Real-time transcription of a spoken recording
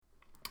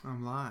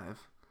I'm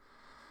live.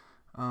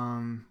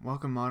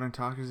 Welcome, Modern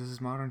Talkers. This is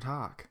Modern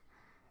Talk,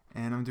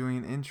 and I'm doing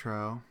an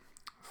intro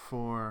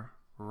for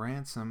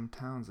Ransom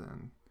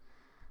Townsend.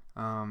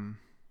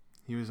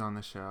 He was on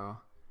the show,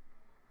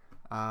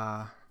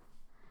 uh,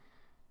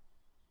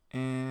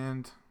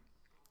 and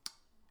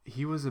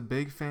he was a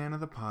big fan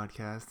of the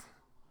podcast.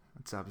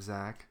 What's up,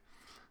 Zach?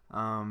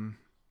 Um,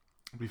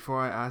 Before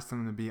I asked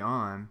him to be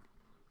on,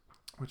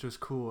 which was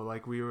cool. We'll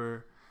get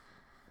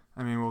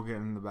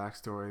into the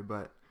backstory,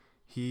 but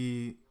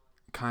he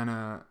kind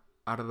of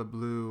out of the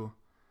blue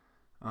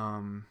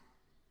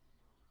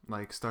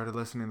started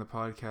listening to the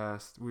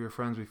podcast. We were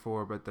friends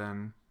before, but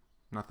then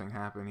nothing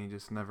happened. He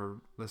just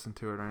never listened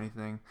to it or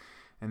anything.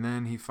 And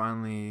then he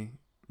finally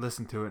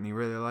listened to it and he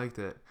really liked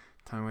it.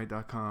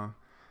 Timeweight.com.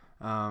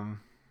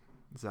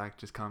 Zach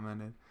just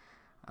commented.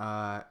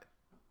 And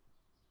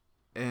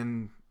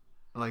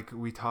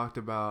we talked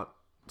about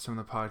some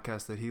of the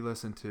podcasts that he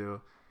listened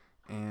to,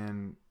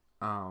 and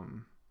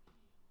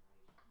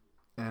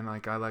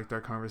I liked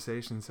our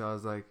conversation, so I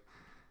was like,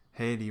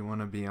 hey, do you want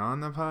to be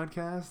on the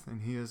podcast?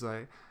 And he was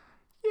like,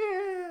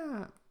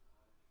 yeah.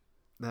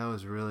 That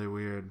was really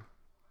weird.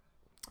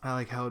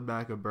 I held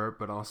back a burp,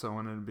 but also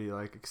wanted to be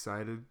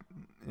excited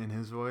in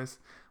his voice,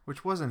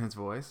 which wasn't his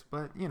voice,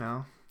 but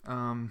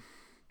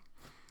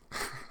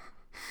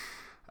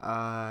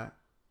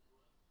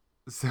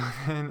so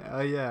then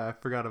I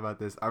forgot about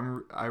this.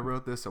 I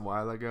wrote this a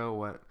while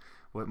ago,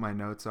 what my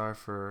notes are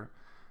for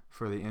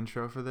the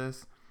intro for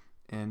this,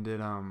 and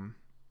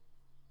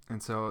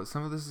so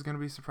some of this is going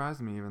to be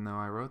surprising me, even though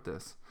I wrote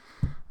this,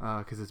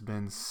 because it's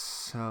been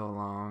so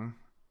long,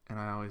 and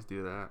I always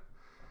do that.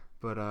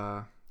 But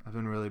I've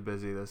been really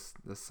busy this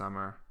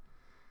summer.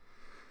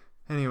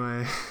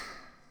 Anyway, it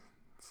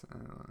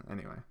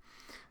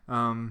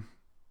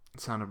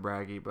sounded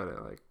braggy, but it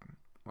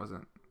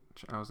wasn't.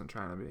 I wasn't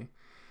trying to be.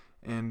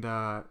 And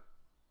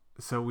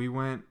so we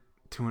went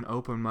to an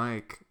open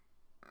mic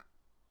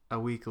a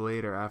week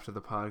later after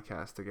the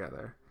podcast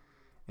together,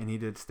 and he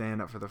did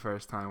stand up for the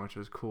first time, which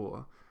was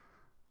cool.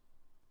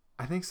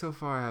 I think so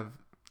far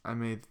I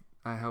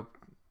helped,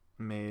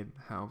 I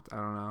don't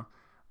know.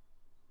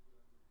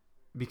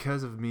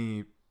 Because of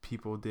me,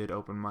 people did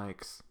open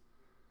mics.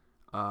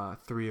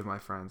 3 of my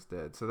friends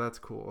did, so that's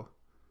cool.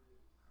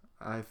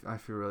 I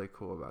feel really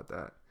cool about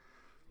that.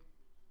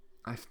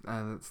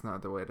 That's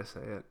not the way to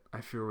say it.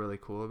 I feel really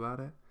cool about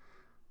it.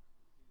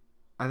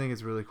 I think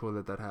it's really cool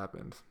that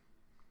happened.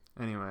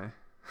 Anyway,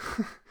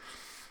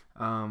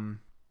 I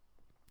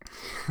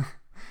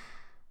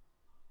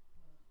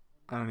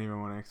don't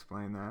even want to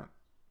explain that.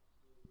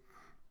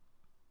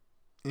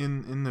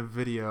 In the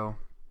video,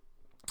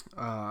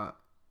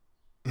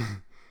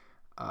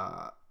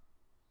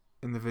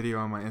 in the video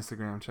on my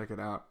Instagram, check it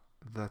out.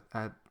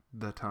 At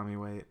the Tommy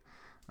Waite.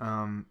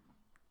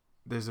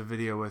 There's a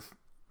video with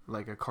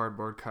a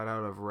cardboard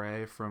cutout of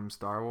Rey from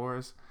Star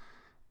Wars,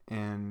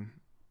 and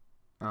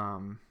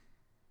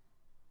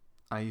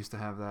I used to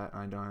have that.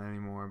 I don't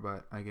anymore,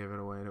 but I gave it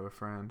away to a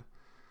friend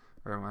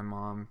or my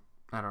mom.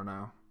 I don't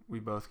know. We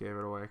both gave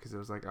it away because it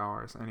was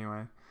ours.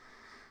 Anyway,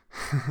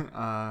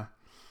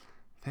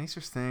 thanks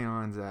for staying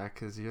on, Zach,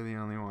 because you're the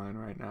only one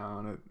right now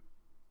on it.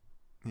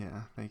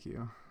 Yeah, thank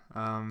you.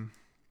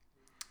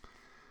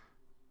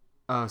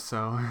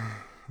 So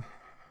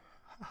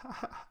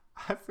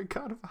I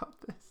forgot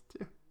about this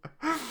too.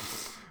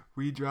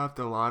 We dropped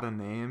a lot of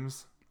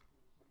names.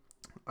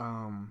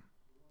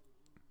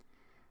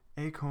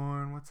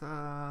 Acorn, what's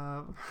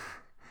up?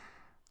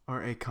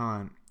 Or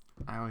Acorn.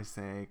 I always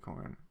say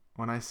Acorn.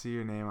 When I see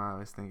your name, I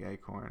always think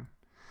Acorn.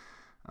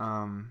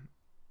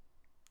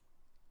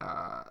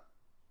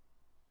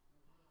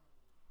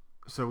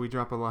 So we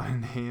drop a lot of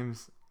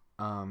names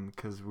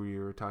because we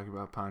were talking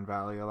about Pine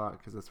Valley a lot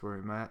because that's where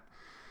we met.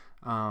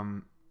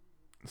 And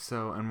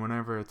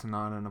whenever it's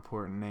not an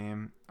important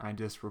name, I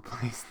just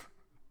replace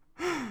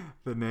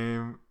the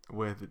name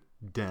with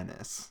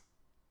Dennis,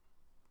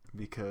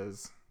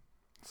 because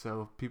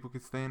so people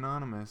could stay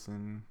anonymous,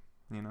 and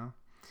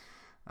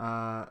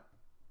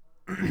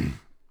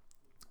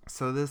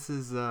so this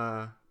is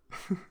I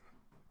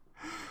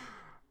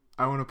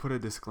want to put a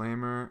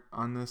disclaimer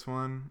on this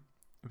one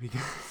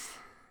because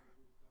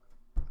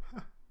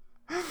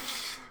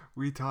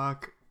we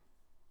talk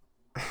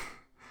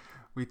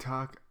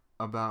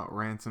about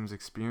Ransom's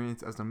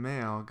experience as a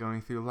male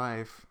going through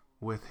life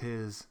with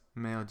his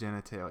male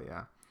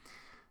genitalia.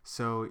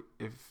 So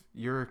if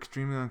you're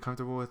extremely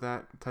uncomfortable with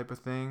that type of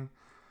thing,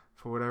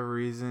 for whatever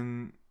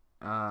reason,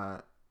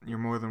 you're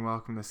more than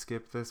welcome to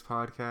skip this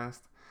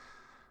podcast.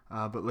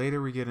 But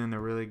later we get into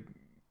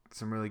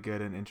some really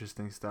good and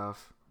interesting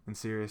stuff and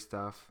serious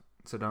stuff.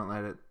 So don't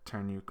let it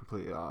turn you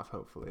completely off,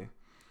 hopefully.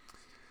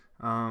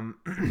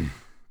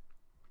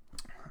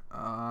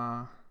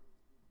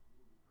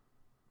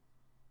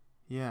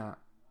 Yeah,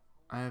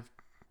 I have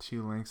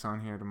 2 links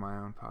on here to my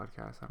own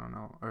podcast. I don't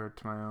know, or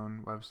to my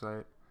own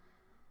website.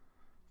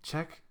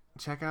 Check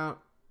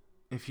out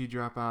If You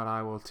Drop Out,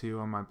 I Will Too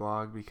on my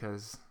blog,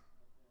 because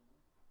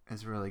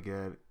it's really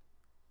good.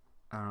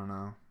 I don't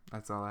know.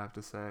 That's all I have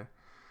to say.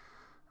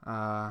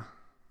 And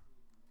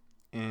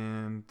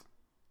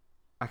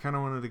I kind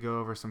of wanted to go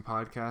over some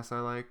podcasts I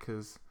like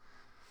because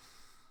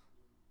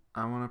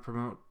I want to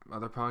promote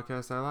other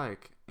podcasts I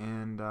like.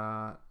 And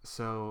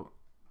so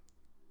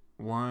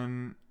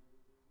one,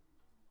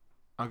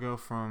 I'll go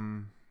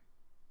from.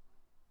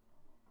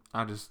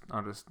 I'll just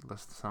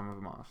list some of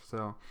them off.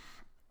 So,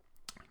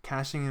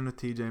 Cashing In with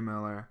T.J.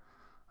 Miller,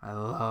 I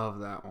love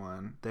that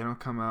one. They don't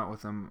come out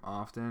with them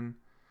often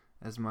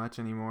as much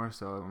anymore,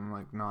 so I'm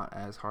like not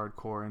as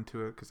hardcore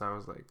into it because I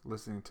was like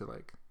listening to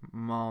like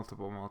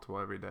multiple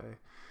every day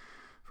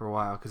for a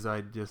while because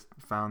I just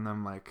found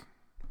them like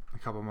a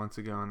couple months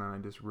ago and then I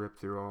just ripped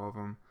through all of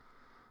them.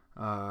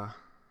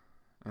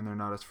 And they're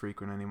not as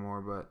frequent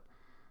anymore, but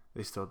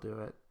they still do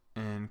it.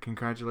 And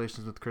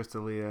Congratulations with Chris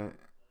D'Elia,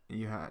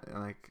 you had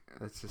like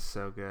it's just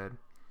so good.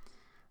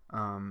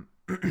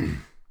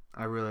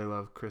 I really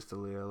love Chris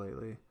D'Elia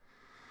lately.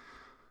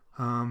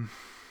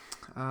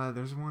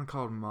 There's one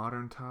called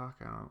Modern Talk.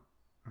 I don't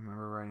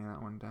remember writing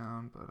that one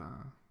down, but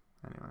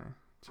anyway,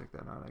 check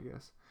that out, I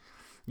guess.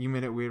 You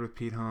Made It Weird with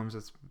Pete Holmes.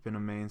 It's been a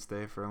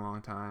mainstay for a long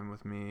time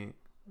with me.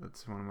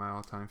 That's one of my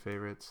all-time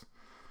favorites.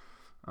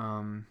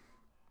 The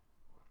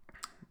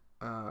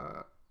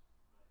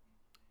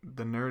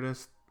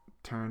Nerdist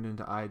turned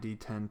into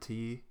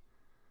ID10T.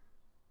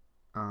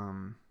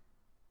 And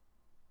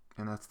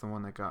that's the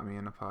one that got me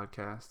into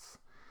podcasts.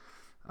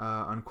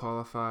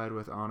 Unqualified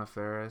with Anna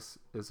Faris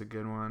is a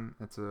good one.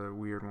 It's a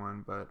weird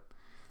one, but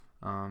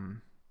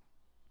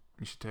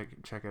you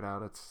should check it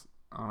out. It's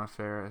Anna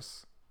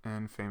Faris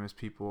and famous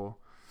people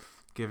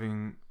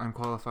giving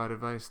unqualified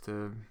advice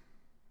to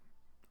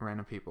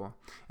random people.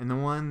 And the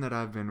one that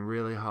I've been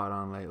really hot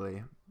on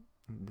lately,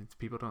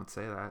 people don't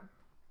say that.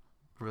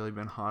 Really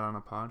been hot on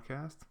a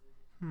podcast?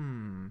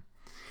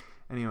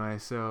 Anyway,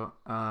 so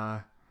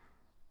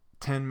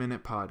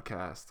 10-Minute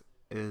Podcast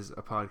is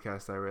a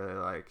podcast I really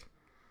like.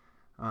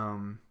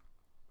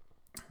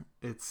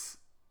 It's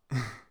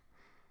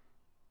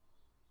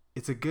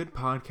it's a good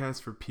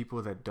podcast for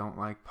people that don't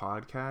like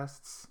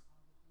podcasts,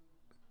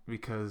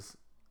 because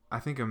I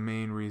think a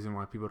main reason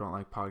why people don't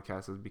like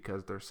podcasts is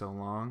because they're so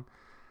long,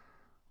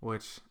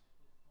 which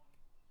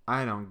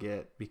I don't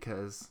get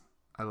because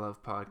I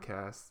love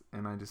podcasts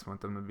and I just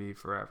want them to be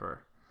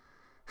forever.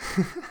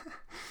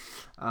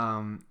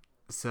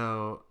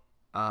 So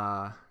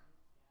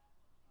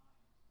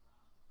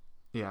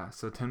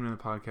 10-Minute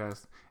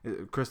Podcast,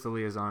 Chris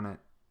D'Elia is on it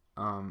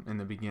in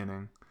the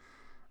beginning,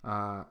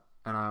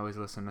 and I always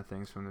listen to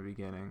things from the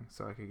beginning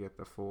so I could get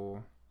the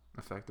full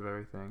effect of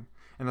everything,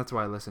 and that's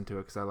why I listen to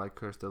it, because I like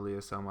Chris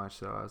D'Elia so much.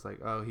 So I was like,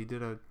 oh, he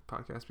did a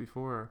podcast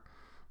before,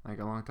 like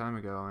a long time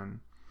ago, and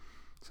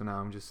so now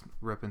I'm just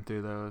ripping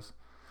through those.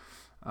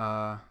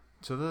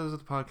 So those are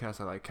the podcasts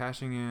I like.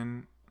 Cashing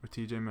In with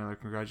TJ Miller,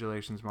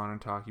 Congratulations, Modern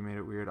Talk, You Made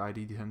It Weird,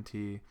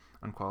 ID10T,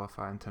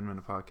 Unqualified, and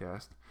 10-Minute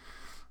Podcast.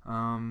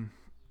 I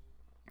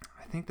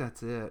think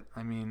that's it.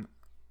 I mean,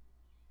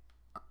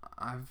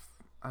 I've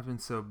been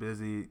so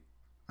busy.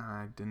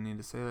 I didn't need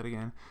to say that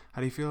again.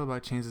 How do you feel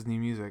about Chance's new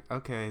music?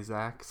 Okay,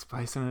 Zach,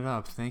 spicing it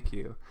up. Thank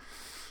you.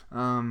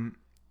 I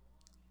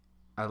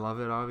love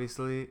it,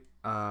 obviously.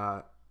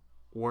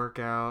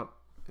 Workout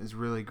is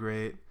really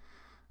great.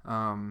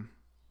 I'll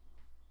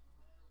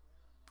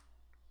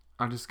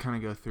just kind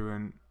of go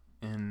through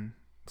and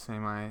say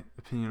my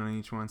opinion on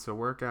each one. So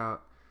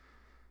Workout,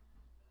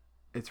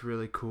 it's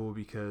really cool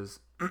because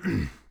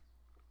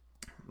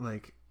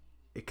like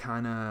it's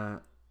kind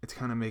of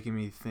making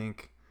me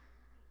think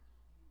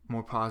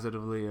more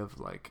positively of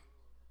like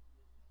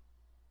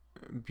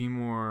be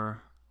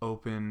more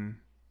open,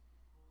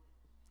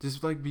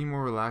 just like be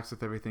more relaxed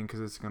with everything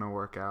because it's gonna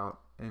work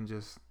out, and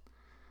just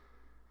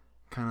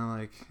kind of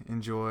like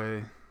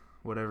enjoy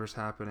whatever's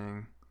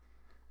happening,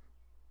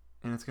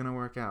 and it's gonna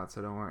work out,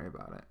 so don't worry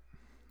about it.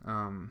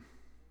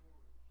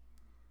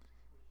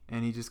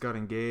 And he just got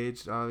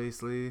engaged,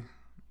 obviously.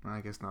 I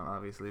guess not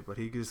obviously, but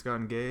he just got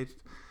engaged.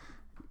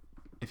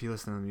 If you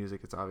listen to the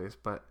music, it's obvious.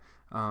 But,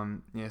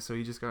 so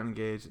he just got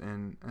engaged,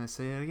 and I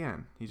say it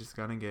again. He just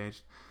got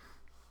engaged.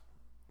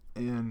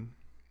 And,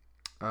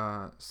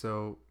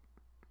 so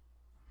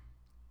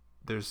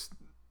there's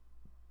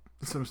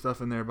some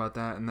stuff in there about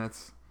that, and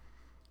that's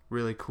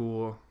really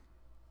cool.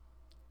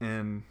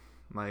 And,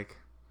 like,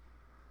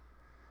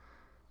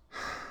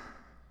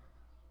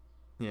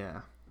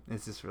 yeah,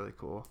 it's just really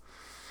cool.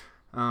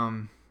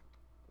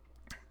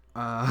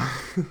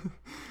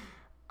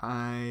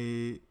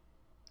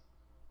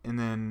 And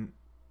then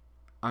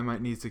I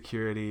might need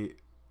security.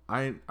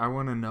 I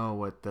want to know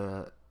what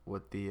the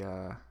what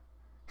the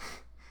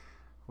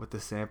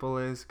sample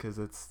is, because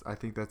I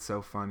think that's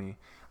so funny.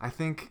 I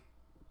think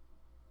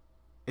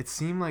it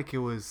seemed like it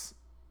was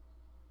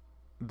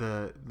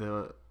the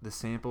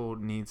sample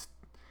needs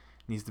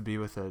to be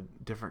with a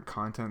different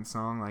content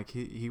song. Like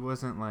he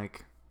wasn't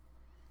like,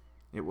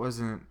 it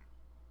wasn't,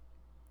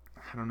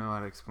 I don't know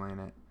how to explain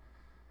it.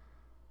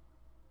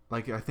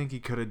 Like, I think he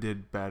could have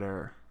did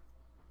better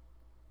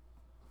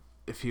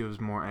if he was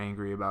more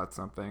angry about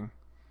something,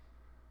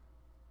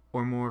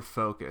 or more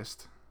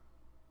focused,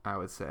 I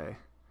would say.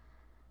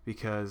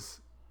 because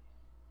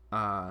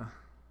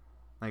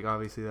like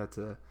obviously that's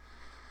a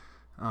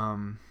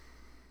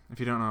if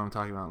you don't know what I'm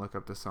talking about, look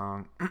up the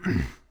song.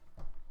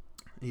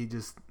 I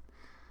just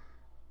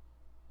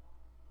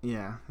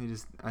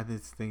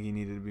think he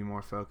needed to be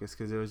more focused,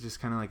 because it was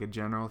just kind of like a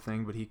general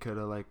thing, but he could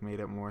have like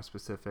made it more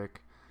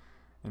specific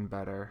and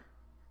better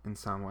in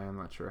some way. I'm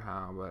not sure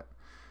how, but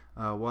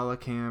Walla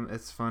Cam,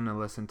 it's fun to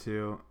listen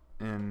to,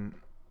 and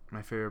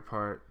my favorite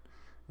part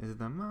is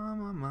the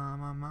mama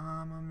mama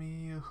mama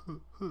mia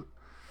hoo hoo.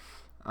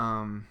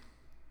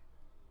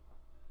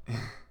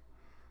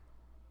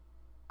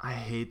 I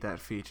hate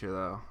that feature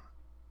though.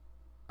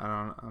 I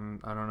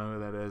don't know who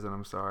that is, and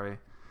I'm sorry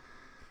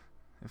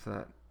if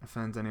that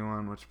offends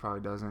anyone, which probably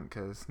doesn't,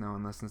 because no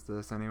one listens to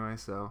this anyway.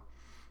 So,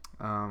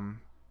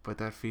 but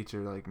that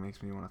feature like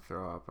makes me want to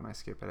throw up, and I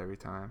skip it every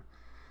time.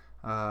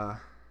 But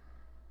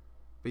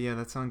yeah,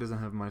 that song doesn't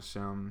have much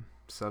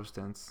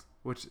substance,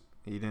 which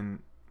he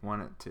didn't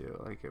want it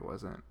to. Like it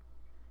wasn't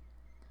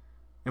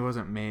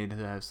made to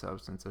have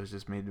substance. It was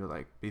just made to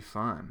like be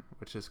fun,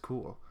 which is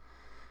cool.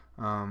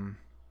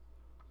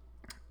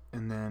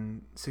 And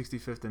then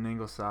 65th and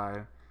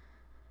Ingleside,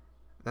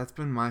 that's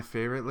been my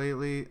favorite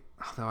lately,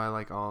 although I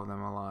like all of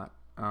them a lot.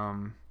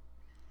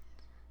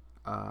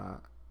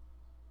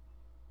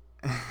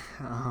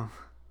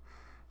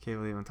 Can't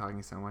believe I'm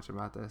talking so much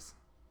about this,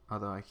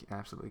 although I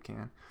absolutely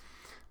can.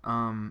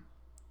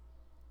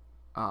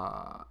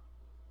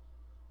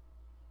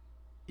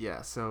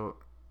 Yeah, so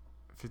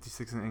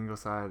 56 and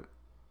Ingleside,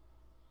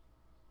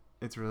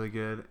 it's really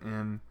good,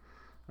 and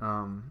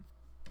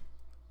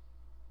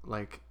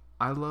like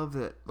I love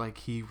that like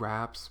he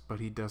raps, but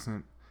he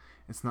doesn't.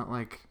 It's not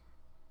like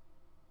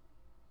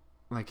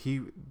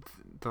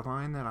the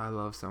line that I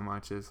love so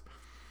much is,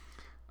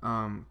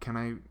 can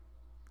I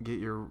get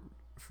your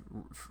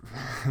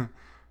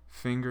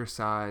finger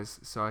size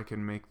so I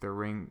can make the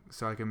ring,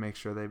 so I can make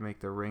sure they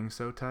make the ring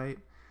so tight,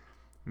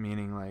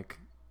 meaning like,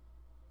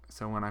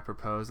 so when I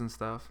propose and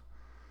stuff,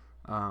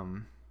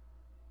 the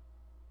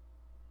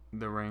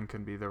ring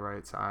can be the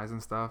right size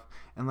and stuff,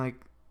 and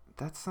like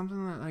that's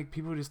something that like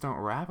people just don't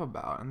rap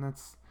about, and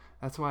that's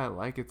why I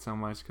like it so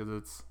much, because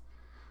it's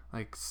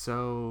like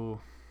so,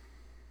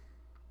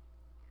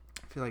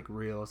 I feel like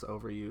real is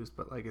overused,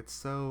 but like it's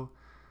so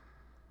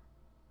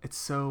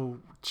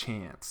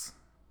chance.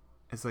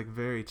 It's like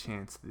very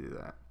chance to do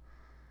that.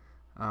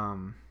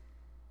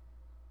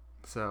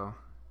 So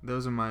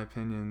those are my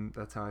opinion.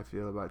 That's how I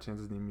feel about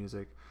Chance's new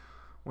music.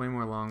 Way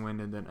more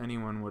long-winded than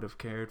anyone would have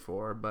cared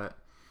for, but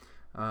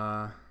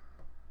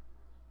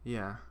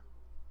yeah.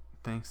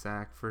 Thanks,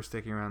 Zach, for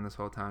sticking around this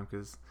whole time,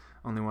 because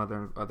only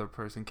one other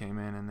person came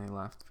in, and they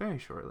left very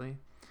shortly,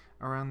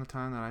 around the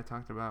time that I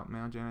talked about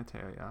male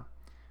genitalia,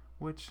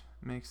 which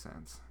makes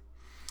sense.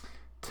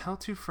 Tell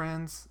 2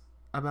 friends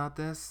about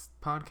this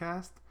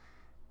podcast,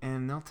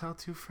 and they'll tell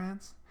 2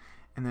 friends,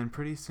 and then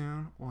pretty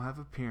soon we'll have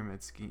a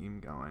pyramid scheme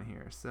going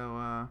here.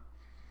 So,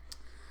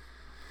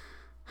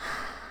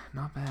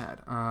 not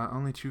bad.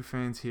 Only 2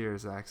 fans here,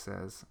 Zach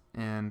says,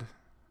 and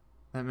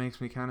that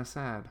makes me kind of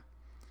sad.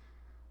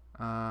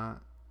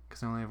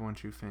 Because I only have 1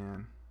 true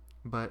fan,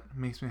 but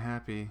makes me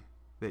happy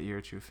that you're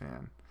a true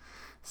fan.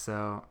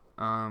 So,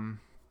 I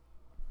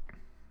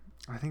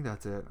think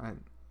that's it. I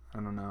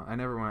don't know. I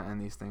never want to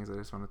end these things. I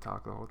just want to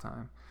talk the whole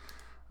time.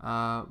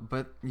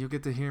 But you'll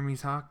get to hear me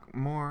talk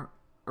more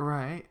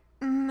right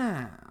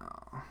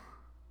now.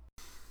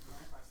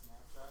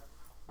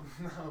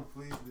 No,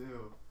 please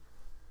do.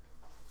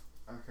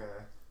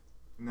 Okay.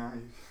 Now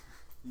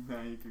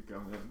you could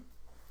come in.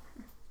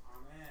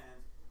 Oh man,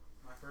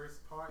 my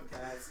first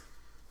podcast.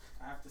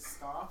 I have to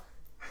stop.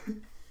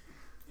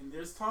 And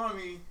there's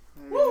Tommy.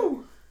 Hey,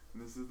 woo!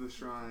 This is the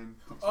shrine.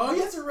 Oh,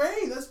 yes,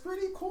 Ray. That's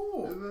pretty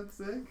cool. Isn't that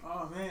sick?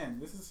 Oh man,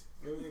 this is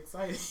really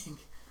exciting.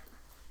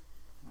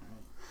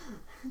 Alright.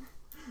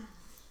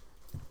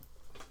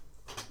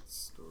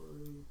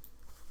 Story.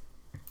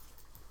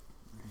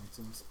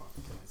 Ransoms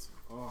podcast.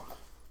 Oh.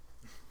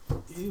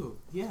 Ew.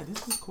 Yeah,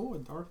 this is cool. A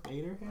Darth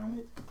Vader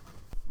helmet.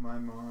 My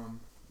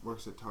mom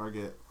works at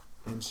Target,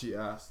 and she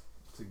asked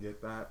to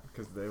get that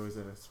because there was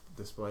a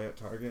display at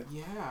Target.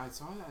 Yeah, I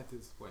saw that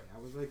display. I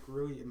was like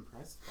really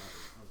impressed by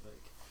it. I was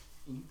like,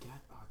 and you got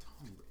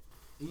Tom,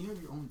 and you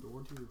have your own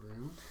door to your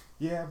room.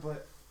 Yeah,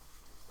 but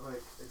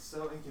like it's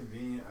so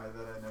inconvenient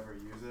that I never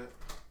use it.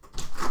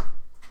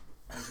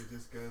 Like it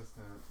just goes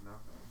to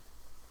nothing.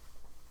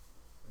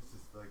 It's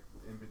just like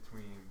in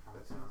between the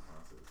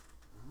townhouses.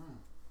 Oh.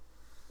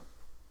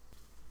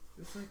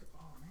 Just like,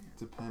 oh man.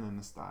 It's a pen and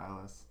a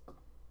stylus. That's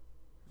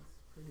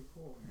pretty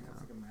cool. Man. Yeah.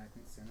 That's like a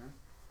magnet center.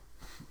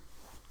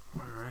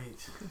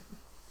 Alright.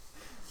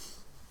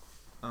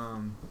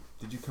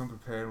 Did you come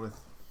prepared with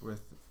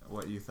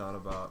what you thought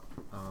about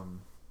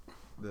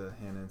the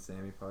Hannah and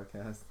Sammy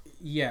podcast?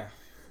 Yeah,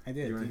 I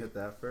did. You want to hit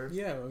that first?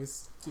 Yeah,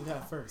 let's do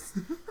that first.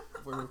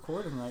 We're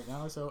recording right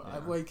now, so Yeah.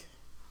 I'm like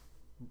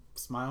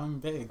smiling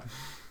big.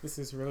 This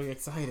is really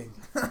exciting.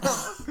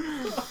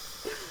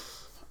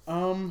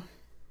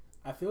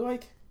 I feel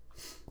like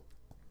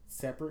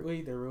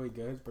separately they're really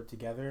good, but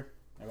together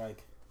they're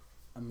like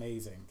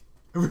amazing.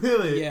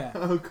 Really? Yeah.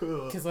 Oh,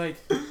 cool. Because, like,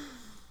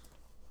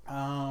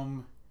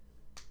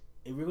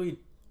 it really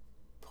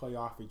play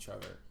off each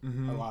other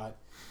a lot.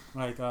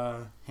 Like,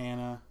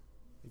 Hannah,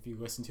 if you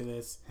listen to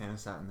this. Hannah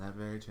sat in that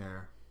very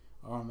chair.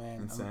 Oh,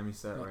 man. And Sammy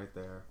sat right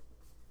there.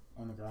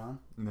 On the ground?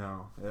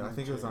 No. I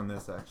think it was on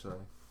this, actually.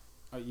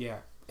 Oh, yeah.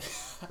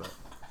 But.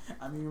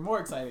 I'm even more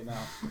excited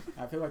now.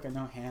 I feel like I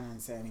know Hannah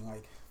and Sammy,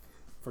 like,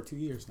 for 2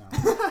 years now.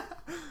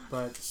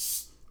 But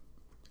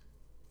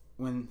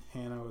when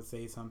Hannah would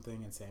say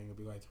something and Sammy would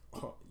be like,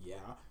 oh,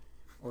 yeah.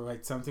 Or,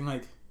 like, something,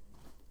 like,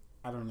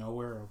 out of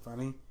nowhere or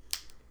funny.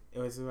 It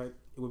was, like,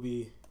 it would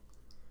be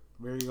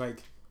very,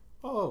 like,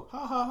 oh,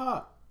 ha, ha,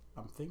 ha.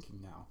 I'm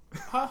thinking now.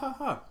 Ha, ha,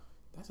 ha.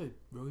 That's a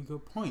really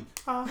good point.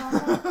 Ha, ha,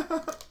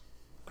 ha.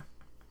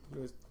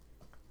 It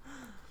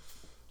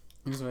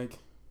was like,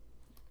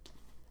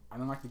 I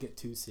don't like to get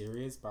too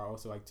serious, but I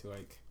also like to,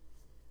 like,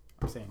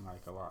 I'm saying,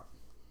 like, a lot.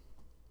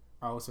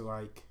 I also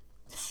like,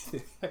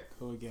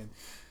 go again.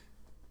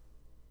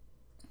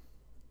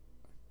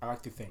 I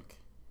like to think,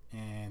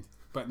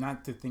 but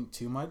not to think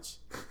too much.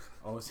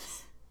 Also,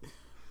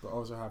 but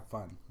also have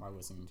fun while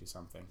listening to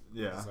something.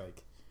 Yeah. It's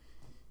like,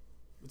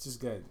 which is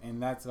good,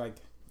 and that's like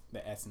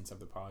the essence of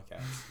the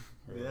podcast.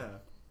 Really. Yeah.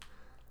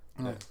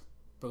 And like,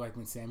 but like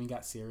when Sammy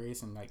got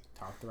serious and like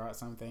talked about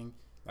something,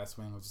 that's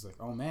when it was just like,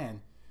 oh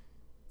man,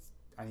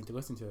 I need to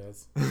listen to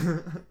this.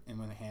 And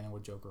when Hannah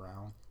would joke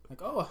around,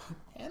 like, oh,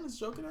 Hannah's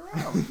joking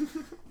around.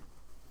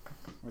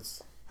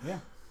 Which, yeah.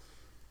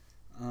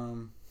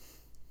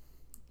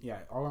 Yeah,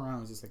 all around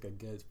it was just like a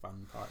good,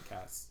 fun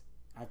podcast.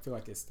 I feel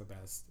like it's the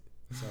best.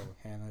 So,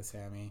 Hannah,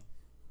 Sammy,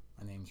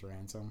 my name's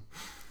Ransom.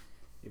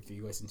 If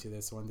you listen to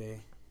this one day,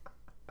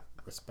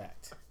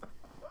 respect.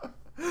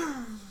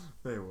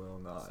 They will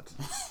not.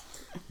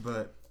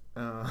 But,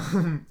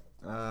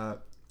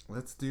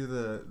 let's do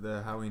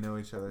the how we know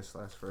each other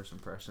 / first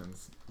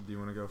impressions. Do you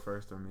want to go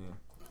first or me?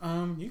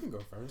 You can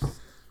go first.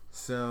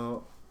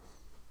 So,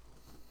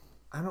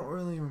 I don't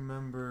really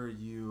remember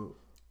you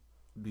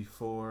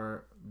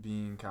before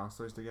being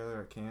counselors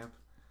together at camp,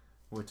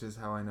 which is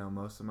how I know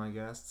most of my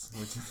guests,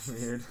 which is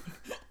weird.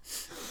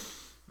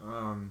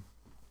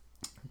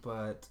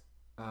 But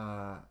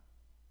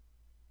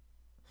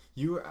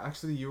you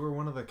were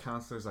one of the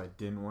counselors I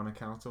didn't want to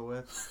counsel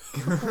with.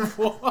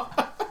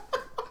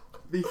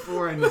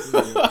 Before I knew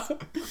you.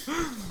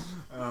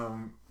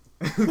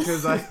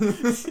 Because I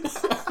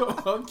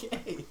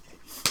okay.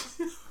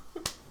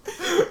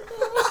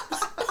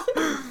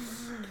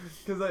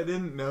 Because I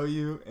didn't know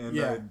you, and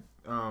yeah.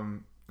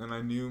 and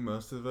I knew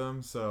most of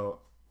them, so,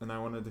 and I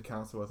wanted to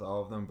counsel with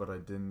all of them, but I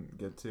didn't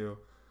get to,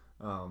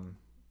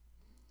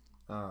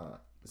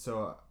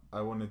 so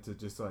I wanted to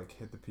just like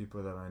hit the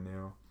people that I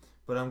knew,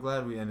 but I'm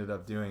glad we ended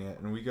up doing it,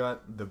 and we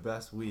got the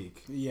best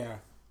week. Yeah.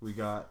 We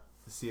got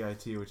the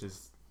CIT, which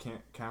is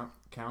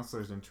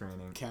counselors in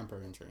training.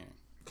 Camper in training.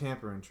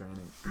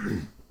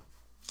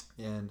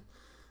 And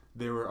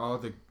they were all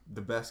the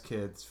best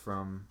kids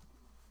from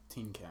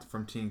teen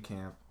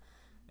camp.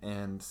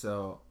 And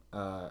so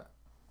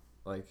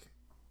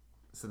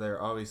so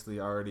they're obviously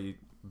already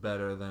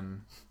better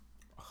than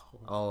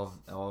all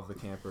of the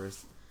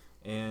campers,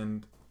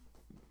 and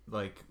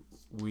like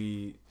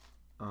we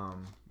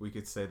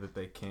could say that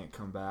they can't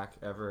come back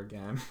ever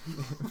again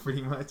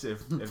pretty much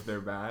if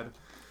they're bad.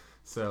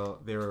 So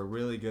they were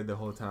really good the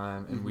whole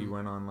time, and we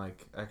went on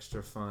like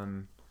extra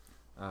fun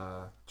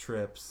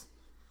trips,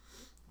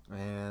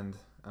 and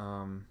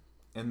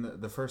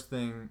the first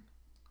thing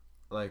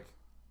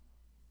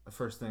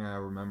I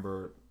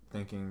remember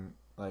thinking,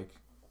 like,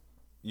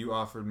 you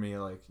offered me,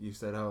 like, you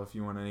said, oh, if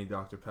you want any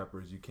Dr.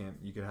 Peppers, you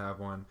could have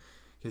one,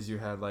 because you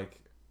had like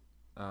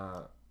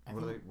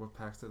what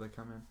packs did they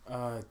come in?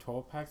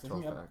 12 packs.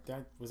 12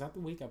 pack. Was that the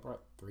week I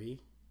brought 3?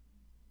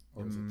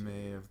 Or it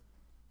may have.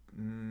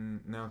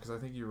 No, because I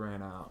think you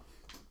ran out.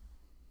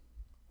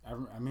 I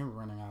remember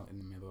running out in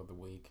the middle of the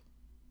week.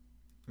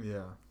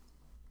 Yeah.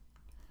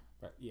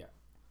 But yeah.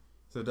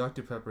 So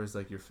Dr. Pepper is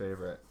like your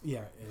favorite.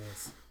 Yeah, it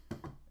is.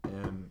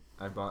 And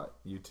I bought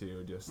you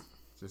 2 just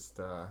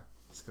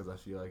because I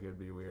feel like it'd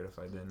be weird if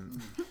I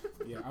didn't.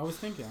 Yeah, I was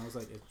thinking. I was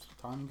like, is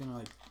Tommy gonna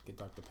like get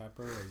Dr.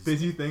 Pepper?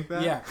 Did you think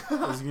that? Yeah.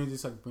 Is he gonna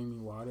just like bring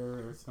me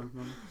water or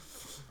something?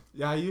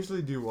 Yeah, I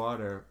usually do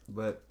water,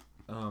 but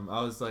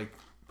I was like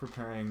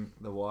preparing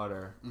the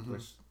water,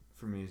 which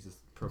for me is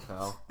just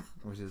propel,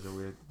 which is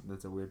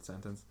that's a weird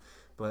sentence.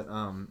 But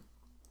I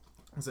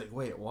was like,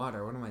 wait,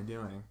 water? What am I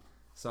doing?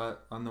 So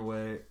on the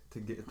way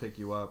to pick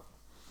you up,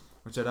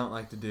 which I don't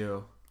like to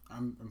do.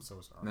 I'm so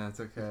sorry. No,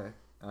 it's okay.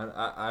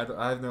 I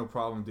have no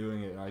problem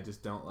doing it. I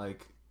just don't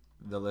like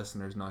the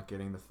listeners not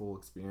getting the full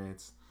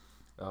experience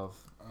of.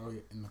 Oh,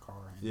 in the car.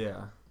 Right?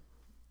 Yeah.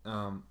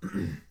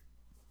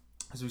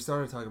 So we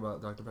started talking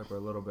about Dr. Pepper a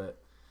little bit,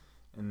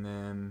 and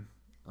then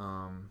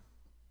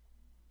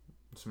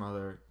some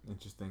other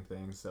interesting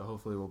things. So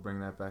hopefully we'll bring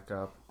that back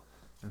up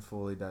and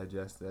fully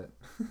digest it.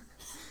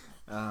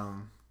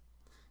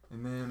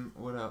 And then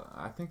what else?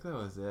 I think that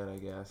was it, I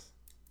guess.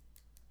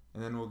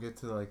 And then we'll get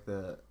to like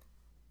the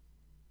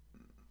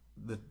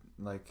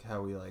like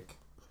how we like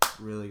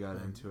really got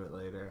into it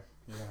later.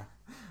 Yeah.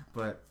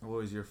 But what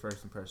was your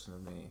first impression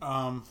of me?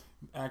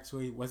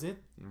 Actually, was it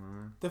You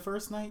remember? the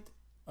first night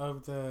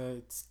of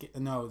the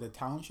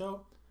talent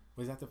show?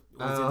 Was that the?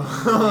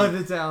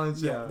 The talent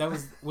show. Yeah, that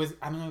was.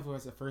 I don't know if it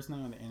was the first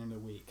night or the end of the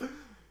week.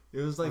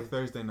 It was like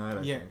Thursday night,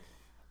 I think.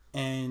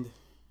 And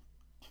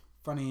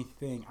funny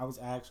thing, I was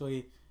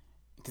actually,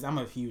 because I'm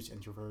a huge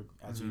introvert,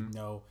 as you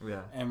know.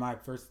 Yeah. And my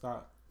first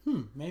thought,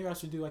 maybe I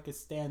should do like a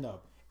stand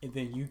up. And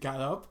then you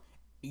got up,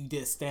 you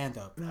did stand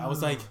up. I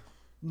was like,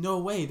 no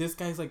way, this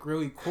guy's like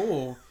really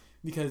cool,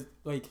 because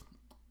like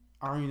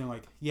I already know,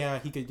 like, yeah,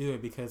 he could do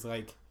it because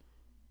like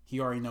he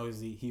already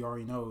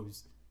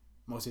knows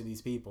most of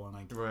these people, and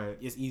like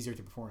it's easier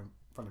to perform in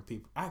front of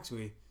people.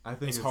 Actually, I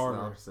think it's harder.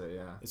 The opposite,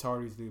 yeah. It's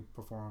harder to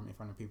perform in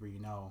front of people you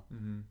know.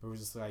 But it was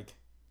just like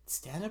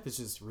stand up is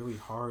just really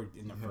hard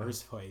in the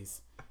first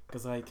place,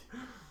 because like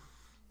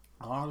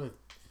a lot of,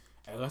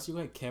 unless you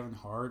like Kevin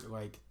Hart or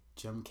like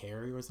Jim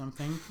Carrey or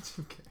something,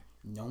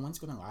 no one's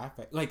gonna laugh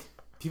at, like,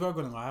 people are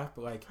gonna laugh,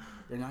 but like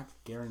you're not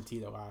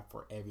guaranteed to laugh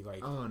for every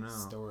like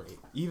story.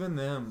 Even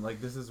them,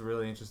 like, this is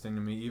really interesting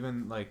to me.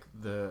 Even like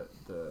the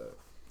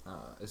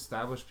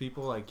established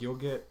people, like, you'll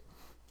get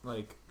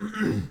like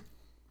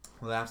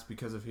laughs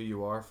because of who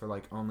you are for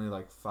like only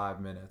like 5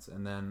 minutes,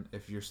 and then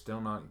if you're still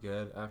not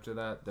good after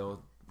that,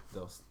 they'll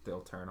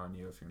turn on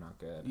you if you're not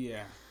good.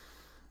 Yeah.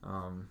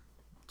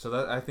 So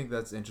that, I think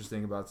that's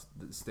interesting about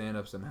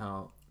stand-ups and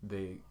how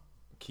they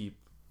keep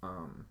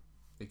them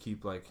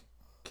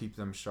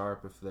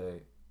sharp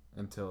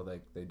until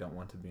they don't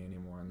want to be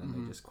anymore, and then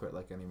they just quit,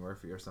 like Eddie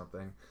Murphy or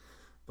something.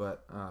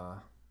 But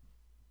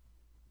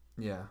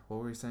yeah, what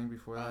were you saying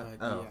before that?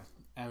 Yeah,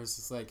 I was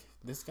just like,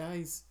 this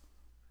guy's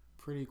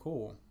pretty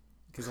cool,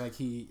 because like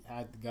he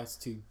had the guts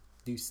to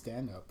do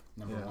stand-up,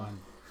 number one.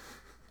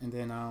 And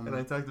then and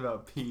I talked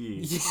about pee.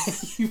 Yeah,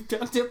 you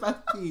talked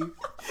about pee.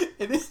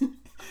 And then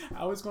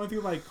I was going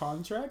through my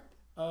contract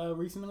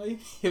recently.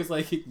 It was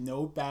like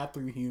no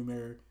bathroom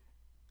humor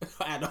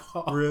at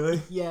all.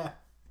 Really? Yeah.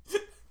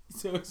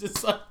 So it's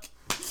just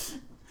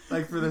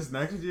like for this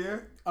next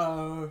year?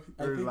 Or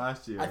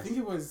last year? I think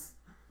it was.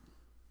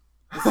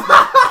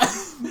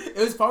 It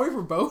was probably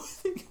for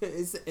both.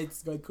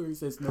 It's like where it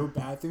says no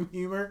bathroom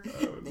humor,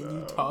 and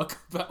you talk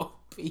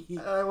about pee.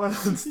 I went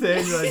on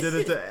stage and I did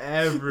it to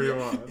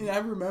everyone. And I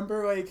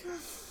remember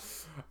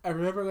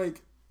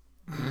like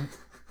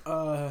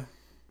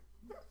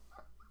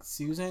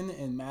Susan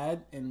and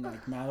Matt and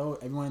like Matto,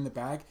 everyone in the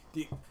back,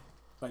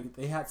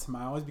 they had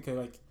smiles because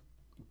like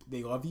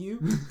they love you,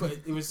 but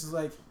it was just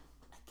like,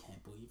 I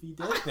can't believe he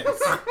did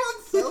this.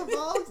 That's so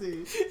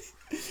ballsy.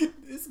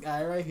 This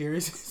guy right here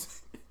is just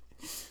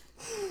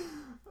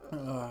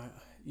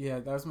yeah,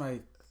 that was my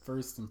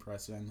first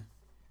impression.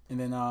 And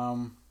then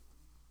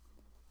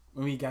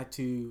when we got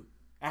to,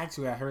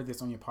 actually I heard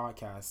this on your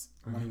podcast,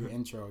 one of your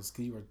intros,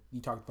 because you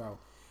talked about,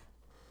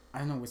 I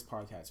don't know which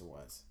podcast it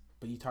was,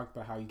 but you talked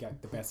about how you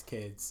got the best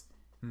kids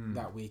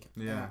that week.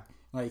 Yeah.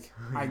 And,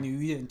 I knew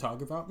you didn't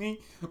talk about me,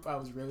 but I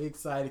was really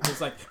excited because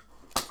like,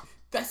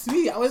 that's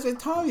me. I was with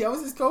Tommy. I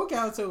was his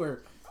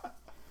co-counselor.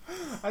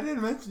 I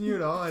didn't mention you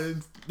at all. I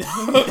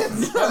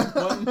didn't. Not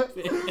one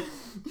bit.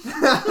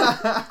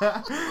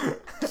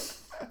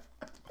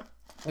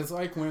 It's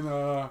like when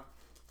a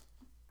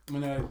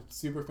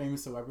super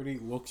famous celebrity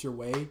looks your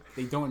way,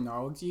 they don't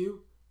acknowledge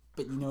you,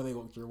 but you know they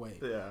looked your way.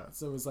 Yeah.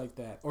 So it's like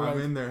that. Or I'm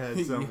like, in their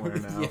head somewhere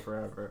now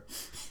forever.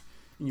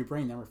 And your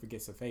brain never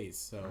forgets a face.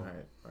 So.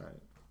 Right.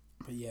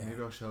 But yeah.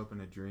 Maybe I'll show up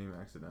in a dream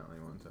accidentally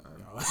one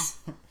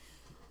time.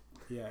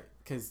 Yeah,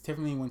 because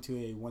Tiffany went to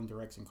a One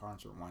Direction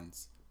concert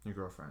once. Your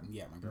girlfriend?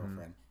 Yeah, my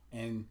girlfriend.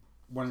 And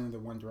one of the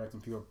One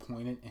Direction people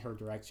pointed in her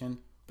direction,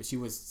 but she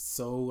was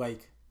so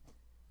like,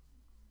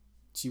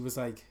 she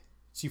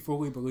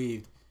fully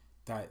believed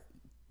that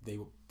they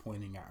were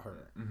pointing at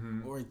her,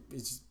 or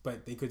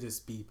but they could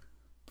just be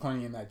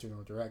pointing in that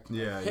general direction.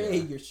 Yeah. Like, hey,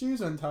 your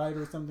shoe's untied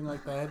or something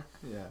like that.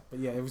 Yeah. But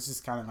yeah, it was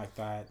just kind of like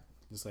that.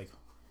 Just like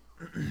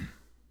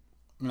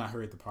when I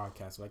heard the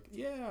podcast, like,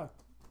 yeah,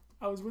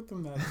 I was with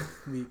them that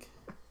week.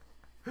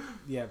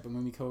 Yeah, but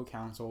when we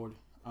co-counseled,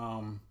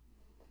 I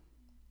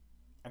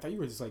thought you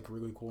were just like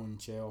really cool and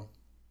chill,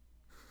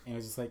 and it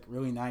was just like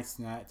really nice.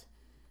 And that,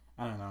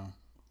 I don't know,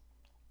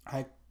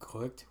 I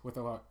clicked with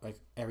a lot, like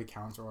every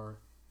counselor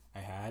I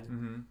had,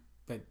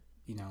 but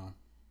you know,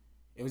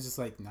 it was just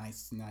like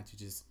nice not to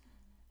just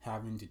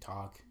having to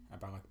talk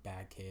about like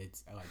bad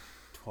kids at like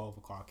 12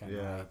 o'clock at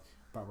night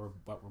about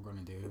what we're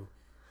gonna do,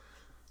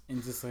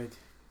 and just like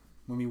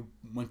when we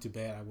went to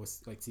bed, I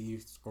was like see you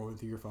scrolling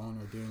through your phone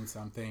or doing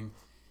something.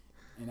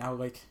 And I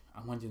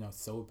wanted to know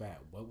so bad,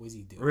 what was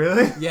he doing?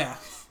 Really? Yeah.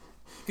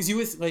 Because he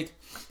was like,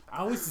 I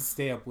always just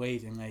stay up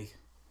late and like,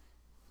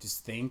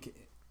 just think,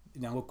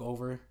 and I look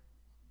over,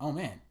 oh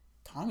man,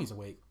 Tommy's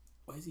awake.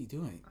 What is he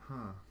doing?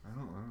 Huh, I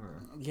don't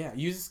remember. Yeah,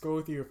 you just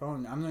scroll through your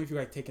phone. I don't know if you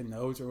like taking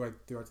notes or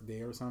like throughout the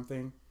day or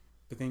something,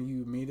 but then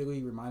you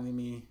immediately reminded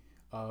me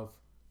of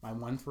my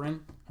one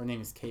friend. Her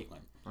name is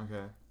Caitlin.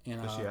 Okay.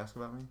 And, Did she ask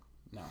about me?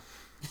 No.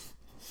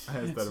 I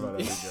ask that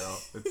about every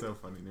girl. It's so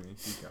funny to me.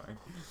 Keep going.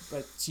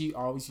 But she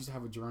always used to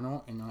have a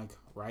journal and like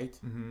write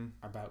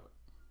about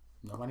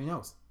nobody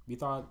knows. We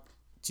thought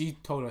she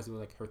told us it was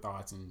like her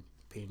thoughts and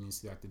opinions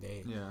throughout the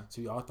day. Yeah.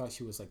 So we all thought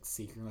she was like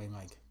secretly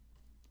like.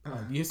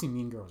 You've seen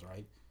Mean Girls,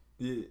 right?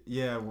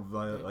 Yeah,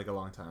 like a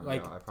long time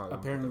like, ago. I probably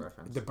apparently don't get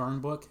the reference. the Burn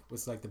book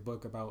was like the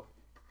book about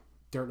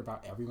dirt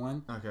about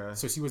everyone. Okay.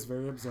 So she was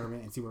very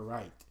observant and she would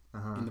write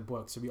in the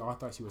book. So we all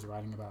thought she was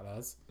writing about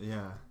us.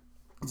 Yeah.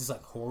 Just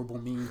like horrible,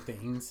 mean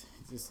things.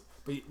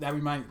 But that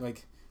reminded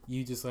like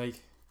you just like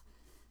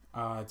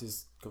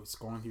just go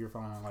scrolling through your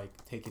phone and like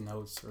taking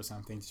notes or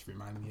something. Just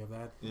reminded me of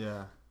that.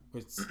 Yeah.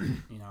 Which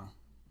you know,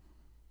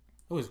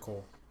 it was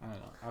cool. I don't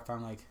know. I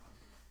found like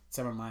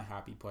some of my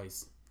happy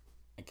place.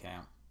 I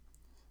can't.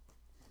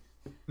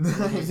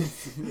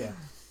 Yeah.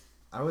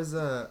 I was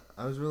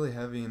really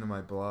heavy into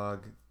my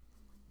blog,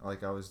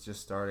 like I was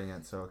just starting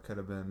it, so it could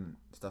have been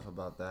stuff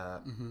about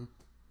that.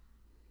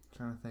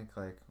 Trying to think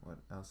like what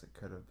else it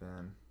could have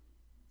been.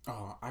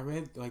 Oh, I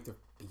read like the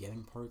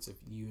beginning parts of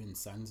you and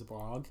Son's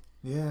blog.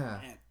 Yeah.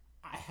 And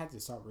I had to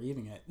stop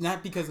reading it,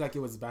 not because like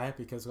it was bad,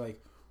 because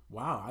like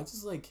wow, I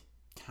just like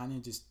kind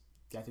of just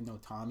got to know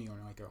Tommy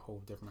on like a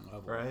whole different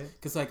level. Right.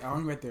 Because like I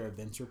only read the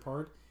adventure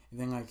part, and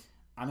then like.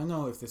 I don't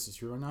know if this is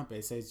true or not, but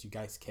it says you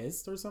guys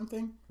kissed or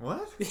something.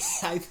 What?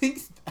 I think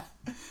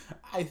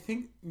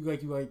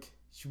like you like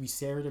we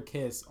shared a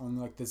kiss on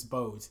like this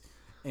boat,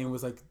 and it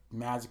was like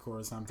magical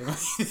or something.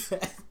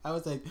 I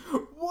was like,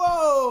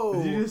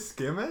 whoa! Did you just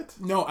skim it?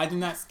 No, I did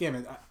not skim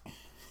it.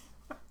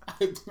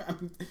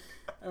 I'm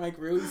like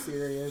really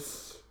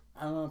serious.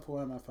 I don't want to pull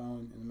out my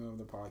phone in the middle of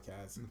the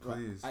podcast.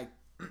 Please. I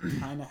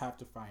kind of have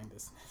to find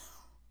this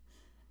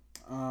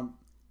now.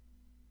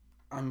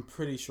 I'm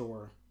pretty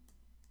sure.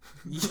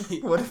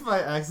 What if I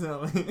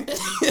accidentally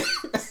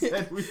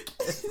said we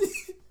kissed?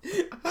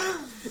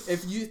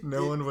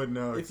 No one would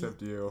know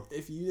except you.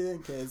 If you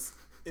didn't kiss,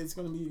 it's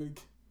gonna be like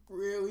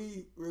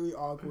really, really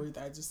awkward.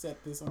 I just said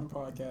this on the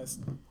podcast.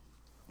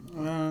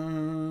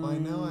 Well, I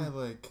know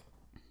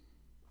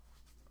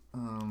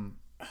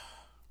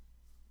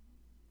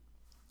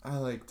I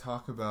like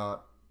talk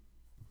about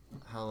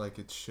how like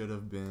it should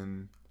have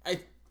been.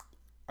 I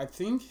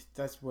think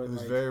that's what it was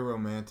like, very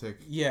romantic.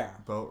 Yeah.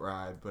 Boat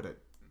ride, but it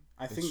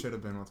think should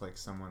have been with like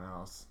someone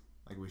else.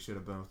 Like we should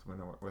have been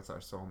with our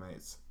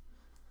soulmates.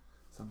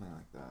 Something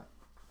like that.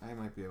 I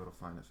might be able to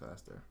find it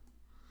faster.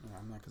 Yeah,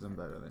 I'm not. Because I'm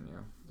better than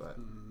you, but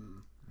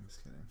I'm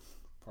just kidding.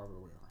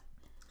 Probably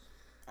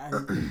are.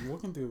 I'm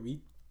looking through.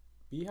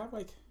 We have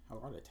like a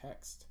lot of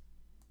text.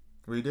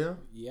 We do?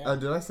 Yeah.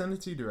 Did I send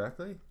it to you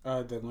directly?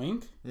 The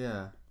link.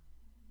 Yeah.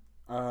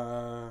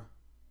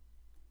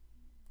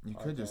 You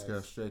could just go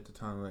guess. straight to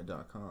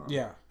TommyWhite.com.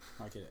 Yeah,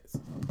 like it is.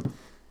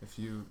 If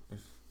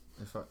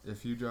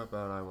you drop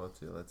out, I will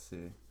too. Let's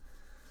see.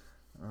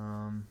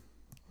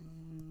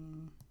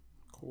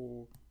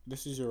 Cool.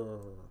 This is your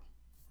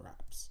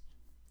raps.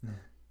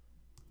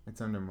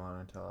 It's under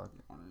Modern Talk.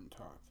 Modern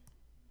Talk.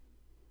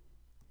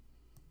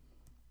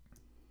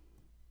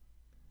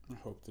 I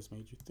hope this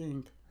made you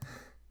think.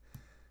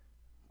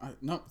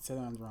 No, it said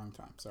it on the wrong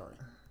time. Sorry.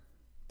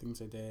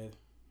 Things I did.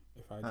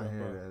 If I drop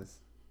here out. it is.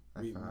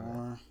 Read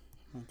more.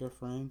 My good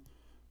friend.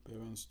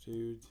 Bill and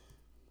Stu.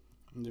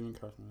 I'm doing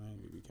Carson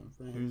and we become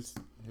friends.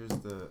 Here's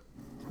the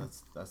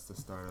that's the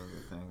start of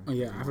the thing. Oh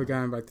yeah, I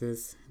forgot about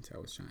this until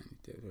I was trying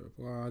to do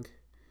a blog.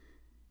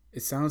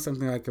 It sounds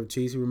something like a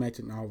cheesy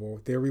romantic novel.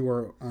 There we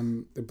were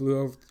on the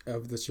blue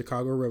of the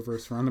Chicago River,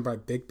 surrounded by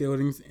big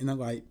buildings in a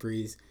light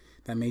breeze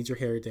that made your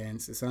hair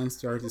dance. The sun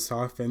started to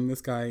soften the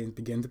sky and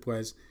begin to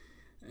pledge.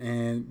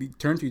 And we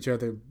turned to each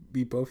other.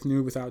 We both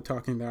knew without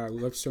talking that our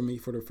lips would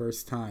meet for the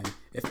first time.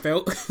 It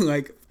felt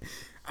like,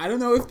 I don't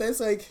know if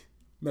that's like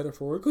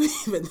metaphorically,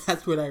 but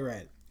that's what I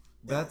read.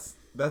 That's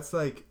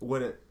like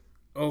what it.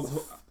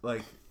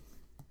 Like.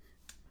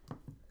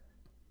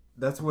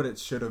 That's what it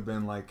should have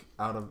been like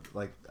out of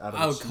a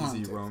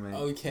cheesy content.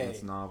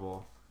 romance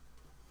novel.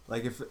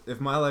 Like if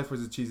my life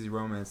was a cheesy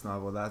romance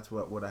novel, that's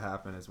what would have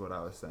happened. Is what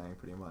I was saying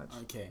pretty much.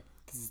 Okay.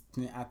 Because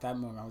at that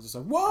moment, I was just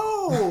like,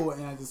 whoa!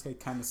 And I just like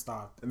kind of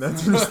stopped. And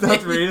that's when you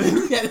stopped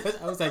reading? Yeah,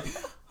 I was like,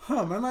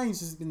 my mind's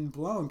just been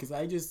blown.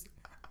 Because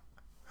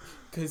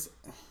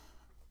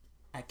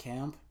at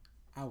camp,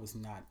 I was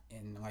not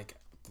in like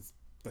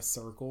the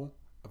circle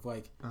of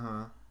like,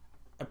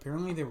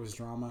 apparently there was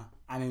drama.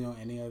 I didn't know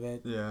any of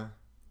it. Yeah.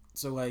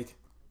 So like.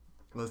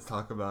 Let's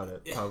talk about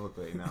it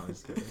publicly. No, I'm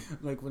just kidding.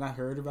 Like when I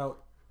heard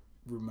about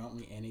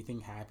remotely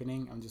anything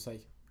happening, I'm just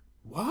like,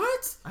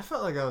 what? I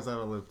felt like I was out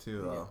of loop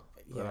too, though. Yeah.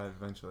 But I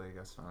eventually, I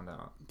guess, found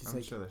out. I'm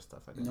like, sure there's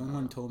stuff I didn't know. No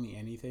one told me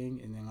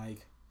anything, and then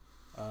like,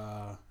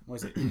 what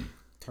was it?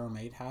 Term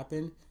 8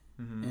 happened,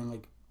 and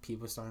like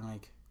people started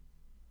like,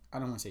 I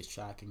don't want to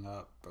say shacking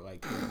up, but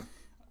like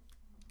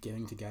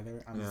getting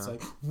together. I'm just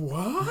like,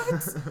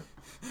 what?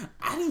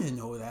 I didn't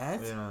know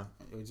that. Yeah.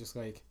 It was just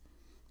like,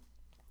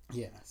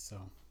 yeah.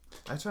 So.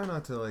 I try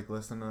not to like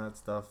listen to that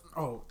stuff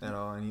at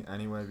all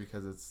anyway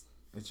because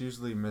it's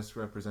usually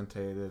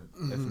misrepresented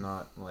if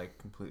not like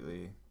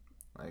completely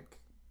like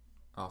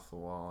off the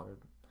wall or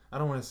I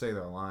don't want to say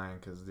they're lying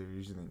because they're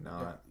usually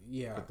not.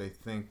 Yeah. But they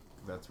think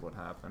that's what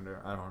happened,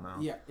 or I don't know.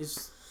 Yeah,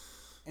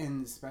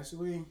 and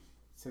especially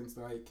since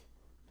like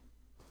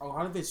a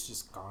lot of it's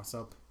just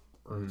gossip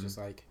or just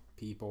like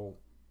people.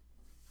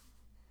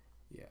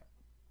 Yeah,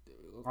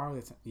 a lot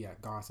of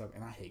gossip,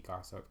 and I hate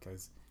gossip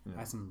because I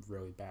had some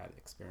really bad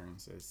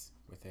experiences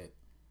with it.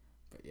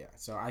 But yeah,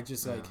 so I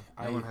just like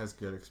no one has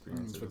good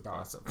experiences with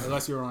gossip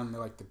unless you're on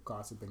like the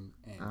gossiping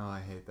end. Oh,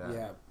 I hate that.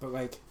 Yeah, but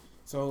like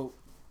so,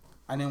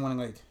 I didn't want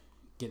to like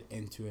get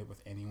into it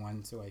with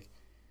anyone. So like,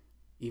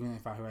 even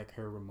if I like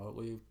heard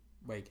remotely,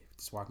 like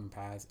just walking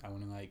past, I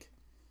wouldn't like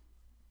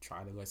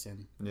try to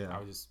listen. Yeah, I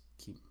would just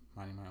keep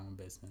minding my own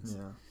business.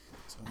 Yeah.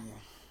 So yeah.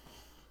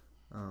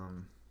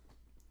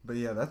 But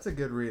yeah, that's a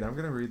good read. I'm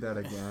gonna read that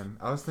again.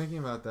 I was thinking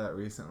about that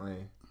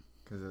recently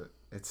because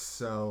it's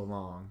so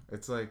long.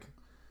 It's like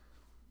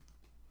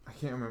I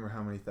can't remember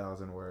how many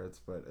thousand words,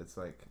 but it's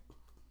like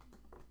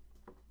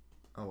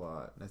a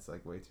lot. It's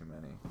like way too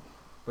many.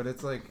 But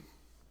it's like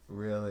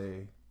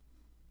really.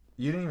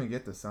 You didn't even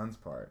get the sun's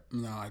part.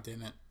 No, I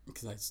didn't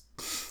because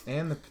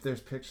And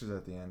there's pictures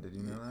at the end. Did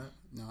you know that?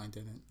 No, I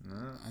didn't.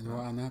 No. I know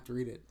I have to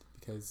read it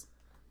because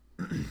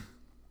I'm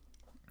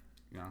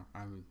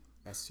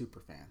a super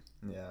fan.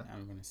 Yeah.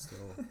 I'm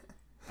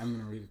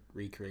gonna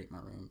recreate my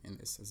room in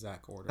this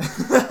exact order.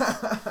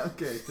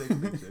 Okay,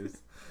 take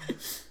pictures.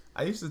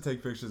 I used to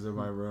take pictures of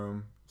my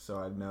room so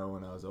I'd know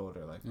when I was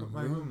older, like what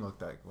my room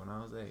looked like when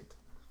I was 8.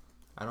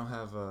 I don't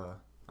have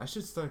I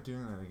should start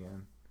doing that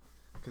again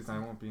because I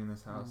won't be in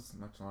this house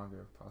much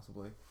longer,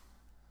 possibly.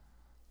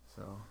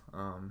 So,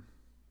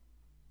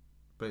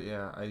 but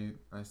yeah, I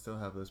still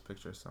have those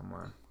pictures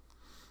somewhere.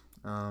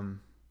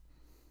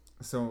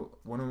 So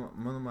one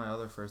of my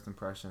other first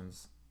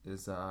impressions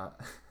is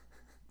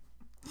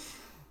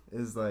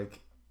is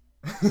like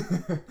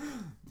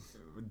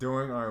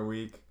during our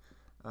week.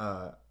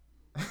 I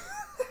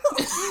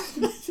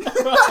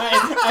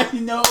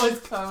know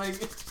what's coming.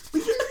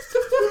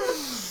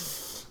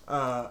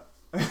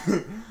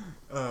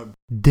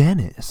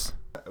 Dennis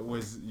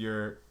was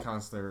your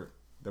counselor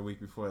the week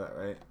before that,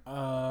 right?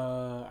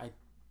 I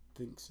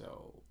think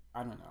so.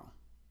 I don't know.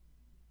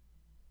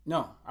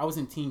 No, I was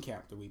in teen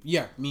camp the week.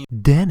 Yeah, me.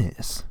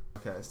 Dennis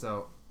Okay,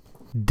 so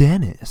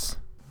Dennis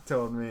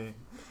told me.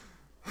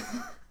 I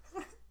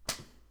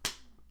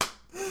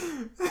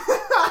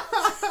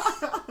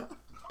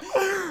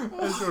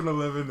just want to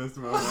live in this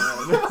moment.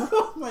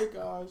 Oh my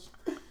gosh.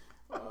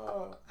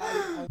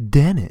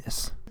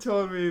 Dennis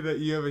Told me that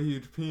you have a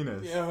huge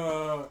penis.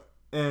 Yeah.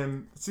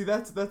 And see,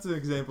 that's an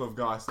example of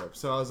gossip.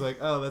 So I was like,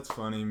 oh, that's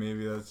funny.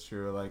 Maybe that's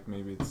true. Like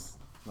maybe it's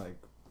like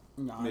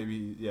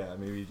maybe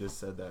he just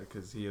said that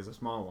because he has a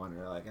small one.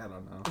 Or like I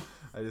don't know.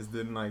 I just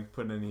didn't like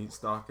put any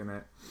stock in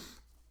it.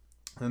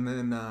 And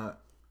then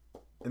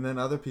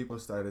other people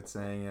started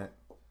saying it.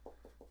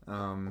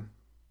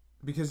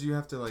 Because you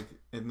have to like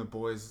in the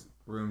boys'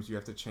 rooms you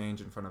have to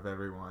change in front of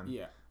everyone.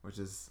 Yeah. Which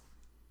is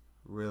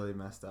really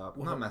messed up.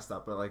 Well, not messed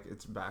up, but like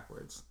it's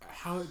backwards.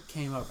 How it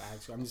came up,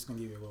 actually, I'm just gonna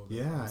give you a little bit.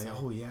 Yeah.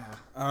 Oh yeah.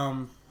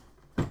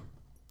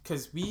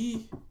 Because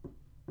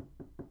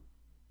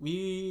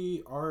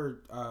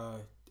our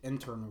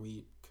intern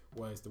week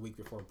was the week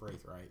before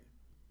break, right?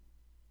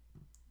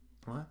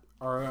 What?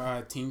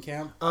 Our teen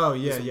camp. Oh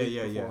was yeah, the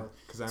week before.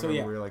 Because I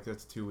remember we were like,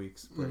 that's 2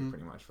 weeks break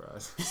pretty much for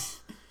us.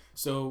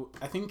 So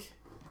I think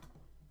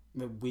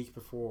the week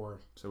before.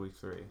 So week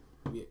 3.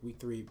 Week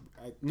 3.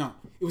 No,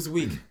 it was a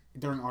week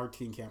during our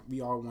teen camp.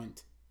 We all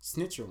went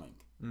Snitcherlink.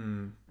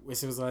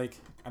 Which was like,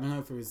 I don't know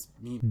if it was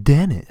me.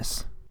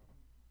 Dennis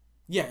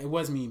Yeah, it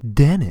was me.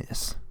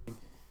 Dennis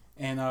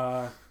And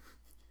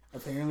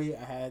apparently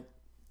I had.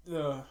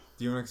 Do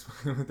you want to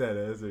explain what that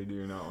is, or do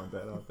you not want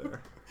that out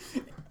there?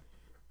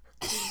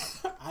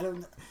 I don't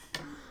know.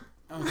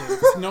 Okay,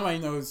 nobody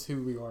knows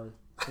who we are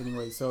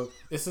anyway. So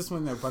this is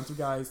when a bunch of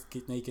guys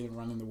get naked and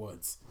run in the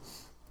woods.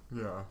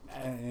 Yeah.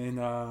 And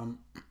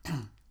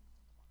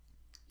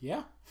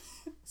yeah.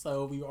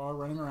 So we were all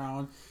running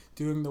around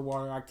doing the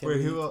water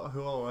activity. Wait,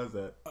 who all was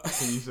it?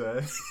 Can you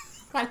say?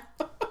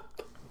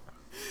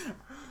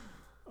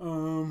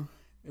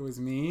 It was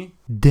me.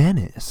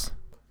 Dennis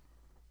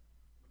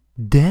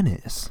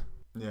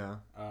Yeah.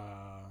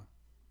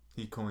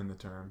 He coined the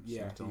term.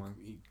 Yeah,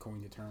 he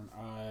coined the term.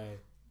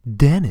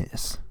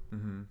 Dennis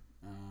Mm-hmm.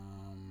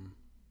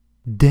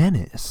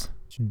 Dennis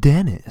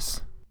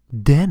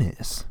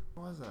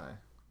What was I?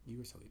 You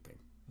were sleeping.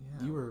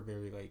 Yeah. You were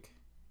very like,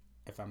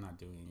 if I'm not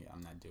doing it, I'm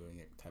not doing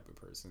it type of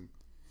person.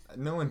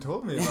 No one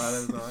told me about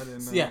it, so I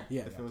didn't know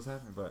if it was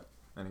happening. But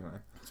anyway.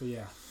 So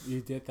yeah,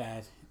 you did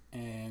that,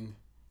 and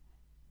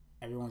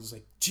everyone's just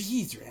like,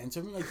 "Geez,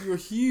 Ransom, I'm like you're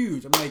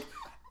huge." I'm like,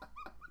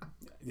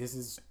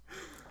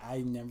 I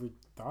never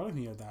thought of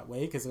you that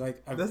way because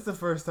like that's the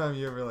first time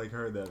you ever like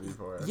heard that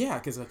before. Yeah,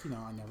 because like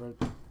I never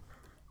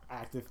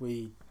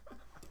actively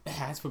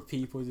asked for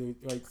people to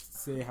like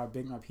say how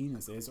big my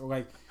penis is, or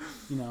like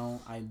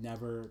I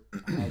never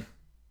had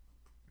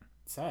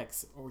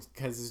sex, or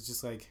because it's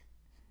just like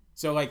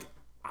so like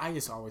I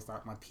just always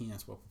thought my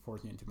penis was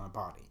proportionate to my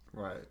body.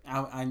 Right.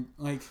 I'm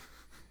like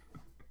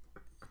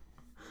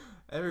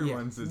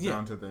Everyone's is yeah.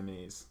 down to their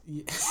knees.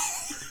 Yeah.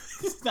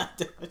 It's not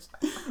that much.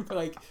 But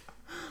like,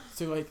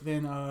 so like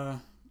then I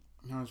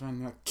was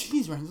running like,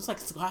 jeez, man, it's like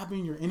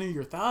slapping your inner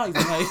your thighs.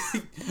 And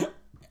like,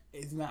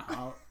 it's not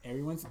how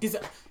everyone's. Cause,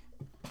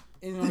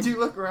 Did you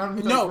look around?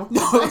 And No, like,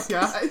 no, "Oh,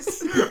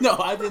 guys. no,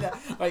 I did not.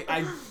 Like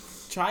I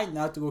tried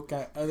not to look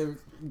at other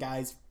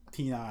guys'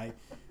 peni,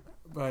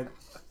 but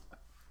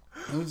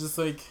it was just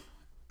like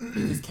it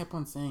just kept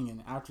on saying,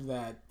 and after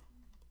that,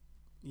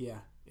 yeah,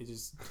 it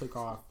just took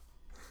off.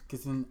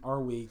 Cause in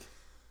our week,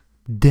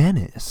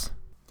 Dennis.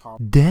 Top,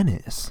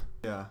 Dennis.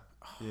 Yeah,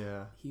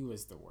 yeah. he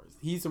was the worst.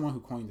 He's the one who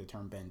coined the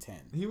term Ben 10.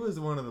 He was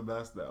one of the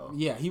best though.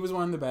 Yeah, he was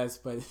one of the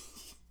best, but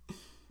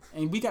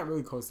and we got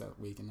really close that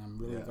week, and I'm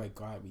really Yeah. like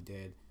glad we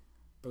did.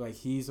 But like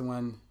he's the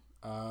one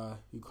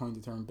who coined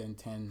the term Ben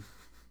 10,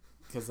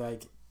 because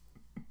like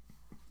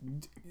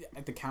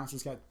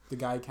the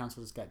guy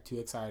counselors got too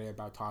excited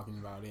about talking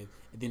about it,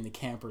 and then the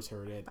campers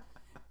heard it,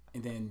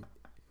 and then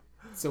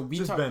so we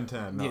Just talked, Ben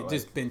 10. yeah, Not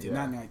just like, Ben 10,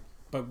 yeah. not like,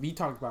 but we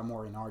talked about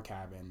more in our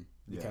cabin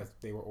because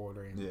they were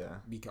ordering. Yeah.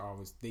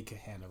 They could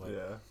handle it.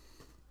 Yeah.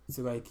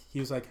 So like he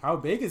was like, "How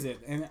big is it?"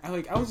 And I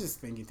was just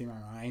thinking through my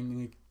mind,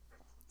 like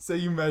So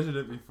you measured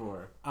it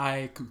before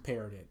I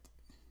compared it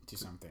to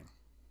something.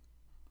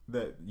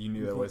 that you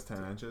knew that was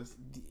 10 inches.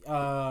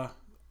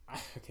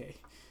 Okay,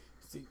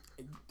 see,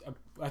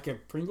 like a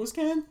Pringles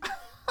can.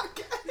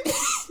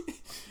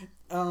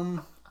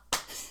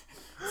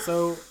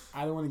 So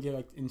I don't want to get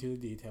like into the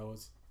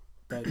details,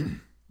 but you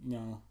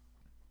know,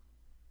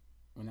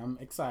 when I'm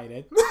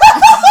excited,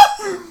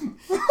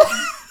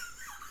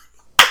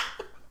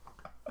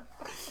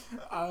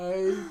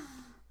 I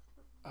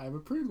have a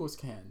Pringles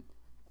can,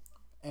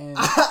 and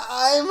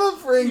I'm a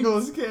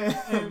Pringles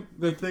can.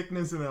 The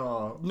thickness and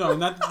all. no,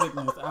 not the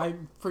thickness.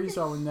 I'm pretty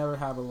sure I would never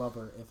have a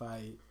lover if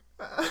I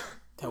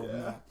tell him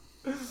Yeah.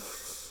 that.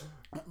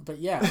 But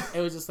yeah, it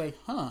was just like,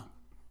 huh.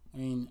 I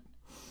mean,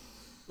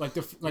 like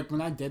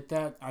when I did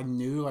that, I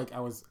knew like I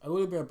was a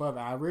little bit above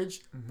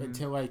average, but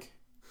to like,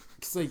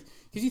 cause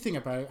you think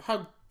about it,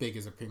 how big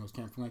is a Pringles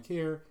can from like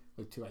here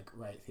like to like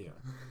right here?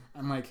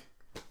 I'm like,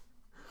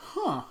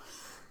 huh,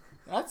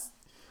 that's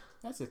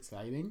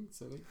exciting.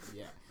 So like,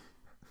 yeah,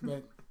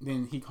 but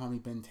then he called me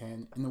Ben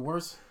 10, and the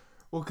worst.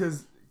 Well,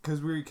 cause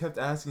we kept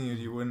asking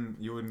you wouldn't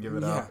give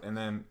it Yeah. up, and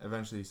then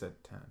eventually you said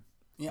 10.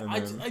 Yeah, And I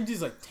then-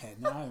 just like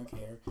 10. I don't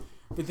care.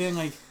 But then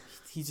like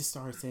he just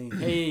started saying,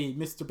 "Hey,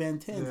 Mr. Ben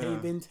 10. Hey, Yeah.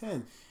 Ben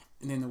 10."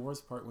 And then the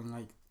worst part when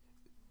like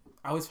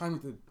I was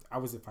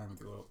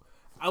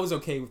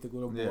okay with the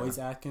little Yeah. boys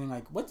asking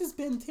like, "What does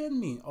Ben 10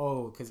 mean?"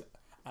 Oh, because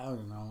I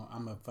don't know.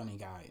 I'm a funny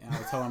guy, and I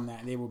would tell them that,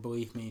 and they would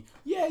believe me.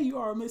 Yeah, you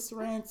are Mr.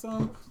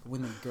 Ransom. But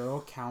when the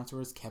girl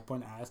counselors kept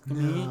on asking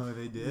me, No,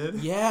 they did.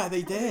 yeah,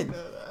 they did.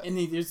 know that. And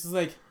they're just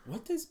like,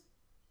 what does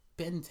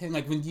Ben 10,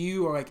 like when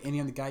you or like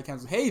any other guy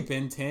counts, hey,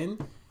 Ben 10,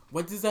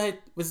 what does that,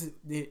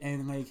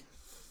 and like,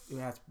 you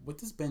ask, what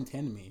does Ben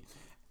 10 mean?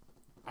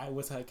 I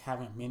was like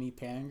having a mini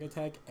panic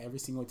attack every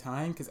single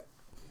time, because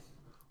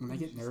when I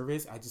get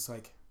nervous, I just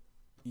like,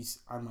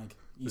 I'm like,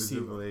 you see,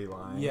 Visibly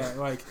lying. yeah,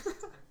 like,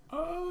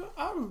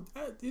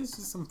 this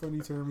is some funny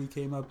term we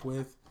came up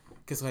with,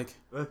 because like,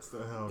 That's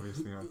the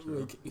healthiest thing I've true.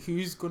 like,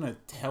 who's gonna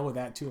tell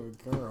that to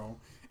a girl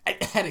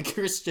at a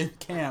Christian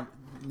camp,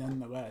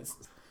 nonetheless?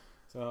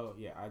 So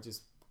yeah, I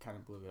just kind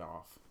of blew it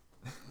off.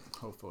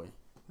 Hopefully,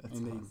 That's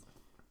and then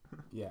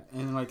awesome. yeah,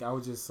 and like I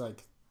would just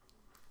like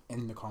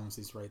end the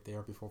conversation right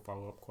there before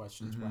follow up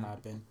questions. Mhm. What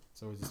happened?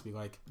 So it would just be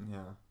like,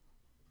 Yeah.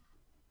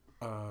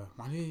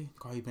 why did he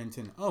call you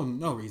Benton? Oh,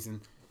 no reason.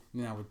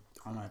 And then I would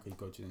automatically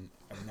go to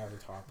another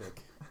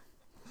topic.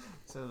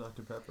 So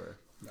Dr. Pepper.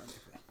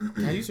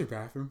 Can I use your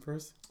bathroom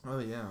first? Oh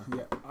yeah.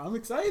 Yeah, I'm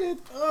excited.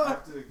 I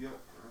have to get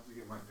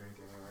my drink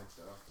anyway,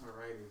 so.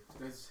 Alrighty.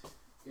 Does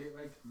it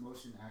like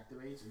motion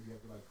activates, or you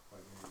have to like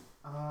plug it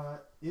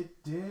in?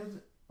 It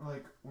did,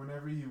 like,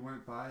 whenever you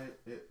went by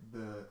it,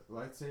 the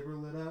lightsaber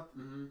lit up,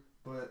 Mm-hmm.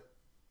 but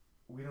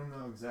we don't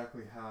know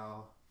exactly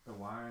how the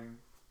wiring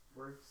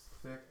works,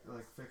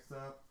 fixed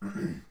up,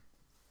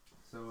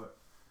 so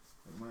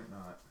it might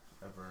not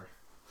ever,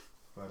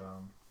 but,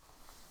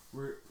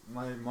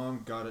 my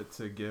mom got it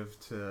to give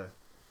to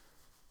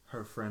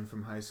her friend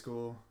from high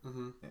school,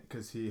 Mm-hmm.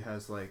 because he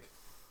has, like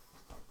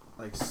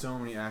so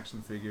many action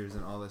figures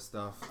and all this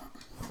stuff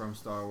from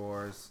Star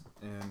Wars,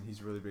 and he's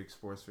a really big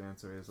sports fan,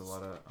 so he has a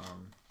lot of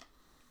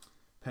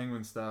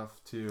Penguin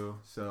stuff too,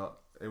 so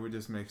it would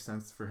just make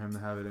sense for him to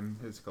have it in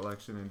his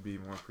collection and be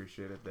more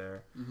appreciated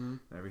there Mm-hmm.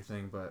 and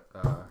everything, but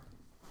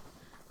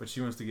she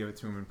wants to give it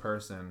to him in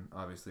person,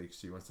 obviously, 'cause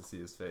she wants to see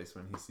his face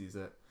when he sees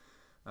it,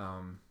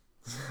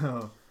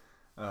 so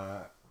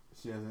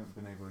she hasn't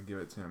been able to give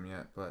it to him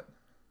yet, but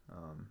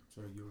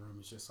So your room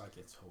is just like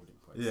its holding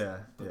place. yeah.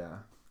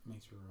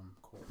 Makes your room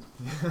cool.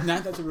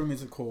 Not that the room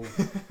isn't cool.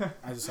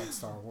 I just like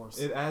Star Wars.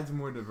 It adds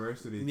more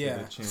diversity to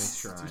the Chance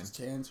Shrine. Just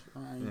Chance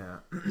Shrine. Yeah.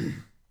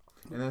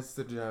 And that's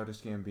the Childish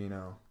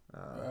Gambino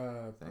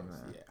thing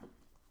there.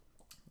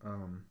 Yeah.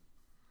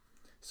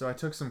 So I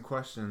took some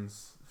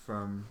questions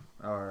from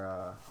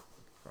our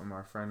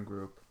friend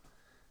group.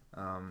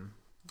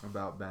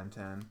 about Ben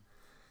 10.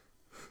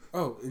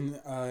 Oh, in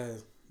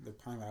the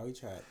Pine Valley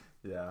chat,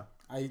 Yeah.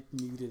 I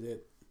muted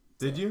it.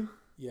 Did you?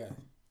 Yeah.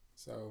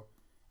 So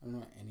I don't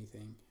know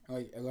anything.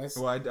 Like unless.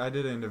 Well, I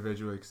did it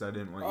individually because I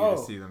didn't want you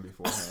to see them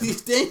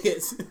beforehand. Dang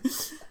it.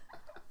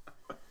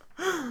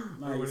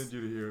 I wanted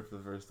you to hear it for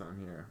the first time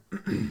here.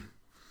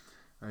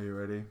 Are you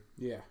ready?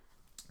 Yeah.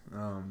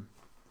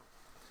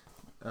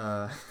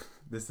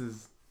 This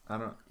is I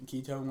don't. Can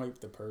you tell them like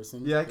the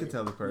person? Yeah, I could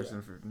tell the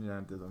person. Yeah.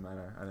 It doesn't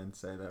matter. I didn't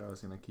say that I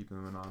was gonna keep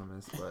them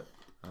anonymous, but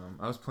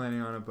I was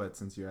planning on it. But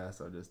since you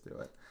asked, I'll just do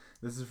it.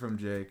 This is from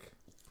Jake.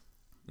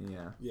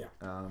 Yeah. Yeah.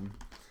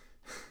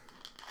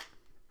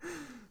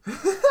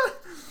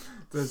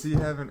 Does he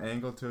have an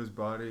angle to his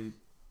body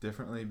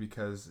differently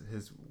because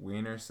his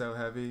wiener's so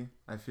heavy?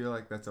 I feel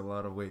like that's a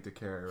lot of weight to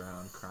carry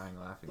around. Crying,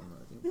 laughing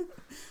emoji.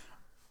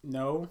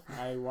 No,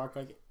 I walk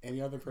like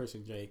any other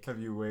person, Jake. Have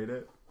you weighed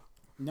it?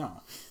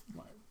 No.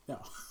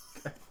 No.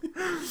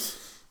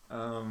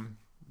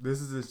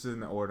 This is just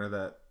in the order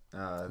that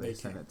they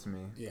sent it to me.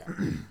 Yeah.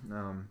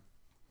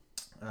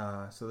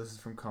 So this is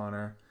from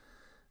Connor.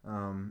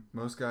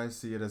 Most guys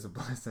see it as a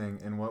blessing.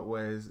 In what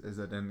ways is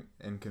it an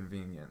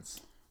inconvenience?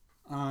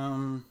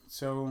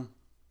 So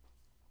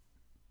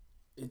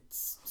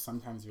it's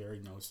sometimes very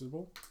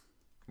noticeable.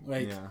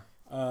 Like,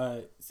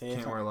 say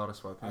can't wear a lot of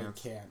sweatpants. I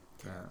can't.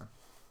 Yeah.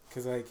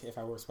 Cause like if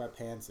I wear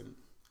sweatpants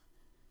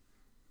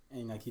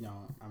and like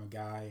I'm a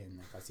guy and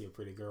if I see a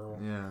pretty girl,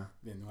 yeah,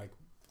 then like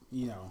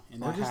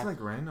and or just like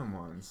random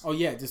ones. Oh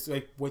yeah, just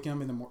like waking up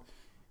in the morning.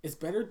 It's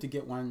better to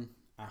get one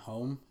at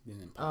home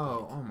than in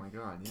public. Oh my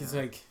god, yeah. Cause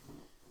like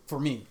for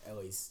me at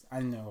least, I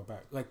don't know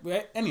about like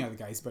any other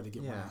guy. It's better to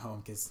get one at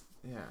home because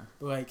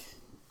but like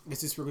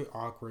it's just really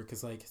awkward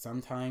because like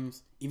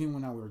sometimes even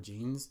when I wear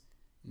jeans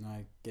and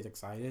I get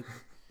excited.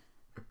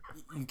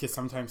 You can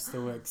sometimes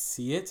still like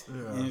see it,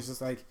 and it's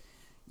just like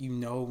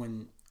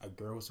when a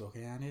girl's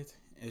looking at it,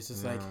 it's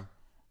just like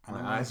my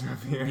eyes are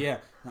up here. Yeah,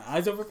 my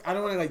eyes over. I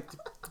don't want to like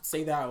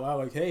say that out loud,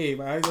 like, "Hey,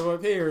 my eyes are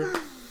up here,"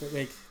 but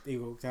like they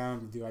look down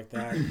and do like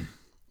that. And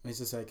it's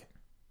just like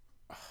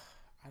I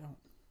don't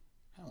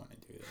want to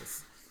do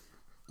this.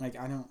 Like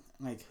I don't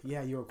like.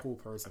 Yeah, you're a cool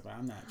person, but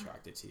I'm not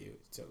attracted to you,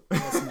 so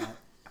that's not.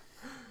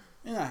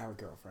 And I have a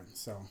girlfriend,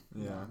 so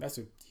that's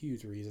a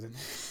huge reason.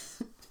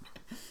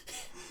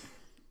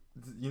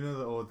 You know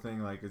the old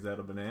thing, like, is that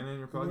a banana in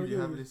your pocket? You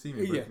happy to see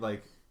me? But, yeah.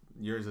 like,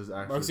 yours is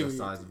actually the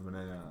size of a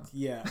banana.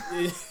 Yeah.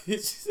 It's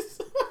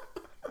just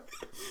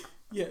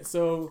yeah,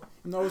 so,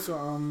 and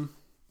also,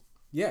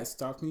 it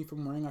stopped me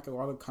from wearing, like, a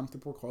lot of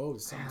comfortable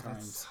clothes sometimes. Yeah,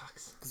 that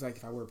sucks. Because, like,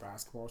 if I wear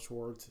basketball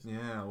shorts.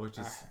 Yeah, which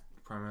is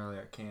primarily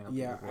at camp.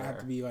 Yeah, I have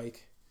to be,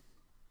 like,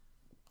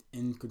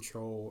 in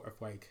control of,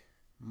 like,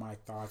 my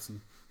thoughts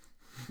and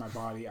my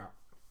body at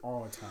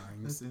all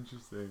times. That's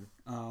interesting.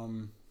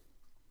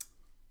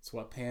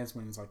 Sweatpants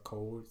when it's like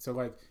cold, so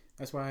like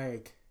that's why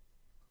like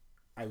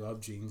I love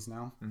jeans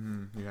now.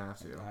 You have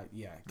to.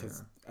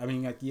 Because I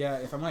mean like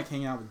if I'm like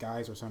hanging out with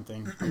guys or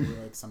something, I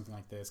wear like something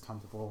like this,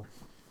 comfortable,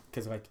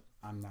 because like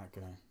I'm not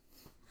gonna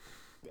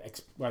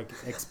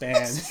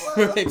expand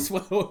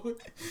explode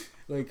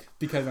like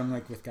because I'm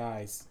like with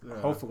guys.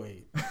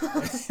 Hopefully,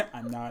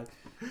 I'm not.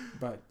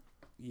 But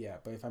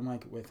if I'm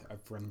like with a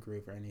friend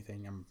group or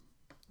anything, I'm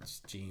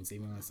just jeans,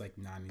 even when it's like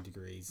 90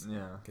 degrees.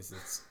 Yeah, because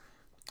it's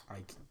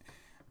like.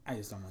 I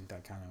just don't want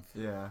that kind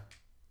of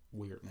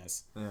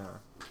weirdness. Yeah.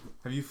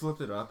 Have you flipped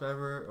it up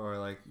ever, or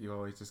like you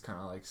always just kind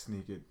of like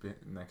sneak it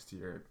next to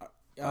your?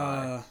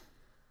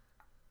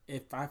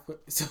 If I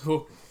flip,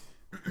 so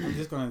I'm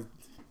just gonna.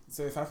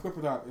 So if I flip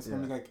it up, it's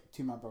gonna be like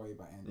to my belly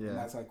button, and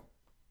that's like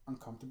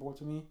uncomfortable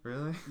to me.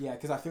 Really? Yeah,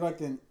 because I feel like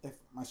then if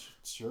my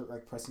shirt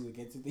like presses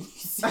against it, then you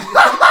see.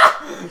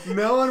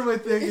 No one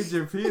would think it's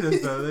your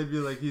penis though. They'd be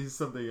like, he's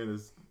something in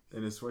his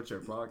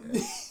sweatshirt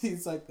pocket.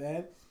 It's like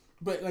that,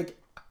 but like.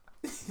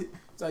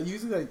 So I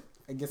usually like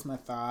I guess my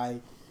thigh,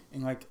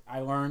 and like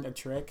I learned a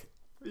trick.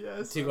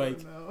 Yes. To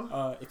like,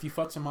 if you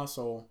flex a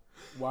muscle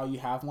while you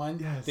have one,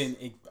 then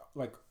it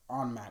like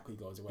automatically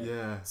goes away.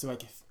 Yeah. So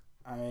like if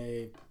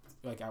I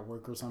like at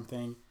work or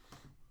something,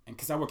 and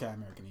because I work at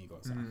American Eagle,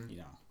 so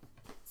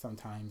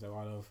sometimes a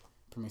lot of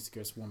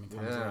promiscuous women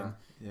comes in.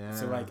 Yeah.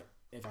 So like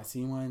if I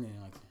see one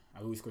and like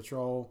I lose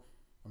control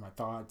of my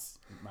thoughts,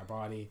 my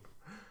body,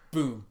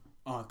 boom.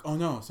 Oh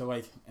no! So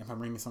like, if I'm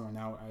bringing someone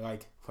out, I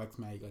like flex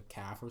my like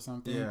calf or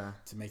something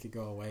to make it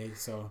go away.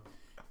 So,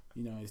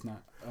 it's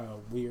not a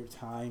weird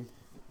time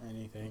or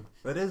anything.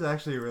 That is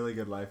actually a really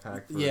good life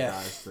hack for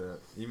guys to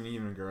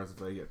even girls if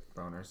they get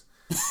boners.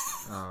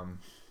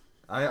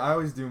 I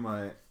always do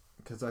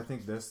because I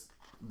think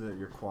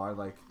your quad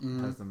like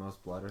has the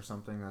most blood or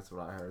something. That's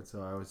what I heard.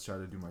 So I always try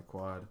to do my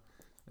quad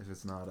if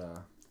it's not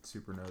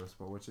super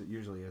noticeable, which it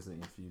usually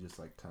isn't if you just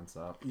like tense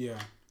up. Yeah.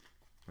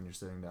 When you're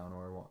sitting down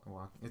or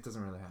walking. It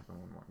doesn't really happen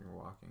when you're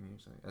walking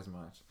usually as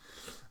much.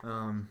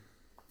 All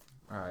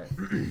right.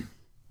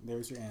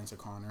 There's your answer,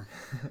 Connor.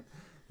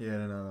 He had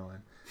another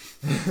one.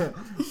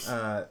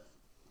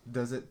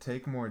 Does it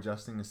take more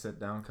adjusting to sit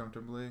down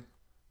comfortably?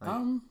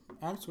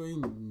 Actually,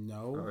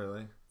 no. Oh,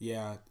 really?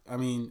 Yeah. I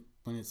mean,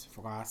 when it's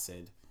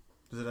flaccid.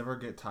 Does it ever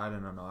get tied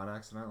in a knot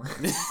accidentally?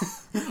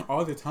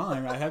 All the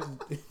time. I have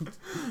to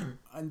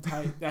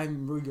untie.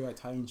 I'm really good at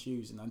tying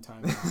shoes and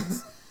untying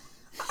knots.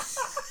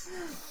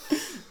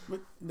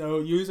 But no,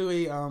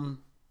 usually,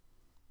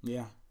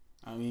 yeah.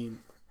 I mean,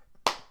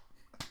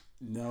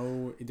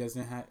 no, it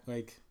doesn't have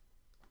like.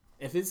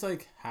 If it's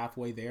like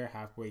halfway there,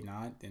 halfway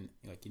not, then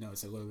like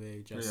it's a little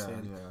bit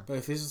adjusted. Yeah. But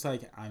if it's just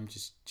like I'm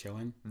just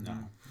chilling,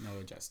 no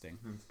adjusting.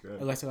 That's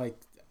good. Unless I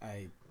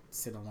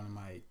sit on one of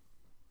my,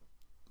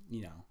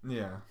 Yeah.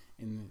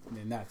 and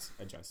then that's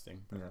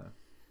adjusting. Yeah.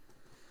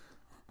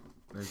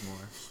 There's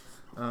more.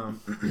 I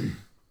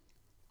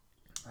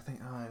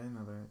think. Oh, I didn't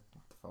know that.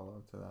 To follow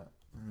up to that.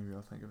 Maybe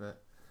I'll think of it.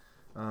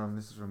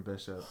 This is from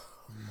Bishop.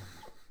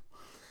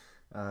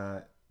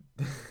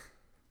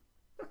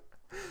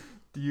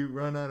 Do you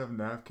run out of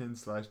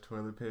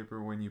napkins/toilet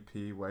paper when you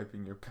pee,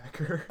 wiping your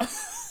pecker?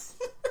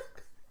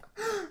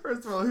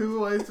 First of all, who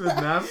wipes with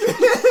napkins?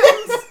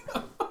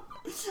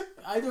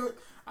 I didn't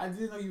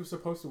know you were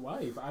supposed to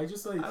wipe. I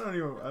just like. I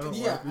don't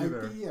wipe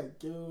either. I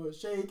give it a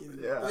shake.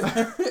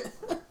 Yeah.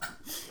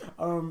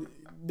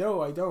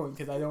 No, I don't,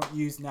 because I don't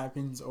use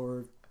napkins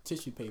or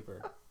tissue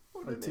paper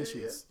or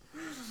tissues.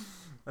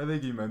 I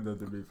think he meant that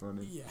to be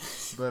funny. Yeah.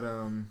 But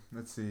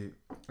let's see.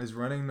 Is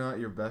running not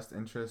your best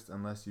interest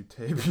unless you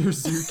tape your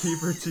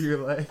zookeeper to your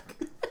leg?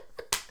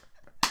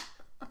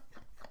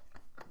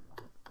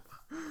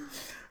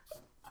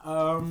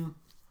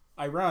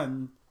 I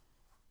run,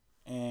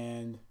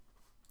 and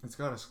it's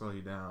got to slow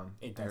you down.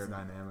 It doesn't.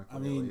 Aerodynamically, I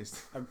mean, at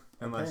least.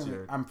 Unless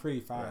you're. I'm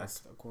pretty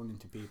fast, according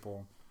to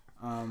people.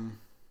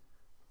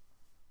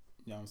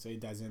 So it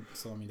doesn't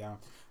slow me down.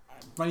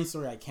 Funny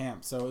story at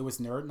camp. So it was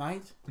nerd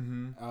night.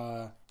 Mm-hmm.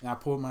 And I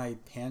pulled my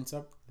pants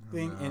up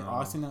thing, and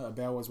Austin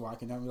Abel was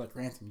walking down. He was like,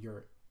 "Ransom,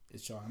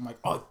 it's showing." I'm like,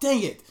 "Oh,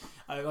 dang it!"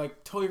 I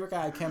totally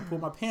forgot I can't pull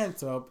my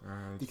pants up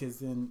because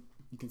then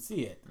you can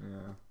see it.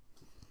 Yeah.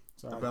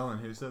 So Abel and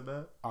who said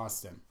that?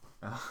 Austin.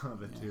 Oh,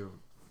 the two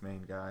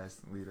main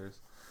guys, leaders.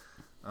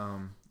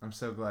 I'm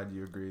so glad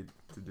you agreed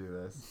to do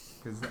this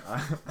because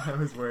I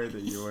was worried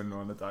that you wouldn't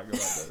want to talk about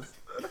this.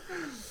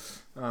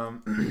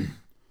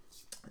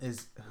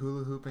 Is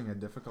hula hooping a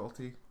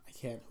difficulty? I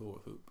can't hula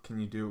hoop. Can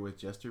you do it with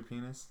just your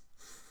penis?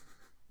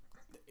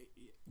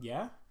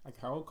 Yeah, like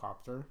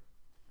helicopter.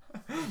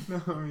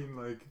 No, I mean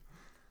like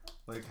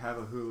have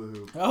a hula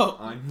hoop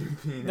on your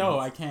penis. No,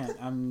 I can't.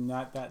 I'm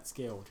not that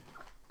skilled.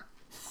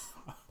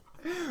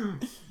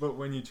 But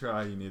when you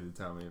try, you need to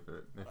tell me if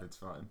it's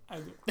fun.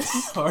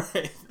 All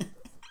right.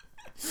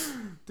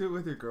 Do it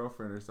with your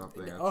girlfriend or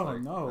something.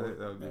 No, that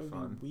would be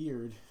fun. Be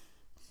weird.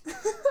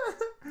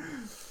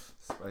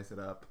 Spice it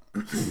up.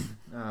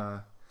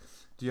 Do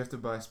you have to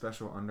buy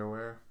special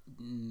underwear?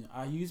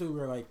 I usually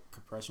wear like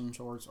compression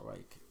shorts or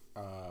like.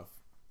 You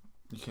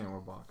can't wear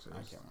boxers.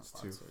 I can't wear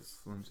boxers. Too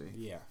flimsy.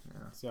 Yeah.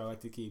 So I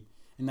like to keep,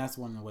 and that's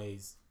one of the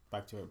ways.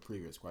 Back to our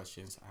previous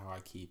questions, how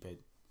I keep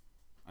it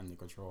under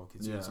control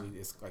because usually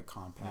it's like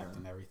compact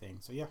and everything.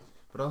 So yeah.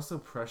 But also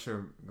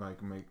pressure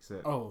like makes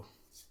it. Oh.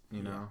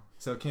 You know,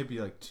 so it can't be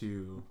like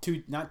too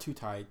not too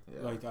tight.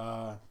 Yeah. Like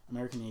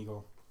American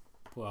Eagle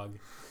plug.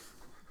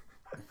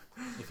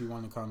 If you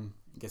want to come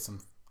get some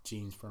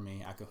jeans for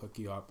me, I could hook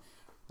you up.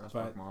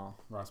 Rossbach Mall,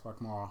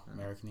 yeah.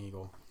 American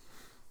Eagle.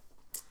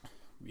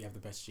 We have the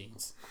best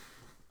jeans.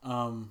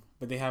 But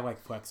they have like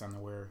flex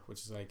underwear, which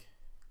is like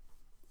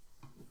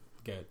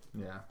good.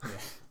 Yeah.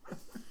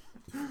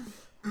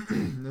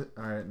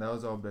 All right, that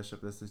was all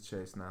Bishop. This is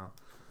Chase now.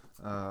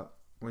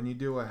 When you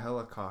do a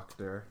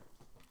helicopter,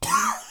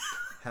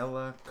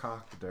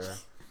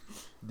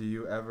 do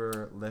you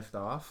ever lift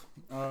off?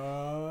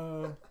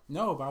 No,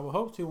 but I would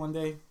hope to one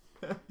day.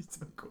 He's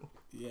so cool.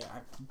 Yeah,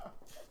 I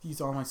use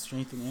all my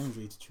strength and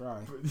energy to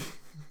try.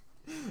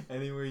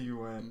 Anywhere you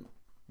went,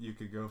 you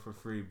could go for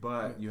free,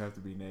 but you have to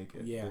be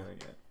naked doing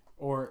it.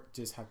 Or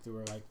just have to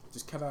wear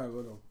just cut out a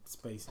little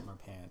space in my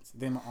pants.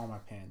 Then all my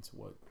pants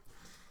would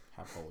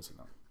have holes in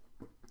them.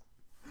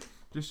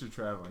 Just your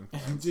traveling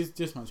pants.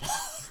 just my traveling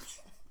pants.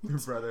 Your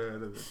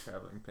brotherhood of the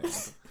traveling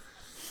pants.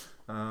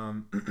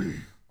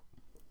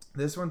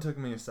 This one took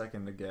me a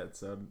second to get,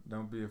 so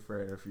don't be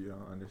afraid if you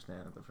don't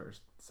understand it the first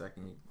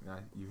second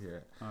you hear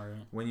it. All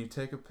right. When you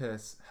take a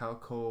piss, how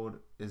cold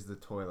is the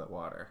toilet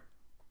water?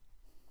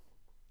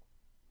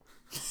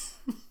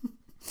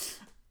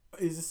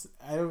 Is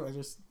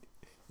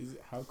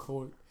it how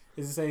cold?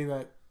 Is it saying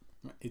that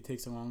it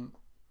takes a long?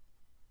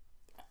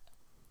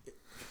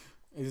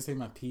 Is it saying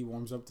my pee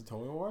warms up the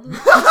toilet water?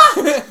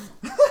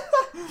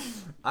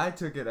 I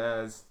took it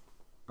as,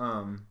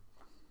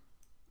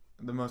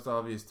 the most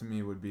obvious to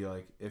me would be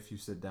like if you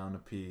sit down to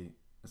pee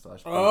 / poop or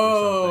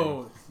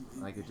something,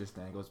 like it just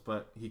dangles.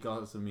 But he could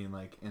also mean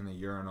like in the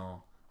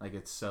urinal, like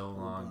it's so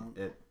long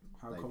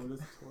How cold is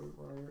the toilet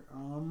water?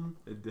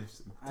 It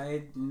dips.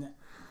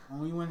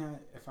 Only when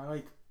if I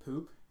like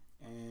poop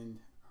and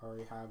I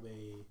already have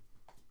a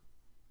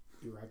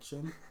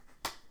erection,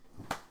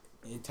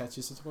 it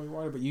touches the toilet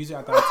water. But usually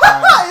at that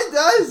time, it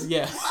does.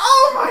 Yeah.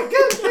 Oh my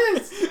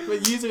goodness!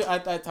 But usually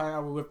at that time, I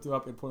would lift it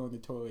up and put it on the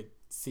toilet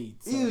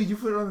seat. So Ew, you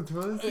put it on the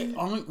toilet it seat?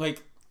 only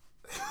like,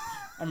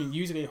 I mean,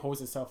 usually it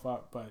holds itself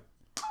up, but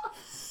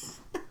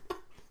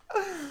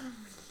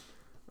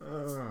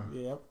Oh,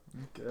 yep.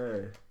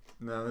 okay.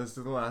 Now this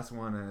is the last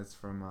one, and it's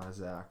from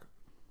Zach.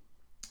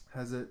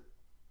 Has it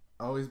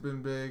always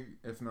been big?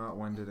 If not,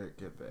 when did it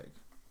get big?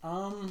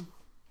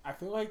 I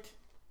feel like,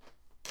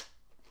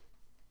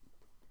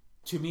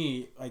 to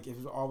me, like it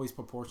was always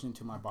proportionate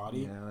to my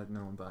body. Yeah, like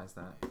no one buys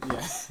that.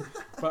 Yeah.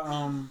 But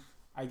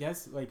I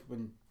guess like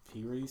when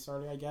puberty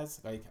started, I guess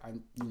like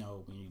when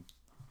you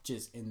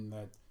just in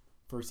the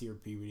first year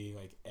of puberty,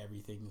 like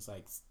everything's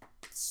like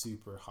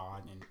super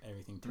hot and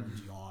everything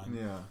turns you on.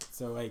 Yeah.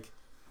 So like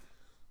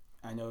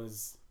I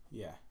noticed,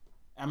 yeah.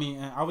 I mean,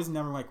 I was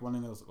never like one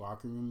of those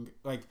locker room,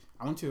 like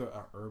I went to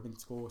an urban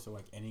school, so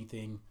like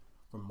anything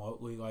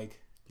remotely like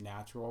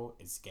natural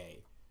is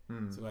gay.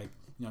 So like,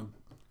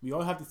 we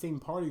all have the same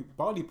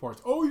body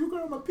parts. Oh, you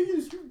got my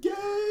penis, you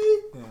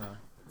gay? Yeah.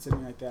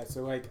 Something like that.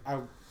 So like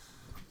I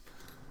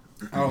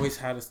always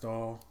had a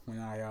stall when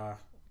I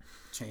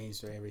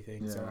changed or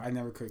everything. So Yeah. I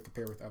never could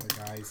compare with other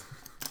guys.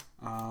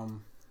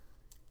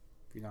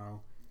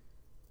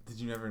 Did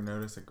you never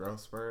notice a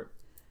growth spurt?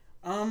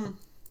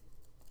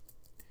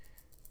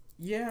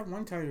 Yeah,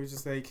 one time it was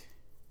just like,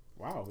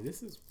 wow,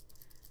 this is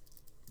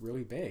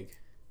really big.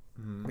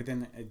 Mm-hmm. But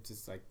then it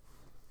just like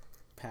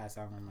passed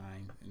out of my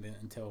mind, and then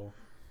until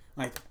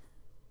like,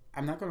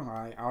 I'm not gonna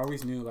lie, I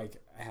always knew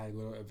like I had a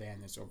little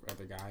advantage over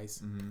other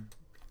guys, Mm-hmm.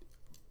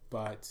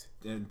 but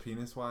In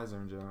penis wise or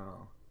in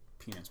general?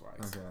 penis wise,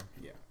 Okay.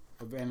 yeah,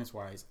 advantage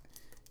wise,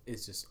 it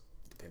just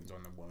depends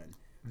on the woman.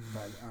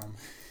 But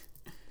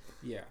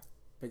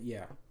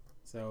yeah,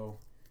 so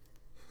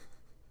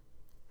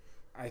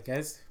I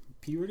guess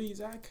puberty,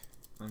 Zach.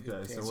 Okay, To so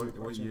answer your what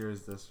question. year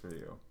is this for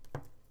you?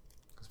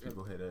 Because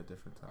people hit it at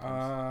different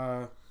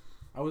times.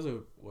 I was a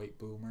late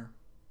boomer,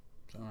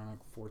 so around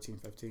like 14,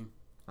 15.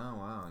 Oh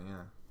wow,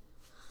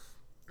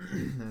 yeah.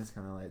 That's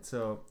kind of late.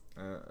 So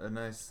a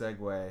nice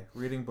segue.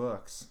 Reading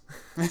books.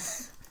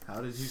 How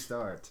did you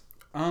start?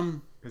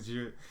 Because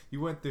you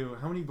went through,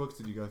 how many books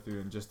did you go through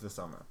in just the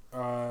summer?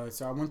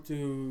 So I went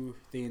through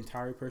the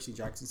entire Percy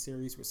Jackson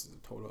series, which is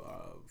a total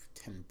of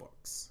 10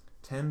 books.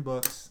 10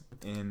 books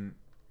in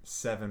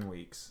 7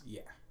 weeks,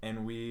 Yeah.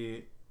 and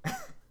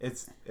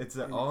it's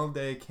an all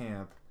day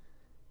camp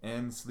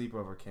and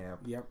sleepover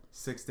camp. Yep.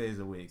 6 days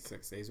a week.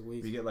 6 days a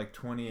week. We get like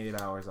 28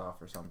 hours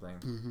off or something.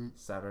 Mm-hmm.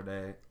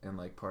 Saturday and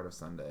like part of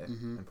Sunday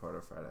and part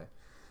of Friday.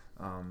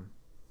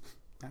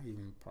 Not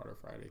even part of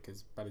Friday,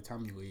 because by the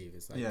time you leave,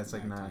 it's like Yeah, it's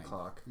like 9 nighttime.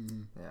 o'clock.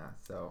 Mm-hmm. Yeah,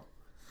 so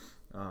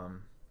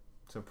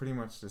pretty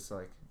much just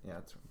like,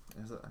 yeah,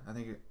 I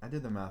think I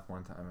did the math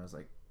one time. It was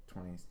like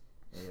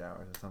 28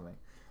 hours or something.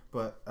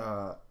 But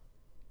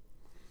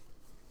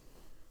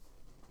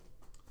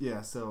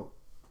yeah, so,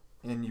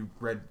 and you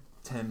read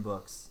 10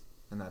 books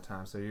in that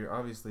time, so you're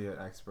obviously an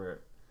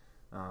expert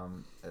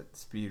at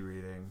speed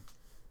reading.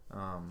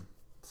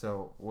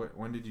 So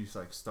when did you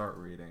like start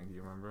reading? Do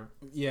you remember?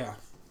 Yeah,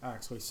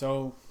 actually.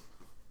 So,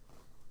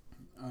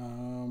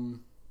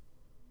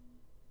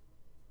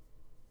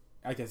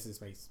 I guess this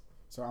way.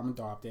 So I'm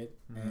adopted,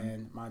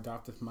 and my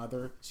adoptive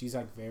mother, she was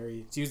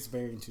very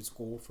into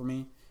school for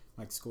me.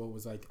 Like school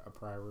was like a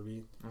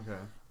priority. Okay.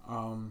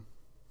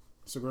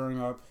 So growing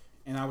up,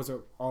 and I was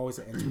always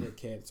an introvert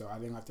kid, so I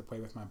didn't like to play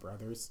with my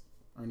brothers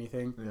or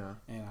anything. Yeah.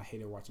 And I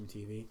hated watching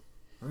TV.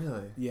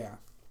 Really? Yeah.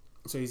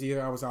 So it's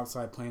either I was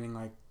outside playing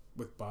like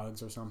with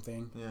bugs or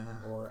something, Yeah.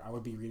 or I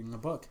would be reading a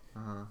book.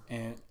 Uh-huh.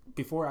 And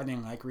before I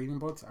didn't like reading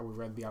books, I would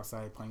rather be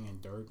outside playing in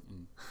dirt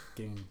and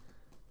getting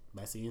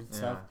messy and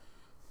stuff. Yeah.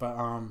 But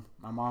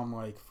my mom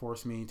like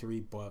forced me to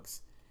read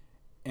books,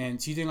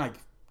 and she didn't like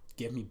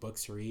give me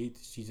books to read.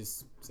 She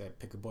just said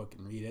pick a book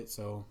and read it.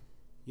 So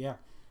yeah,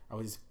 I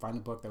would just find a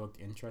book that looked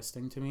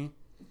interesting to me.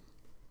 Do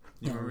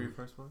you remember your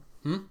first book?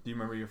 Hmm? Do you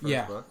remember your first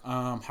Yeah. book?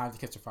 How to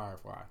Catch a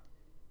Firefly,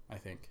 I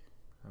think.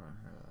 I haven't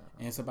heard of that.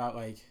 And it's about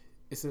like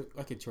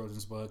like a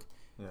children's book.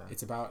 Yeah.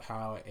 It's about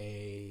how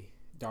a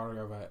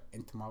daughter of an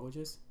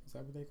entomologist, is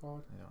that what they call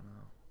it? I don't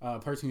know. A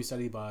person who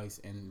studies bugs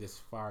and this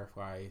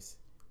fireflies,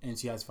 and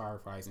she has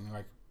fireflies and they're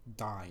like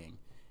dying,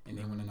 and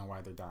they want to know why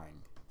they're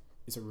dying.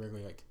 It's a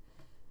really like,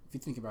 if you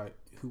think about it,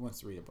 who wants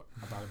to read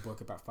about a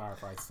book about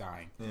fireflies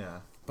dying? Yeah.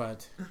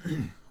 But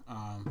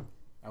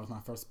that was my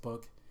first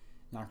book.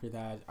 And after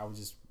that, I would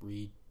just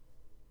read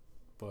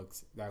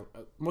books that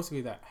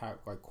mostly that had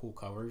like cool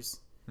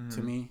covers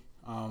to me.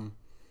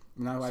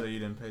 When I like, So you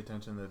didn't pay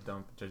attention to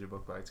Don't Judge a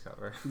Book by its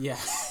cover? yeah,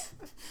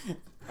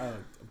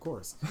 of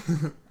course.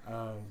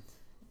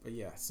 But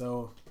yeah,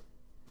 so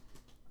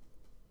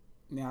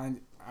now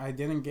I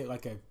didn't get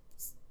like a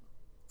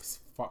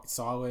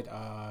solid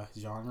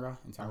genre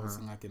until I was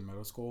in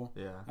middle school.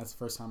 Yeah. That's the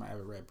first time I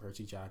ever read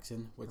Percy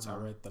Jackson, which I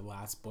read the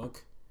last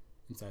book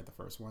instead of the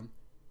first one.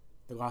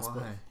 The last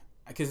book, Why?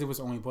 because it was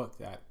the only book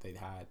that they'd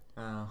had.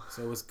 Oh.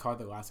 So it was called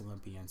The Last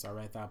Olympian. So I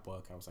read that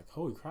book. I was like,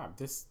 holy crap,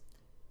 this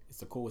is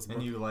the coolest book.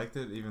 And you liked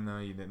it even though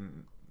you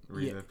didn't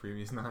read Yeah. the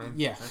previous 9?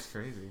 Yeah. That's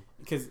crazy.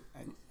 Because,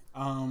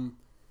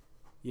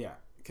 yeah,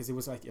 because it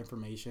was like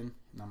information,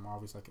 and I'm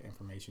always like an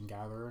information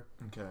gatherer.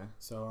 Okay.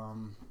 So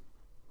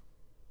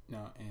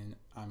no, and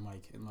I'm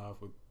like in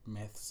love with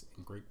myths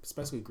and Greek,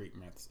 especially Greek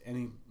myths.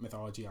 Any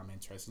mythology I'm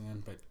interested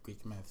in, but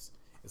Greek myths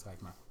is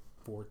like my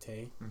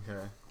forte.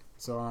 Okay.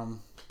 So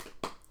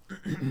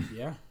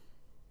yeah,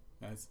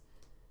 that's.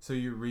 So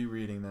you're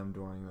rereading them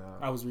during the.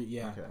 I was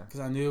yeah, Okay. because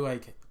I knew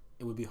like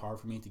it would be hard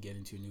for me to get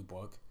into a new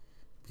book,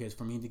 because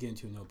for me to get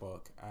into a new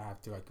book, I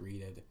have to like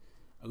read it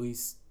at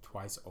least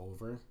twice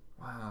over.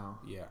 Wow.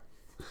 Yeah,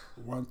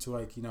 one to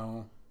like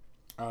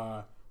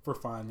for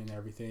fun and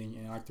everything,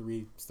 and I like to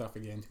read stuff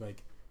again to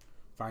like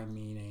find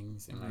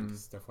meanings and like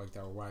stuff like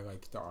that, or why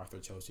like the author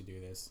chose to do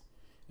this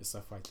and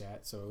stuff like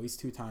that. So at least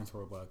 2 times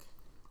for a book.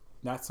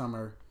 That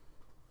summer,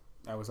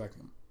 that was like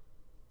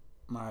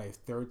my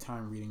 3rd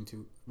time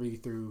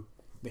read through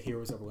the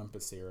Heroes of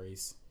Olympus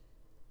series.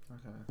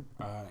 Okay.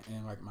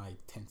 And like my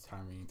 10th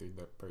time reading through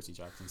the Percy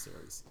Jackson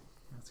series.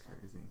 That's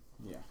crazy.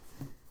 Yeah.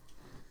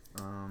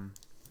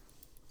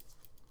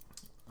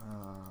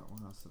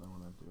 What else did I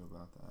want to do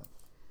about that?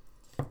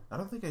 I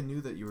don't think I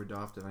knew that you were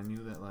adopted. I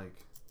knew that like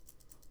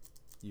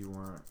you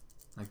weren't.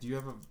 Like, do you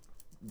have a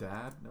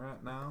dad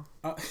right now?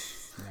 No.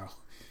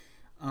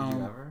 Did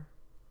you ever?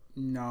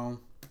 No.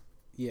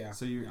 Yeah.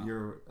 So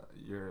you're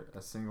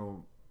a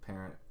single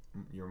parent.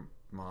 Your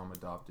mom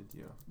adopted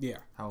you. Yeah.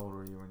 How old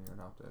were you when you were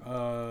adopted?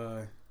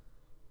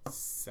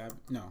 7.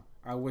 No,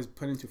 I was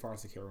put into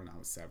foster care when I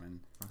was 7.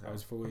 Okay. I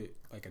was fully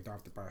like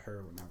adopted by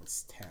her when I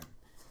was 10.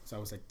 So I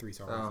was like 3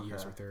 solid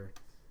years with her.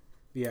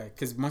 Yeah,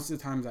 because most of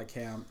the times I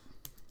camp,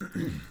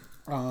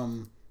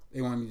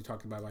 they wanted me to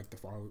talk about like the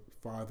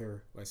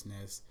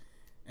fatherlessness,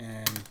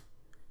 and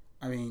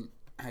I mean,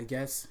 I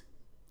guess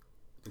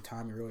the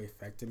time it really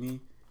affected me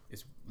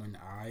is when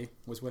I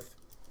was with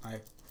my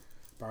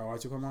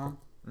biological mom.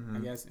 I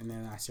guess, and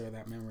then I share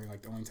that memory.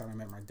 Like the only time I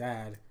met my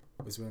dad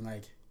was when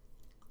like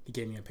he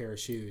gave me a pair of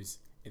shoes,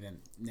 and then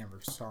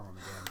never saw him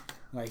again.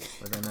 Like,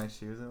 were they nice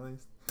shoes at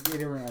least? Yeah,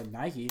 they were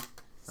Nike.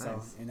 So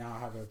Nice. and now I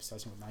have an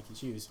obsession with Nike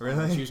shoes.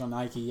 Really? Shoes on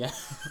Nike, yeah.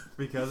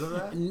 Because of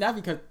that?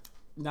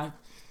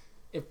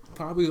 It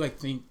probably like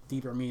think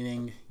deeper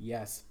meaning,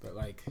 yes, but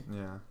like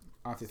Yeah.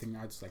 I have to think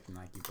I just like the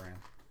Nike brand.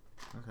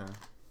 Okay.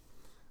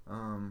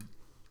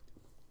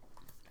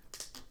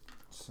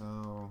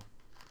 So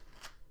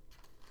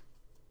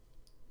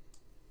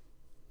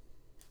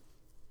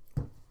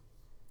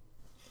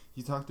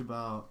you talked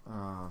about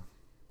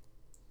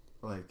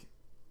like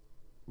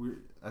we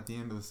at the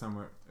end of the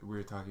summer we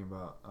were talking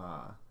about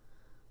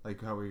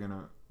like how we're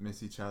gonna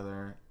miss each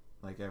other,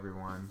 like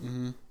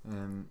everyone,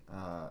 and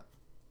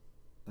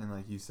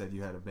like you said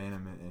you had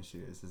abandonment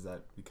issues. Is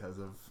that because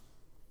of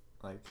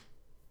like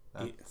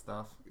that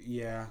stuff?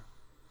 Yeah.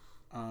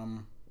 So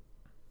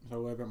a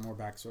little bit more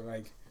back. So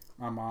like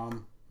my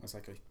mom was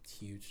like a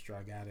huge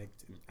drug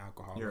addict and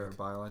alcoholic. You're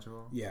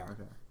biological? Yeah.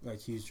 Okay. Like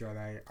huge drug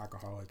addict,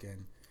 alcoholic,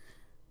 and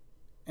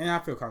I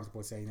feel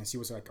comfortable saying that she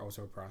was like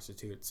also a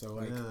prostitute. So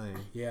like Really?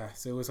 yeah,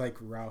 so it was like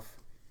rough,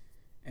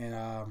 and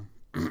I'm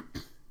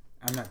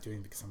not doing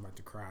it because I'm about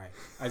to cry.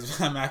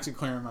 I'm actually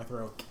clearing my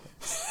throat.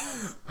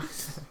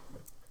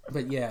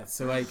 But yeah,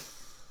 so like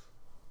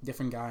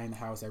different guy in the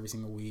house every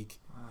single week,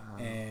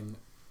 and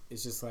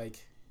it's just like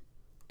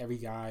every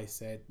guy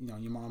said,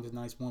 your mom's a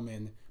nice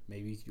woman.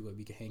 Maybe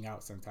we could hang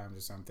out sometimes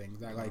or something.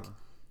 That like,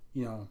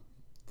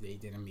 they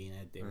didn't mean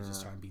it. They were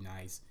just trying to be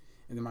nice.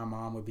 And then my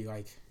mom would be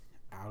like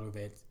out of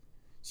it.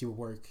 She would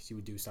work. She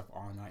would do stuff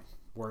all night.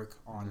 Work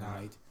all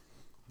night.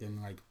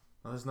 Then like.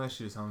 Well, it's nice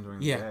she was home during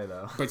the day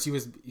though. But she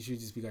would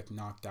just be like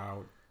knocked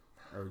out,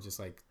 or just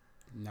like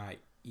not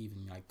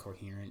even like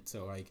coherent.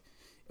 So like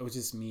it was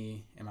just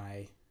me and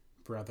my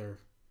brother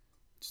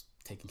just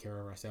taking care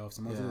of ourselves.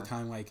 And most of the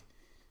time, like,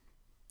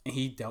 and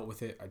he dealt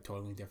with it a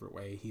totally different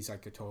way. He's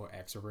like a total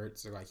extrovert,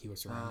 so like he would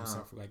surround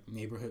himself with like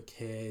neighborhood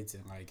kids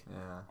and like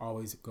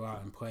always go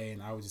out and play.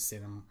 And I would just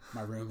sit in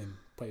my room and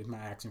play with my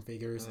action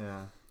figures.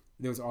 Yeah,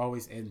 there was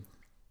always, and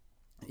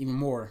even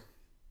more,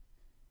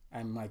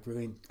 I'm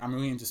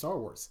really into Star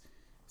Wars.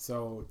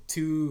 So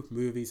 2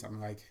 movies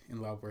I'm like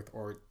in love with,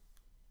 or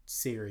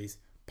series: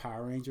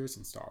 Power Rangers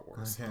and Star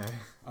Wars. Okay.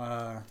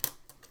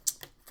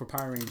 For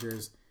Power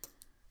Rangers,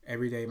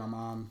 every day my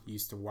mom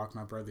used to walk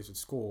my brothers to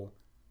school,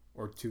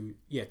 or to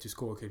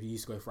school, because he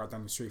used to go right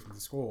down the street from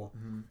the school.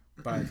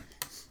 But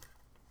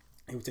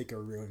it would take a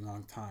really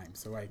long time.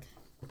 So like,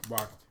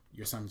 walk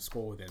your son to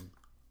school, then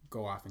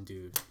go off and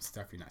do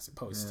stuff you're not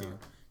supposed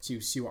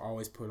to. She would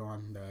always put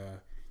on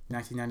the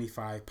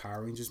 1995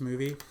 Power Rangers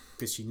movie,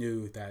 because she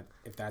knew that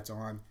if that's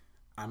on,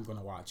 I'm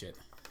gonna watch it.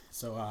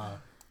 So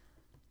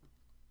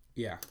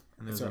yeah.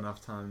 And there's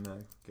enough time to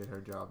get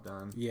her job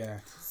done. Yeah,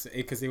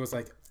 because it was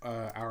like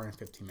an hour and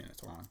 15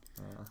 minutes long.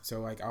 Yeah.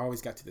 So like I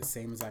always got to the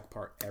same exact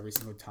part every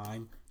single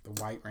time. The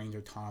White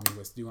Ranger Tommy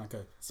was doing like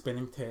a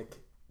spinning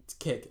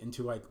kick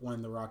into like one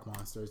of the rock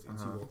monsters, and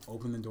she would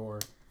open the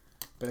door.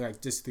 But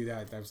like just through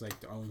that was like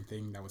the only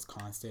thing that was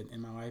constant in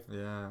my life.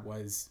 Yeah.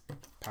 Was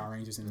Power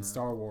Rangers and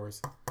Star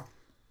Wars.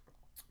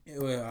 It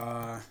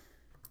was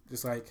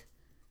just like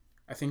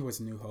I think it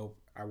was New Hope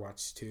I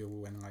watched too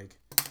when like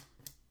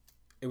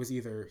it was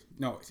either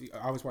no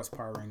I always watched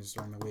Power Rangers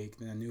during the week,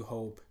 then A New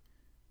Hope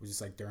was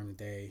just like during the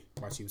day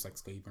while she was like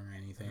sleeping or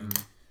anything.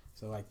 Mm.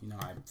 So like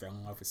I fell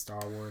in love with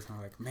Star Wars and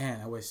I'm like, man,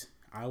 I wish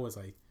I was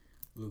like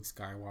Luke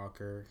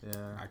Skywalker.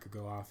 Yeah. I could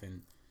go off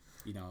and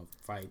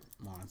fight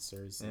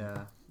monsters.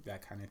 And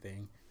that kind of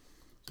thing.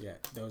 So, yeah,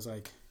 those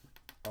like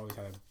always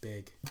had a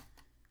big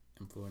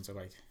influence of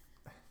like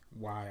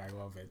why I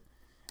love it.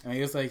 I mean,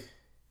 it was like,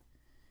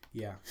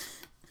 yeah,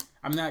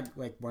 I'm not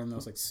like one of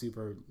those like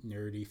super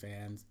nerdy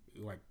fans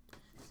who like,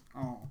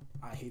 oh,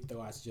 I hate The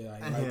Last Jedi.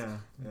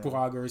 Like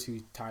bloggers who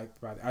type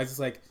about it. I just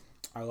like,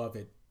 I love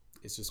it.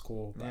 It's just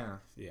cool. But,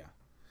 yeah.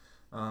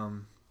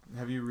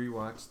 Have you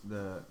rewatched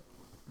the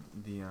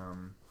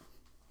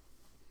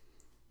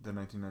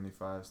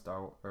 1995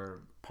 Power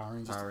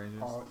Rangers? Power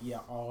Rangers?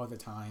 All the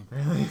time.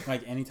 Really?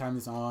 Like anytime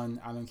it's on,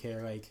 I don't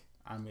care. Like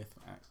I'm with,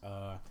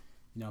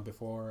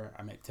 before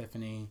I met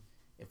Tiffany,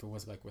 if it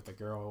was like with a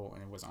girl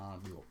and it was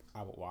on,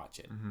 I would watch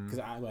it because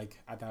I like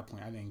at that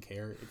point I didn't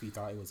care if you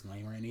thought it was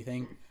lame or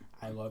anything.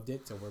 I loved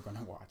it, so we're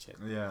gonna watch it.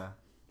 Yeah.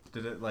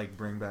 Did it like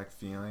bring back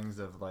feelings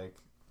of like,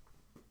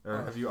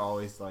 or have you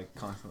always like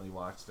constantly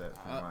watched it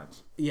pretty much?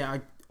 Yeah,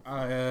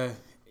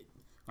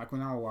 like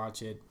when I would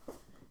watch it,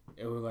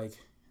 it would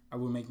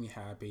make me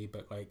happy,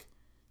 but like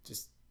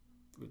just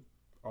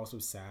also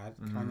sad,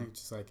 kind of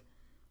just like,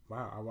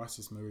 wow, I watched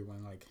this movie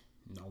when like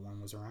no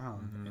one was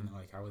around and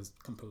like I was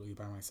completely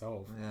by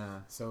myself.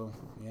 Yeah. So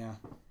yeah,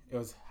 it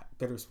was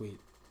bittersweet.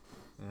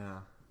 Yeah,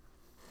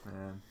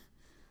 man.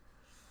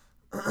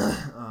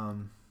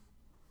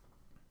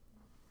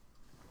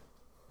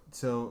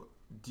 So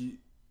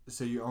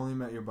so you only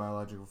met your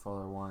biological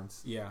father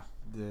once? Yeah.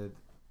 Did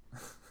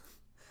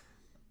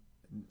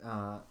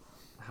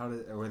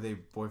were they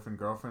boyfriend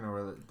girlfriend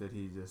or did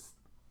he just?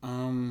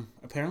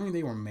 Apparently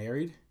they were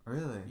married.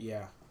 Really?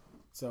 Yeah.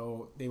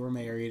 So they were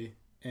married,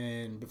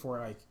 and before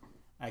like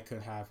I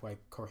could have like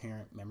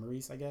coherent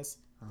memories, I guess.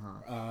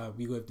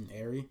 We lived in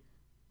Erie.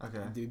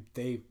 Okay.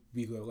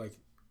 We lived like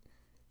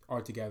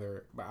all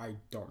together, but I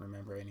don't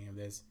remember any of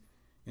this.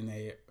 And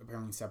they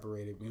apparently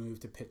separated. We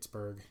moved to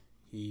Pittsburgh.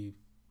 He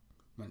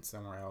went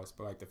somewhere else,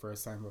 but like the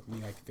first time of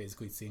me like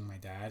physically seeing my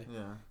dad,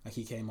 like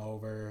he came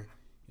over.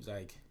 He was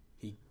like,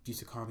 he used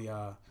to call me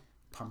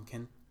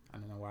Pumpkin. I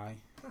don't know why,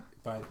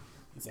 but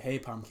he said, "Hey,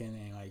 Pumpkin,"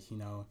 and like he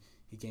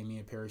gave me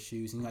a pair of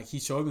shoes, and like he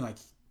showed me like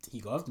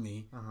he loved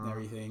me and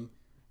everything.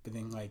 But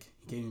then like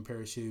he gave me a pair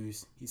of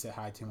shoes. He said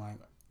hi to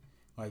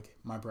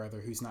my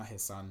brother, who's not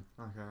his son.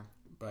 Okay.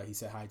 But he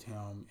said hi to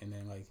him, and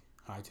then like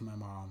hi to my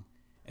mom,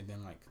 and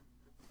then like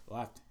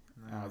left.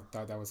 And I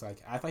thought that was like,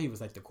 I thought he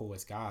was like the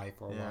coolest guy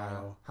for a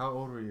while. How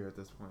old were you at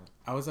this point?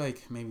 I was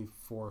like maybe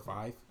 4 or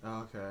 5.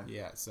 Oh, okay.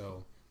 Yeah,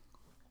 so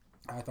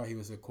I thought he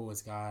was the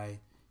coolest guy.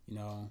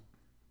 My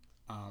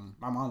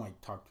mom like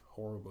talked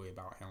horribly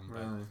about him, but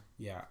really?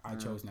 I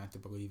chose not to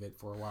believe it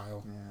for a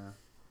while. Yeah.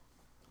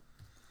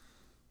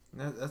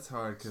 That's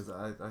hard because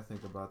I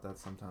think about that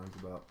sometimes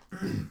about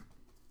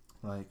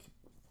like,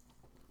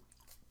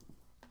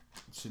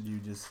 should you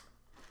just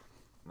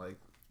like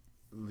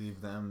leave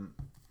them,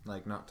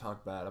 like not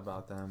talk bad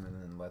about them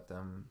and then let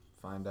them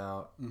find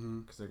out,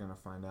 because they're gonna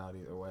find out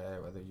either way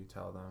whether you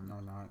tell them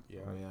or not.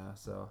 Yeah.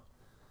 So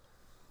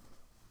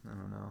I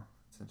don't know,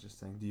 it's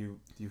interesting. Do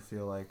you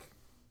feel like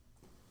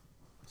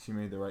she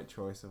made the right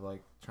choice of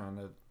like trying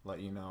to let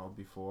you know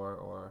before?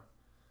 Or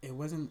it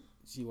wasn't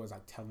she was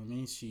like telling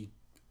me, she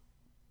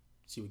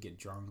would get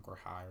drunk or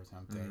high or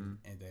something,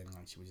 and then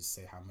like she would just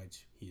say how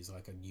much he's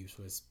like a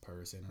useless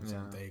person or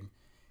something,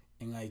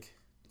 and like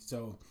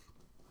so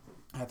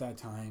at that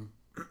time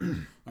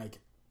like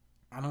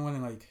I don't want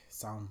to like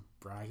sound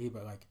braggy,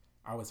 but like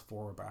I was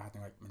 4, but I had the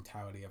like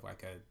mentality of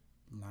like a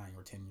 9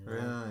 or 10 year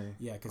old. Really?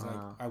 Yeah, because like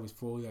I was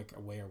fully like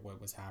aware of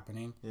what was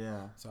happening.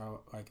 Yeah.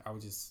 So like I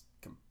would just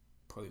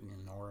completely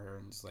ignore her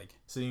and just like.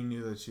 So you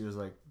knew that she was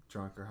like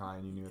drunk or high,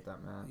 and you knew what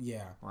that meant.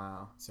 Yeah.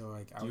 Wow. So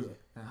like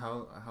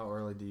how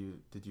early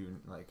did you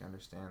like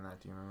understand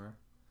that? Do you remember?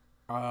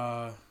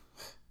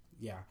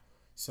 Yeah.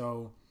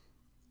 So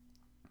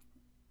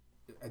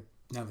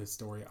another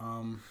story.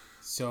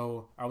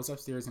 So I was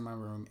upstairs in my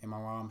room, and my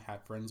mom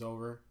had friends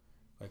over,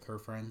 like her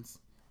friends,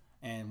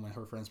 and when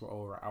her friends were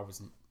over,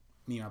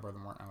 me and my brother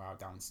weren't allowed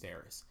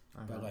downstairs.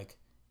 Okay. But like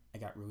I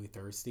got really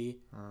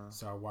thirsty,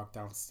 so I walked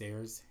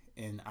downstairs,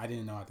 and I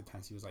didn't know at the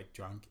time she was like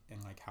drunk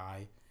and like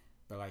high,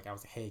 but like I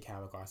was like, hey, can I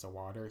have a glass of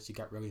water? She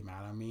got really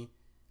mad at me,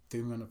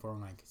 threw me on the floor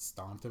and like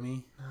stomped at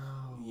me.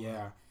 No.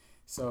 Yeah.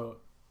 So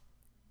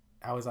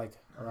I was like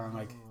around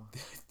like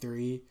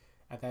 3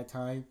 at that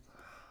time,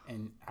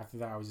 and after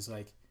that I was just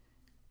like,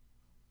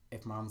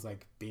 if mom's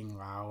like being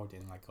loud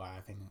and like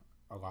laughing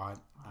a lot,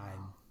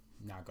 I'm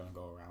not gonna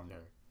go around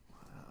her.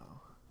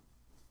 Wow.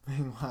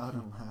 Being loud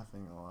and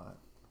laughing a lot.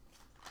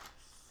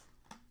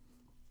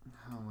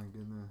 Oh my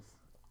goodness.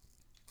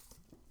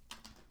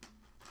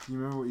 You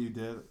remember what you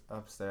did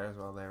upstairs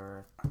while they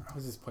were? I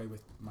was just playing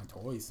with my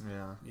toys.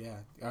 Yeah.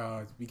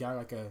 Yeah. We got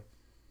like a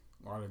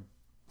lot of.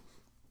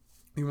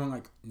 We weren't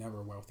like never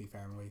a wealthy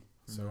family.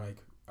 So Mhm.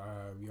 like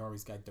we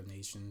always got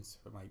donations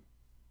from like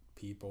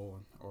people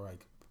or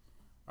like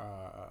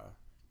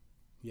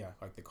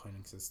like the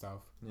clinics and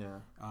stuff. Yeah,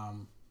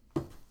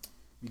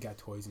 We got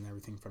toys and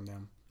everything from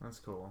them. that's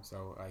cool.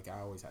 So like I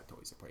always had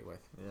toys to play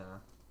with. Yeah.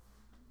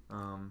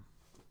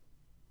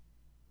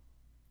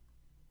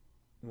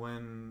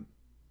 When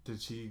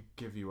did she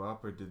give you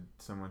up, or did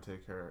someone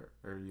take her,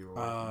 or you were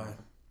away from her?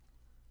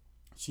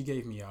 She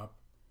gave me up,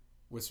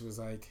 which was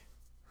like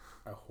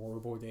a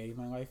horrible day in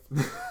my life.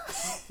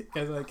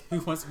 Because like who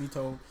wants to be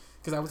told?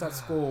 Because I was at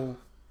school,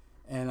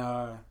 and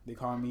they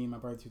called me and my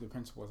brother to the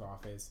principal's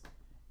office,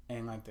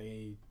 and like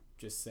they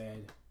just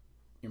said,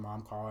 your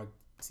mom called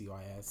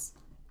CYS,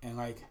 and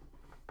like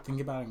think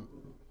about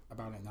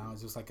it now,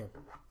 it's just like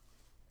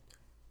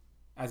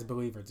as a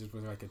believer, this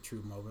was like a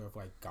true moment of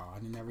like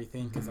God and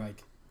everything, because Mhm.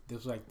 like this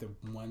was like the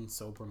one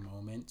sober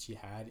moment she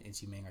had, and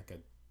she made like a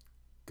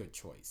good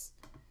choice,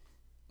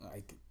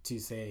 like to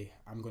say,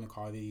 I'm gonna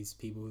call these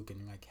people who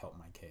can like help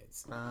my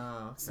kids.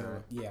 Oh, okay.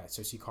 So yeah,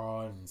 so she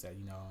called and said,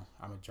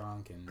 I'm a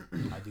drunk and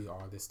I do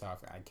all this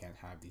stuff. I can't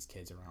have these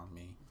kids around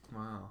me.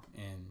 Wow.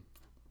 And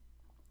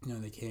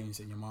they came and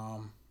said, your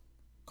mom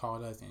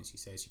called us and she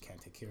said she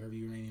can't take care of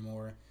you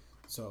anymore.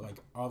 So like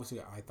obviously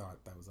I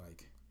thought that was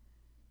like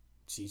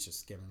she's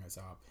just giving us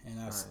up, and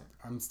Right.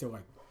 I'm still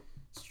like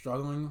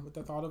struggling with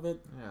the thought of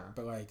it. Yeah.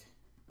 But like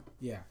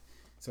yeah,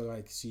 so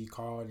like she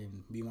called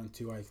and we went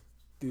to like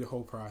do the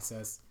whole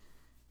process,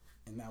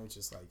 and that was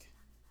just like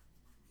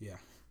yeah.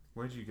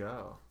 Where'd you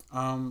go?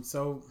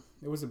 So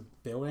it was a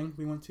building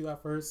we went to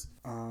at first.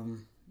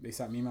 They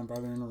sat me and my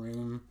brother in a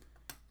room,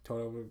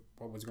 told us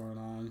what was going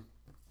on,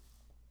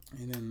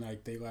 and then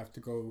like they left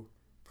to go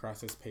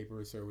process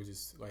papers. So it was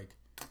just like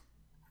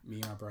me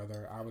and my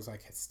brother. I was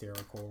like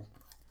hysterical.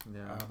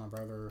 Yeah. My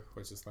brother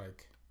was just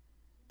like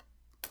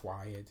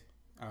quiet.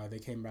 They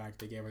came back.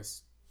 They gave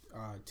us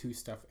 2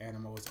 stuffed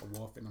animals, a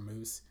wolf and a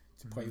moose,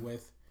 to play Mhm.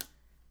 with,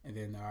 and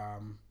then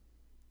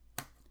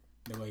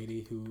the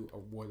lady who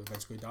would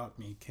eventually adopt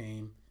me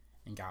came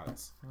and got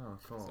us. Oh,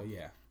 cool. So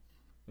yeah.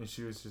 And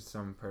she was just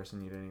some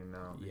person you didn't even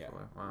know Yeah.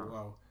 before.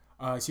 Wow.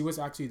 Well, she was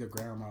actually the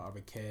grandma of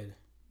a kid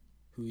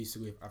who used to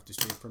live up the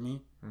street from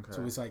me. Okay.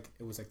 So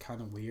it was like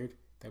kind of weird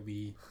that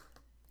we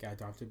got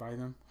adopted by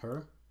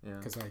her, Yeah.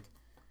 because like,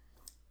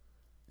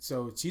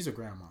 so she's a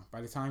grandma.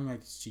 By the time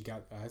like she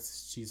got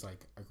us, she's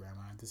like a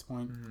grandma at this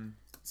point. Mm-hmm.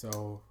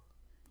 So,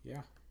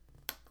 yeah,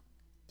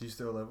 Do you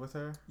still live with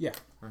her? Yeah.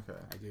 Okay.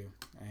 I do,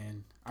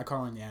 and I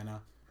call her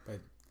Nana, but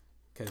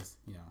because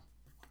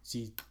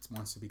she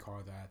wants to be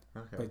called that.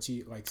 Okay. But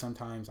she like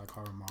sometimes I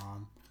call her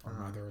mom or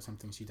Uh-huh. mother or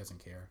something. She doesn't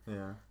care.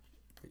 Yeah.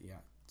 But yeah,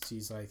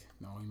 she's like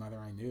the only mother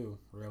I knew.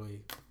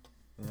 Really,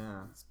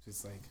 Yeah. it's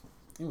just like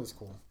it was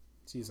cool.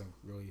 She's a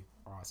really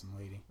awesome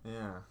lady.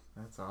 Yeah.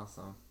 That's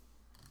awesome.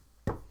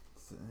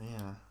 So,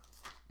 yeah.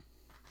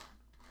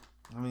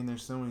 I mean,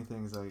 there's so many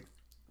things I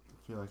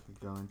feel like I could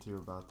go into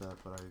about that,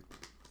 but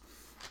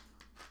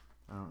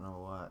I don't know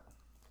what.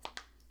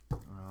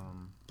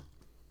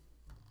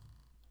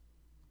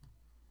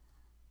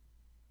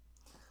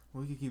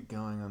 We could keep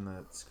going on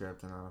the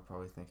script, and I'll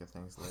probably think of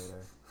things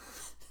later.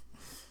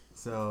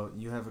 So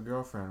you have a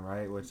girlfriend,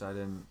 right? Which I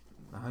didn't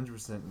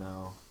 100%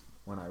 know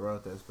when I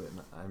wrote this, but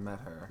I met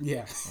her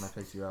Yeah. when I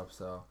picked you up.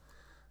 So,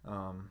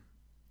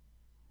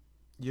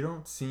 you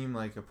don't seem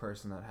like a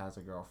person that has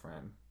a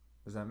girlfriend.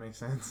 Does that make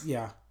sense?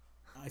 Yeah,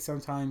 I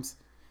sometimes,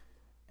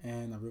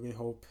 and I really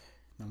hope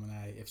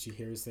that if she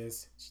hears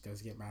this, she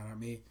does get mad at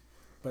me.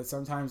 But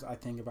sometimes I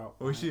think about.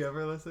 Will she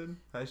ever listen?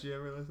 Has she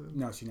ever listened?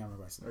 No, she never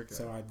listened. Okay.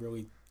 So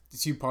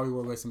she probably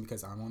will listen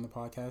because I'm on the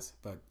podcast.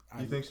 But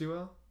You think she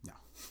will? No.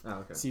 Oh,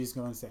 okay. She's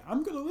going to say,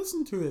 I'm going to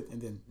listen to it,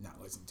 and then not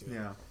listen to it.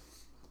 Yeah.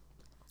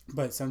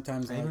 But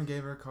sometimes I even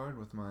gave her a card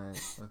with my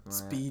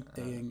speed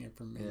dating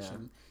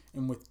information,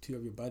 and with 2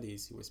 of your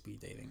buddies who were speed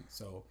dating.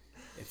 So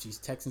if she's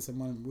texting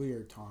someone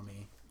weird,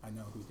 Tommy, I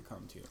know who to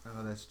come to.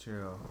 Oh, that's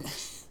true.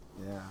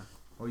 Yeah.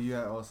 Well, you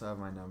also have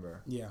my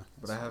number. Yeah.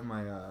 But I have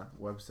my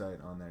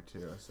website on there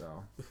too,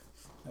 so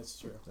That's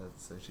true.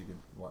 so she could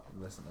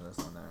listen to this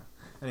on there.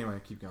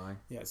 Anyway, keep going.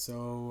 Yeah,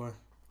 so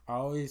I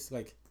always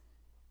like,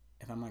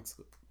 if I'm like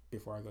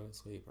before I go to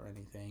sleep or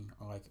anything,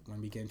 or like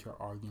when we get into an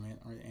argument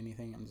or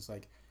anything, I'm just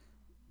like,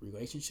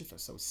 relationships are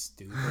so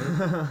stupid.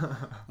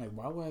 Like,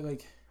 why would I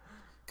like?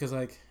 Because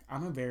like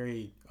I'm a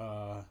very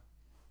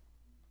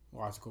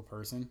logical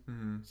person,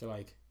 Mm-hmm. so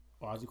like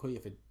logically,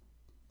 if it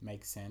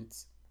makes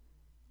sense,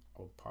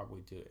 I'll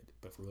probably do it.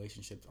 But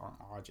relationships aren't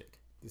logic.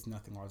 There's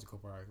nothing logical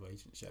about a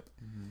relationship.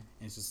 Mm-hmm. And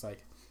it's just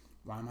like,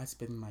 why am I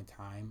spending my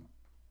time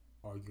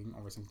arguing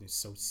over something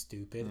so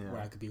stupid where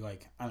I could be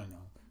like, I don't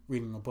know,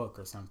 reading a book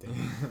or something.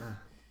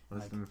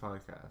 Listening to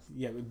podcasts.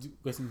 Yeah,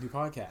 listening to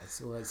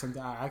podcasts or like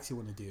something I actually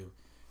want to do.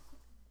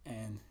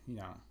 And,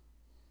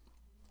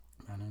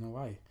 I don't know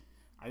why.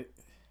 I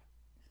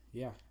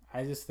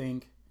just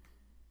think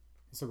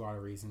there's a lot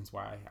of reasons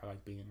why I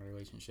like being in a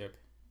relationship.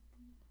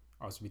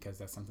 Also because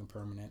that's something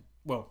permanent.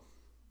 Well,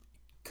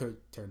 could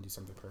turn to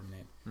something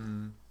permanent.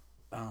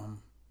 Mm-hmm.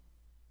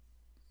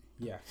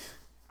 Yeah.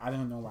 I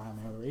don't know why I'm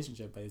in a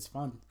relationship, but it's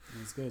fun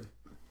and it's good.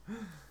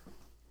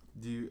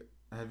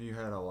 Have you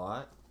had a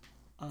lot?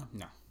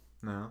 No.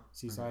 No.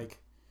 She's Okay. like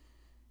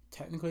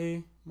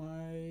technically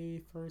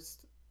my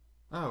first.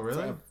 Oh,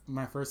 really?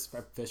 My first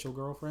official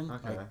girlfriend,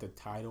 Okay. like the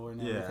title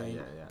and Yeah, everything.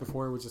 yeah.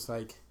 Before it was just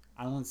like,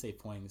 I don't want to say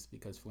flings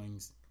because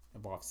flings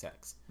involve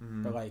sex,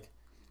 Mhm. but like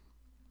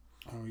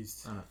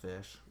always On a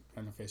fish.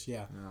 on a fish,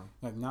 yeah. No.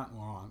 Like not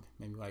long,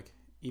 maybe like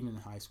even in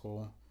high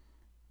school,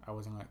 I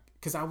wasn't like,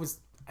 because I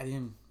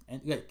didn't,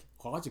 and like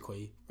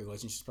logically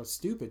relationships are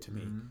stupid to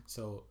me. Mhm.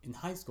 So in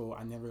high school,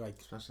 I never like,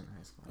 Especially in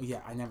high school.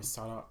 yeah, I never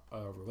sought out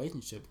a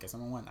relationship because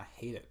number one, I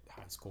hated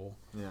high school,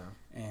 Yeah.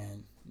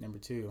 and number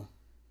two,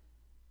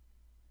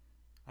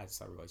 I just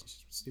thought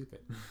relationships were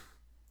stupid.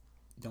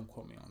 Don't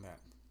quote me on that.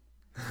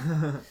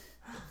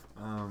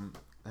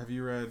 Have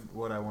you read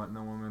What I Want in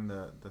a Woman,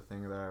 the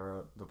thing that I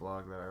wrote, the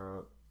blog that I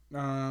wrote?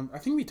 I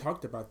think we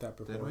talked about that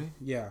before. Did we?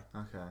 Yeah,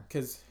 Okay.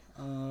 because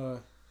I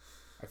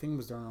think it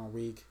was during our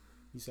week.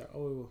 You said,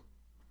 "Oh,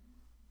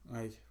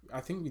 like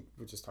I think we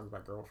were just talking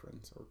about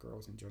girlfriends or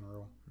girls in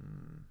general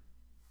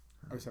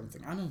or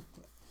something." I don't.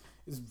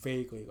 It's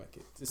vaguely like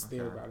it's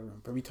there, Okay. but I don't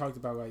know. But we talked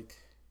about like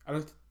I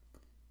don't.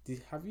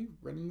 Have you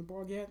written the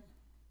blog yet?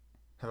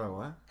 Have I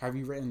what? Have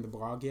you written the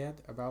blog yet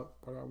about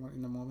what I want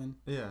in a woman?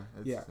 Yeah.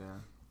 Yeah.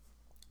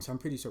 So I'm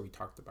pretty sure we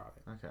talked about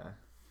it. Okay.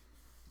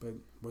 But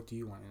what do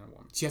you want in a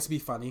woman? She has to be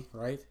funny,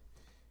 right?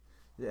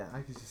 Yeah,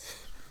 I could just.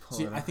 pull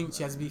it I up. think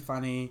she has to be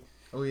funny.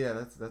 Oh yeah,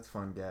 that's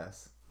fun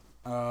guess.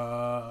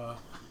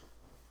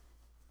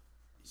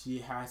 She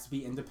has to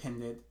be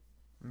independent.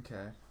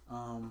 Okay.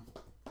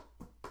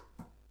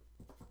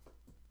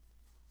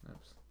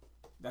 Oops.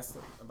 That's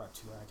about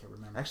two I can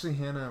remember. Actually,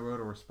 Hannah wrote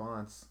a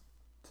response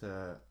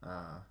to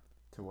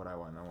What I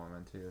Want in a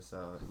Woman too,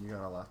 so you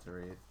got a lot to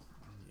read.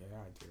 Yeah,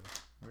 I do.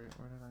 Where did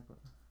I put?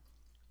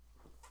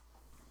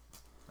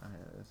 Oh,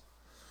 here it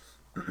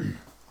is.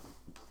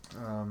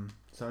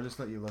 So I'll just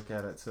let you look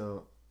at it.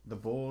 So the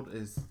bold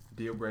is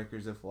deal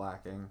breakers if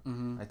lacking.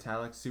 Mm-hmm.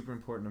 Italics super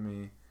important to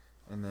me,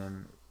 and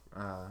then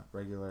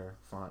regular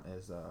font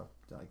is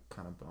like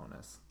kind of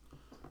bonus.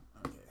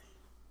 Okay.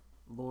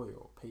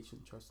 Loyal,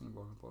 patient, trusting,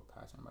 vulnerable,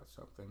 passionate about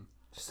something.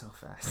 Just so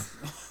fast.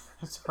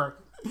 Sorry.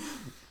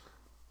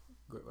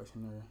 Good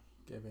listener,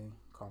 giving,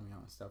 call me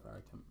out and stuff I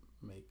do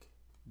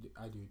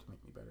to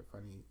make me better.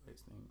 Funny,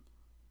 listening,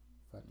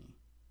 funny,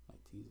 like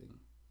teasing,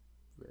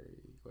 very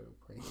little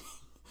praying.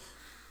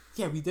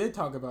 Yeah, we did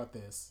talk about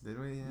this. Did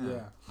we?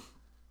 Yeah.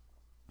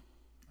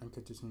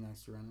 Unconditionally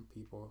nice to random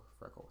people,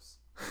 freckles.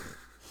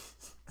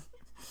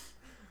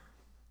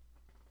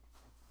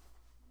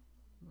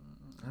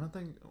 I don't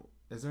think.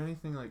 Is there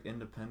anything like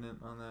independent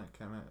on that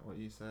kind of what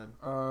you said?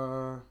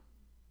 'Cause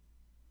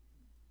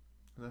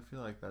I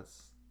feel like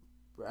that's.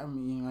 I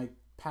mean, like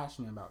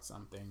passionate about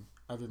something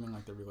other than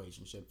like the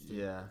relationships.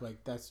 Yeah.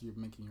 Like that's you're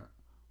making your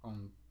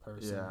own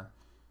person. Yeah.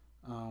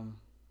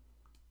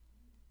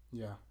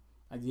 Yeah.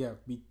 Yeah.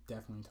 We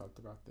definitely talked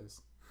about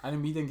this.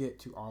 We didn't get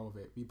to all of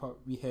it.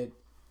 We hit,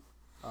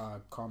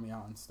 call me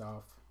out and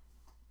stuff,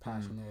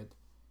 passionate,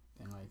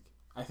 and like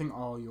I think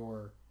all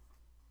your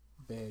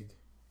big,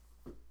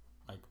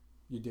 like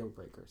your deal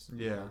breakers.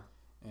 Yeah. Right?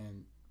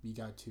 And we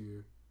got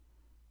to,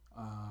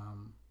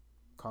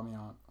 call me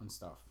out on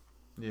stuff.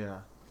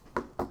 Yeah.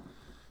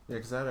 Yeah,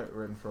 because I had it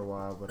written for a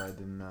while, but I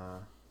didn't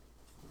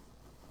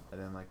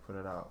like put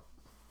it out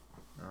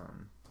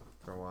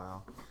for a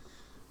while.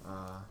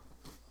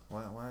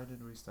 Why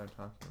did we start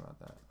talking about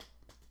that?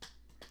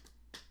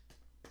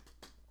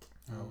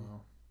 Oh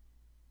well.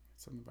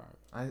 Something about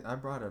it. I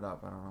brought it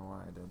up. I don't know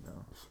why I did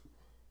though.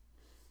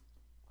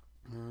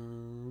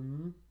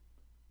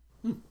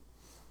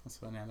 That's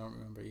funny. I don't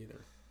remember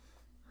either.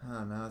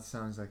 Now it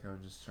sounds like I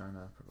was just trying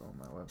to promote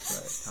my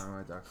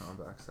website,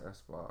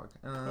 TimeWhite.com/blog.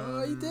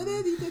 Oh, you did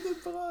it! You did the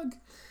blog.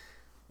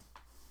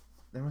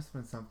 There must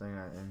have been something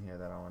in here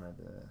that I wanted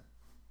to.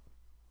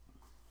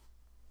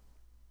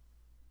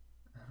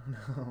 I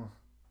don't know.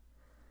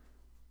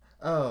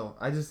 Oh,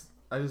 I just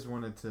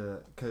wanted to,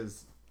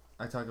 cause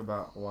I talk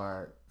about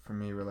why for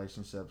me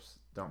relationships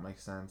don't make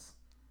sense,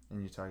 and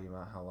you're talking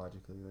about how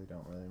logically they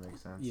don't really make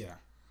sense. Yeah.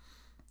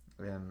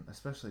 And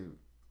especially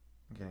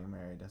getting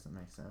married doesn't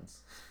make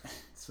sense,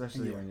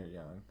 especially Yeah. when you're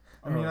young.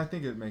 I mean, I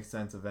think it makes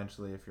sense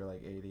eventually if you're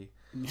like 80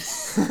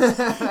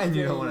 and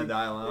you don't want to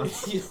die alone.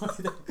 You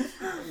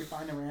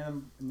find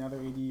another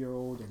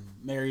 80-year-old and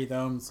marry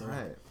them. So.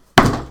 Right.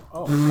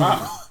 Oh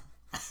wow!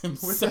 I'm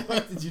What sorry. the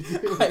heck did you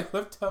do? I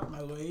lifted up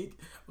my leg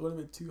a little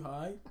bit too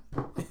high.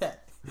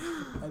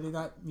 I did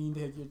not mean to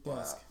hit your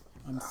desk.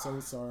 I'm so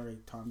sorry,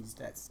 Tommy's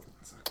desk.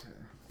 It's okay.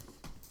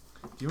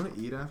 Do you want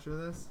to eat after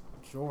this?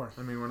 Sure.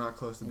 I mean, we're not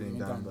close to being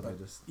done, but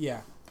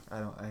Yeah.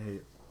 I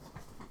hate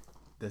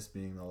this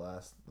being the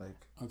last, like,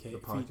 Okay. the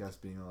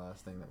podcast being the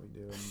last thing that we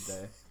do in the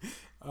day.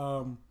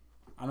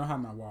 I don't have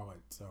my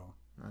wallet, so.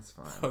 That's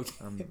fine.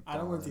 Okay. I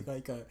don't want to be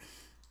like a.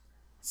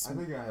 I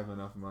think I have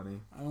enough money.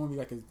 I don't want to be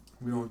like a.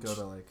 We won't go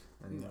to like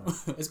anywhere. No.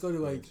 Let's go to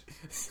like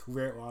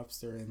Red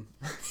Lobster and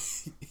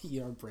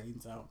eat our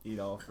brains out. Eat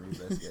all free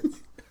biscuits.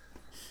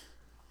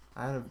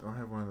 I had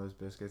one of those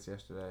biscuits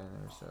yesterday, and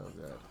they were so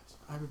good.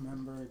 I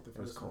remember the It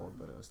was first cold, one.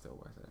 but it was still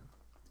worth it.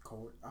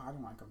 Cold? Oh, I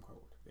don't like them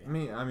cold.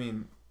 Yeah. I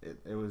mean,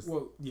 it was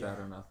that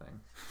or nothing.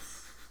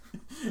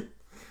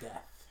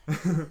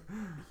 Death.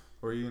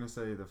 What were you gonna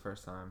say the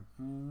first time?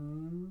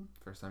 Mm,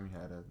 First time you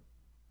had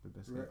the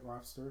biscuit? Red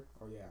Lobster.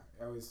 Oh yeah,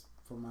 that was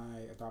for my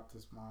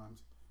adoptive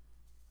mom's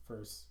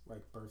first like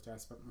birthday I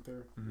spent with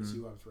her. And she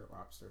loves Red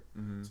Lobster,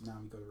 Mm-hmm. so now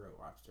we go to Red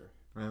Lobster.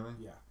 Really?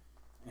 Yeah,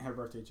 and her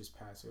birthday just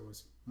passed. It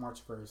was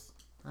March 1st.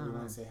 Oh, We want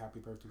to nice. say happy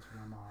birthday to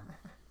my mom.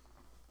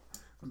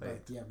 But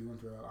Late. yeah, we went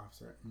to Red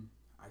Lobster, and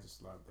I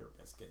just love their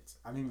biscuits.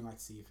 I don't even like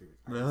seafood.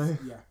 Really?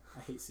 I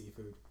hate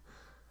seafood.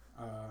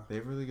 They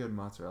have really good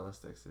mozzarella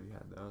sticks. Have you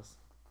had those?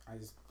 I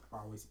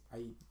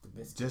eat the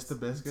biscuits. Just the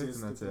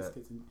biscuits and that's it.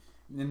 biscuits and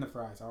then the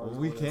fries. I Well, always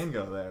we order- can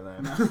go there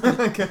then. No.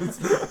 'Cause-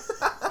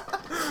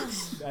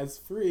 That's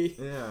free.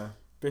 yeah.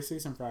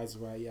 Biscuits and fries is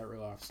what I eat at Red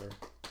Lobster.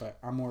 But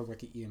I'm more of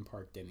like an Ian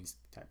Park Denny's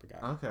type of guy.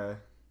 Okay.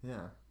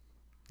 Yeah.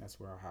 That's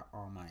where I have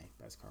all my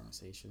best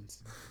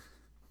conversations.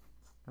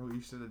 Oh,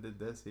 you should have did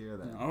this here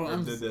then. Oh, Or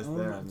did this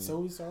there. I I'm mean.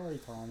 so sorry,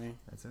 Tommy.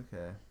 That's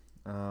okay.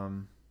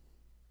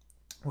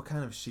 What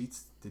kind of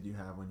sheets did you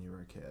have when you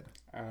were a kid?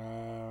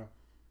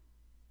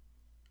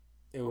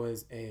 It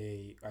was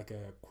a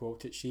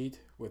quilted sheet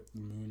with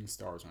moon and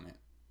stars on it.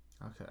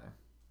 Okay.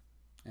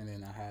 And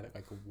then I had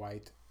like a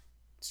white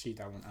sheet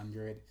that went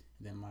under it.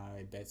 And then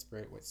my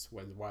bedspread was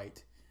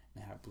white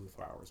and it had blue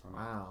flowers on it.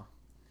 Wow.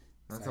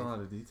 That's So a lot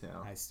of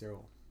detail. I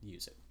still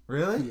use it.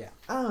 Really? Yeah.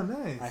 Oh,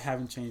 nice. I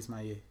haven't changed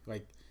my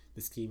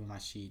the scheme of my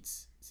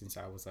sheets since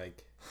I was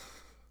like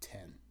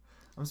 10.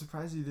 I'm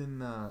surprised you didn't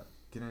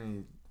get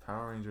any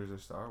Power Rangers or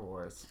Star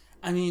Wars.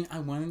 I mean, I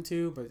wanted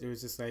to, but it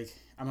was just like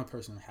I'm a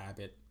person of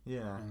habit,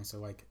 Yeah. and so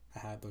like I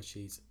had those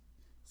sheets.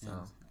 So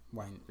And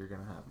why? you're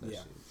gonna have those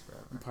Yeah. sheets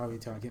forever. Probably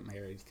until I get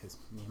married, because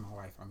me and my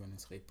wife are going to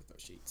sleep with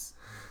those sheets.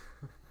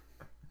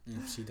 And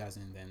if she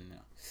doesn't, then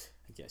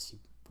I guess she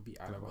will be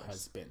out of a Divorce.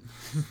 husband.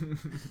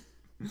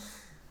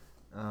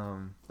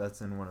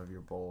 That's in one of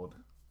your bold.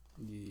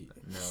 Yeah.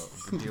 No,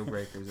 the deal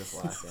breakers if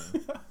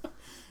lacking.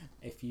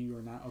 If you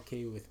are not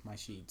okay with my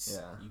sheets,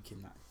 Yeah. you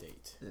cannot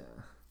date. Yeah.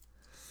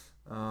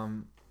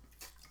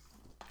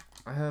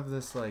 I have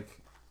this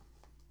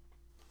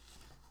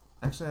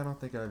actually I don't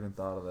think I even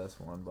thought of this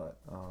one, but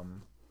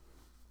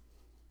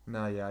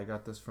no, yeah, I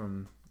got this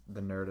from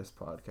the Nerdist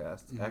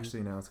podcast. Mhm.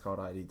 Actually, no, it's called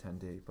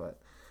ID10D,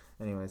 but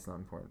anyway, it's not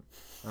important.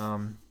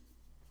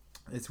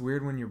 It's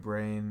weird when your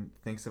brain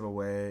thinks of a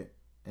way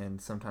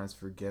and sometimes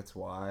forgets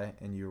why,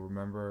 and you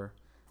remember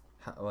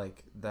how,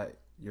 that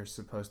you're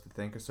supposed to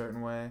think a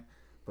certain way,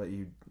 but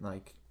you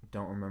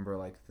don't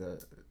remember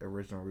the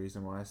original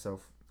reason why. So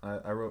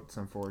I wrote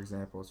some 4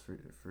 examples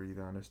for you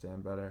to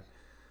understand better.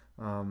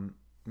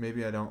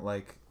 Maybe I don't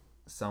like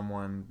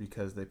someone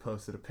because they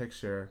posted a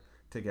picture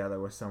together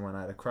with someone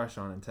I had a crush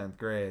on in 10th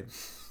grade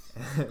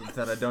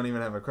that I don't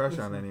even have a crush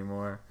on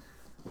anymore,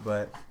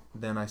 but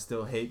then I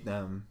still hate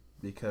them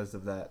because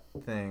of that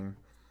thing,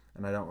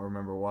 and I don't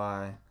remember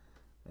why.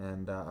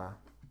 And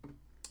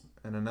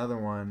another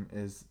one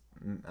is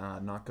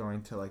not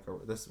going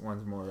to this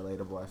one's more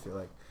relatable, I feel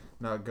like.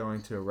 Not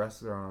going to a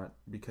restaurant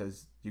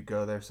because you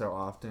go there so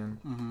often,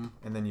 Mm-hmm.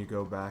 and then you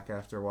go back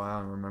after a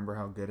while and remember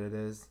how good it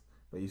is,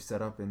 but you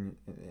set up in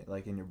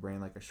your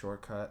brain a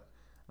shortcut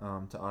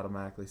to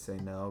automatically say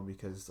no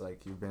because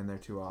you've been there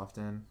too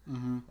often,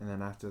 Mm-hmm. and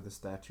then after the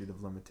statute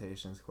of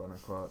limitations, quote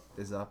unquote,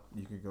 is up,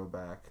 you could go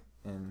back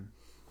and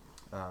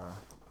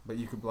but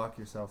you could block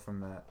yourself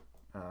from that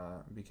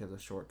because a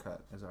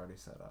shortcut is already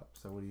set up.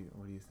 So what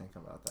do you think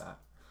about that?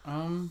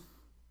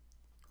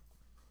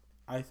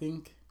 I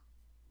think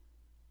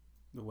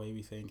the way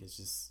we think is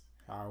just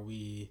how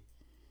we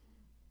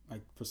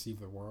perceive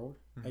the world,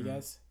 I Mhm.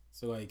 guess.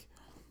 So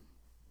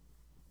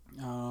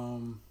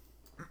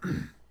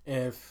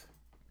if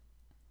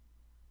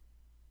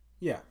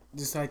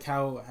just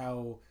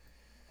how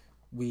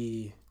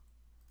we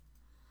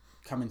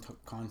come into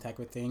contact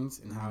with things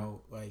and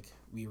how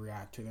we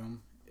react to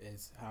them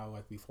is how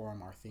we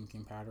form our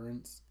thinking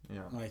patterns.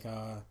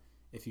 Yeah.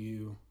 If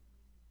you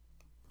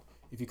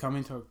come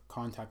into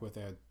contact with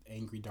an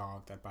angry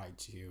dog that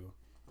bites you,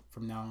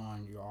 from now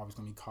on you're always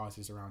going to be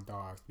cautious around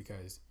dogs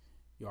because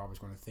you're always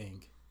going to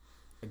think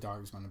a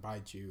dog is going to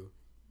bite you.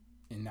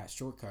 In that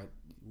shortcut,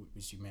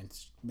 which you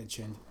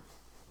mentioned,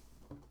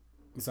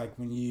 it's like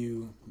when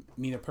you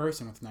meet a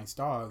person with a nice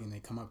dog and they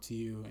come up to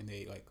you and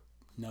they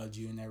nudge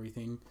you and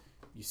everything,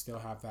 you still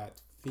have that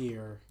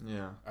fear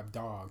Yeah. of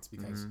dogs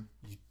because Mhm.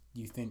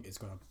 you think it's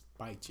going to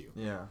bite you.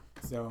 Yeah.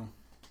 So,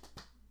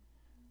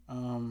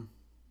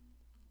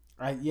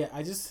 I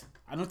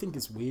don't think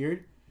it's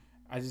weird.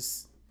 I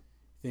just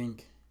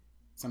think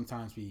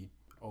sometimes we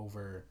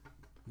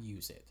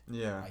overuse it.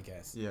 Yeah. I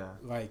guess. Yeah.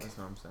 That's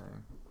what I'm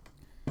saying.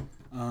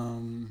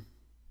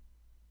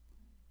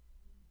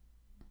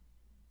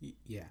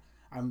 Yeah.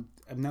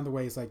 Another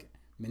way is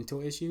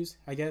mental issues.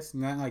 I guess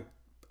not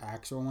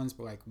actual ones,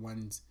 but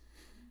ones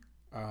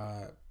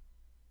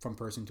from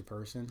person to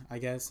person. I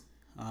guess.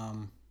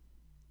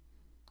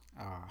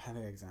 I had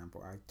an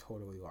example. I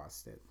totally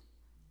lost it.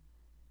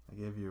 I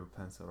gave you a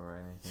pencil or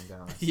anything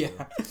down.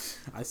 Yeah,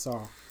 I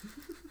saw.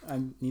 I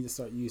need to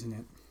start using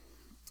it.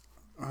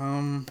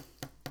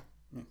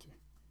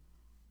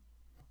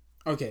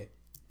 Okay.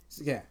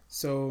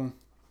 So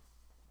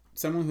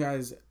someone who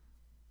has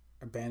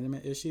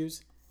abandonment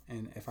issues,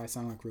 and if I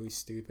sound like really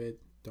stupid,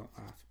 don't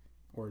laugh.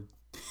 Or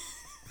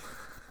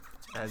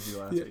As you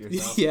laugh at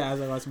yourself. Yeah,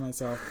 as I laugh at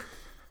myself.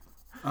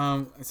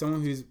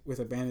 Someone who's with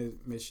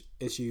abandonment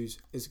issues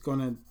is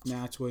gonna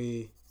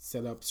naturally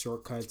set up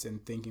shortcuts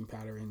and thinking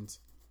patterns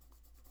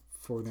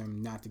for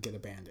them not to get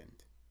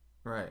abandoned.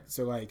 Right.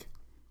 So like,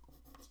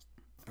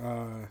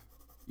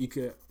 you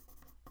could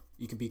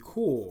be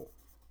cool,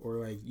 or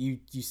like you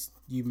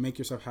make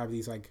yourself have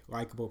these like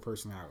likable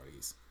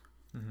personalities.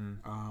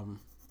 Mm-hmm.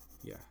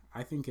 Yeah,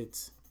 I don't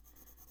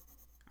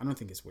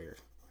think it's weird.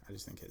 I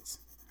just think it's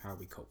how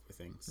we cope with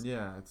things.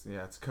 Yeah, it's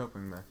a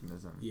coping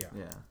mechanism. Yeah.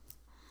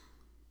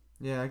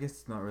 I guess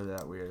it's not really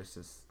that weird. It's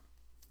just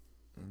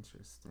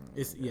interesting.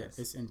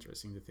 It's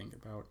interesting to think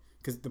about,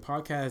 because the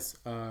podcast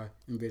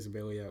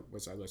Invisibilia,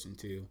 which I listened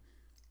to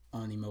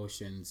on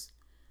emotions,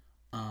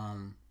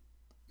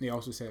 they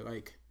also said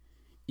like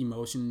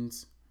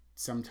emotions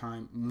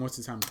most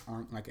of the time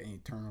aren't like an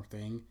eternal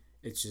thing.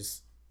 It's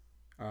just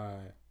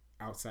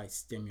outside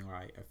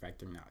stimuli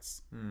affecting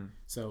us.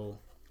 So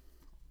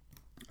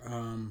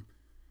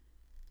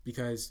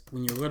because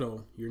when you're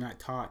little, you're not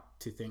taught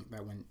to think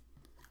that when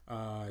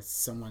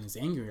someone is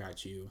angry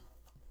at you,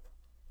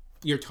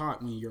 you're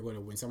taught when you're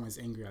little, when someone's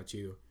angry at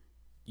you,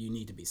 you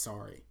need to be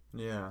sorry.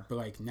 Yeah. But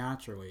like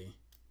naturally,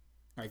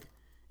 like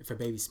if a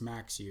baby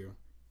smacks you,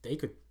 they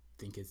could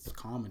think it's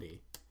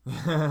comedy.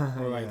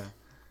 Or like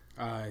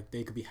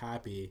they could be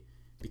happy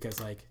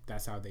because like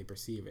that's how they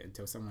perceive it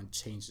until someone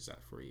changes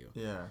that for you.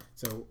 Yeah.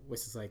 So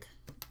which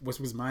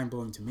was mind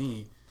blowing to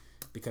me,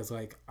 because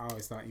like I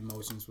always thought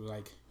emotions were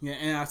like, yeah,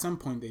 and at some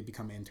point they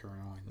become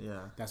internal,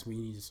 and that's when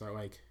you need to start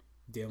like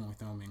dealing with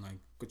them and like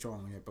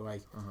controlling it. But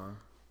like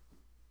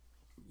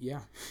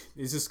yeah,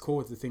 it's just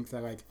cool to think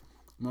that like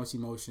most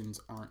emotions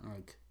aren't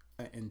like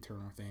an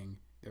internal thing.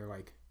 They're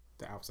like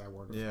the outside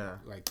world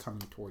like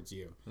coming towards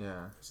you.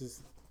 Yeah. It's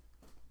just,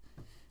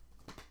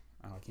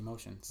 I like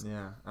emotions.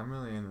 Yeah, I'm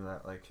really into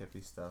that like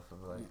hippie stuff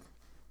of like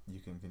you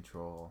can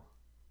control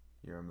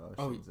your emotions.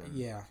 Oh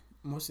yeah,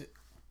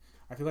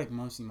 I feel like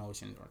most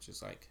emotions are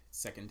just like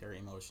secondary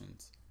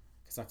emotions,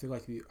 because I feel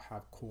like we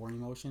have core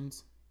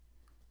emotions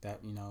that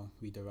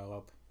we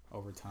develop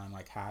over time,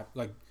 like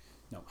happiness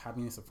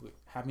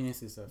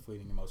is a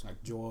fleeting emotion,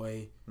 like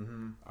joy.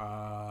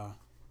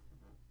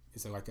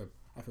 Is like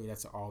I feel like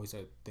that's always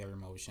their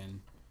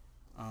emotion.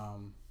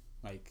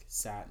 Like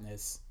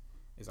sadness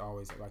is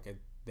always like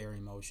their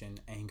emotion.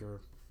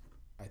 Anger,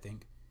 I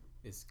think,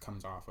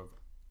 comes off of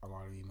a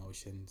lot of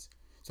emotions.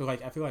 So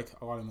like I feel like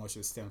a lot of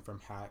emotions stem from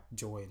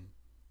joy and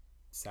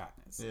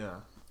sadness.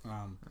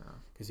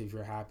 Because if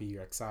you're happy,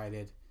 you're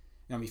excited.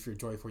 If you're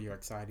joyful, you're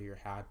excited. You're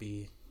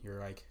happy. You're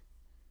like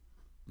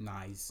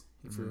nice.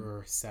 If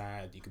you're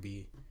sad, you could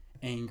be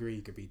angry.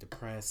 You could be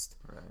depressed.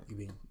 Right. You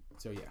could be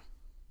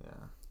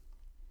Yeah.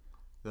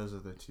 Those are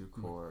the two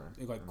core.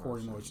 Like core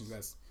emotions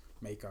that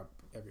make up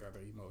every other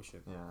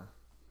emotion. Yeah,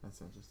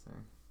 that's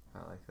interesting.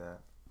 I like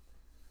that.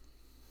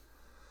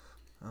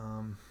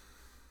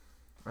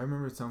 I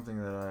remembered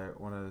something that I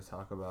wanted to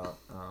talk about.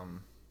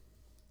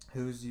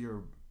 Who's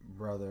your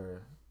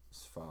brother's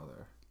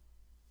father?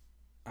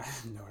 I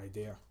have no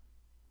idea.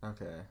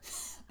 Okay.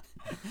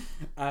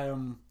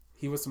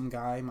 He was some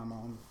guy my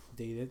mom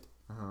dated,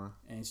 and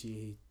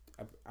I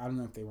don't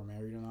know if they were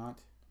married or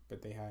not,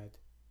 but they had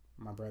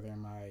my brother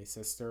and my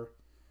sister.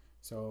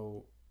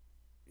 So,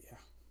 yeah.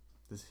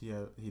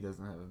 He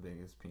doesn't have a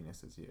big as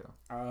penis as you?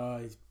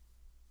 He's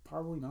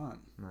probably not.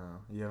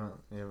 No, you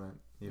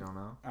don't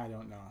know? I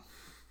don't know.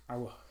 I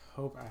will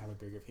hope I have a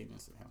bigger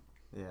penis than him.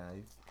 Yeah,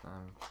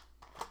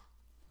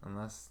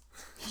 unless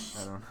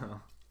I don't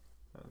know.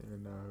 I don't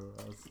even know who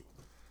else.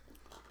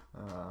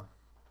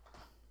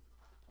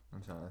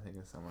 I'm trying to think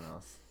of someone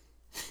else.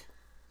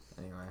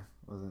 Anyway,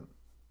 wasn't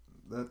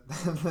that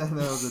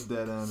was a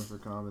dead end for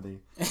comedy.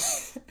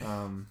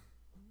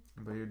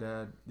 But your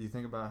dad, do you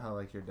think about how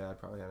like your dad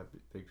probably had a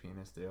big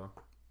penis too?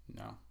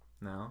 No.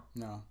 No?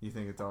 You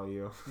think it's all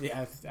you?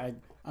 Yeah,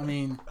 I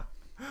mean,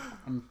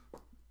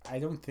 I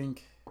don't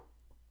think.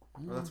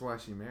 Well, that's why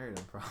she married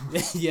him,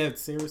 probably. Yeah,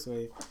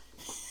 seriously.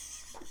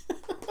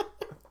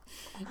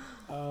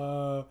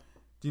 Do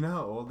you know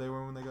how old they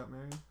were when they got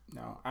married?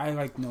 No, I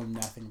know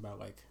nothing about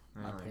my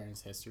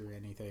parents' history or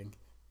anything.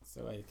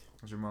 So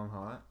was your mom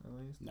hot at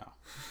least? No.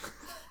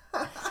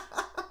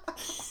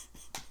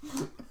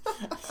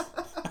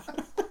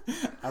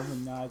 I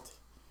would not.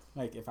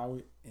 If I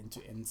were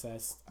into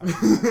incest, I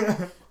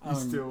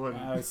still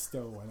wouldn't. I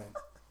still wouldn't.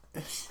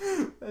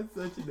 That's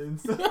such an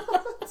insult.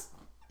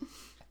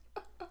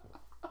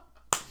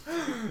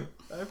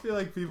 I feel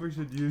like people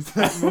should use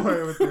that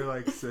more with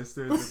their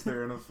sisters if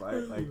they're in a fight.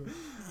 I'm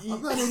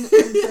not into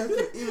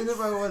incest. Even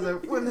if I was, I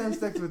wouldn't have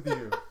sex with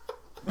you.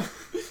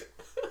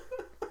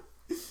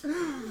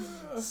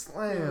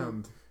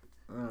 Slammed.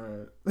 All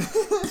right.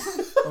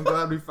 I'm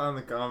glad we found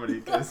the comedy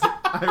because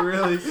I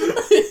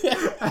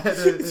had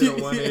to hit a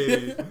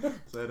 180,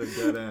 so I had a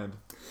dead end.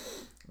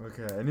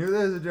 Okay, I knew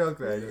there was a joke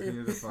there. I just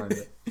needed to find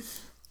it.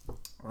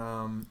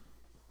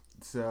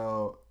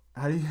 So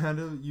how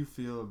do you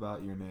feel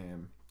about your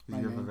name?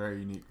 Because you have a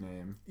very unique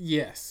name.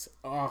 Yes.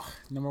 Oh,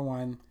 number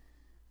one,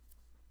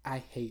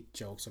 I hate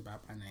jokes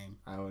about my name.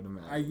 I would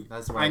imagine.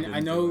 That's why I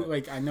know.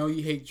 I know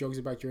you hate jokes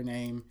about your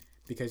name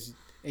because,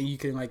 and you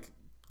can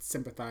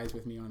sympathize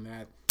with me on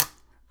that.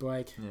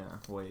 But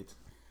wait.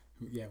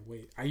 Yeah,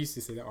 wait. I used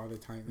to say that all the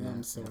time. And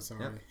I'm so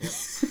sorry. Yep.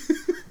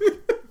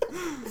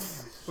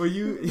 Well,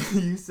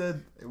 you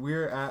said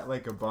we're at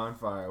a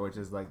bonfire, which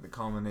is the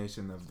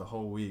culmination of the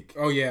whole week.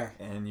 Oh yeah.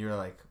 And you're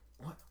like,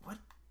 what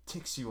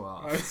ticks you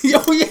off?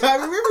 Oh yeah, I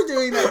remember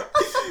doing that.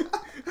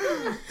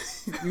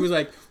 He was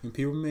like, when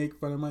people make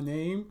fun of my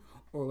name,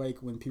 or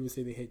when people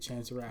say they hate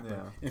Chance the Rapper.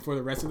 Yeah. And for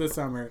the rest of the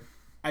summer,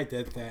 I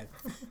did that.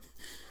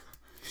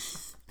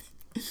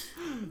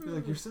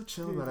 You're so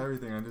chill about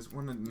everything. I just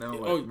want to know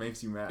what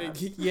makes you mad.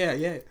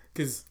 Yeah.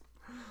 Because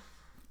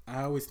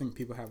I always think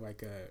people have a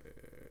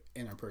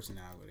inner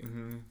personality.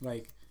 Mm-hmm.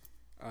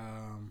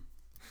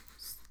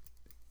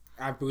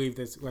 I believe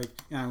this. And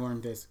I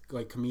learned this.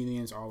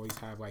 Comedians always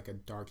have a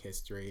dark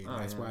history. And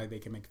that's why they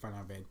can make fun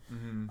of it.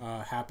 Mm-hmm.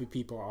 Happy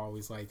people are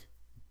always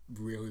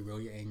really,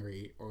 really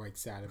angry or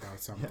sad about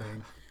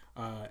something.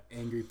 Yeah.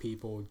 Angry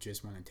people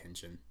just want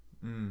attention.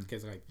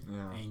 Because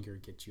anger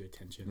gets you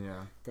attention.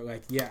 Yeah. But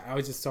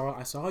I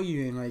saw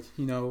you and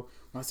when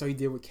I saw you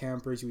did with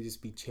campers, you would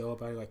just be chill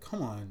about it.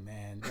 Come on,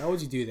 man, why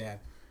would you do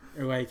that?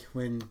 Or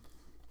when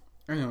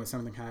I don't know, when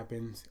something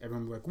happens,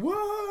 everyone would be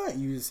what?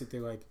 You just sit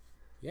there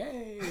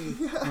yay.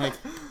 And,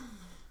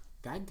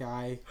 that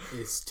guy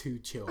is too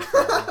chill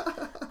for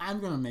me. I'm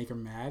gonna make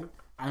him mad.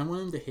 I don't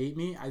want him to hate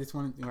me. I just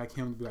want him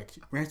to be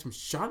Ransom,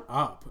 shut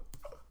up.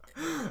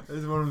 I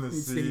just want him to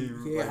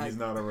seem he's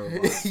not a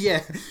robot.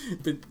 Yeah,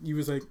 but you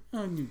was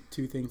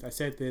two things. I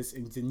said this,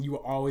 and then you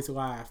would always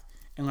laugh.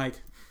 And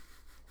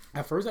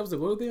at first I was a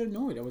little bit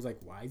annoyed. I was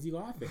why is he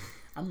laughing?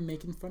 I'm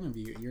making fun of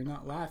you. You're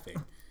not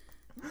laughing.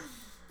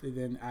 And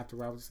then after a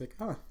while, I was just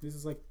this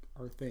is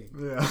our thing.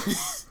 Yeah.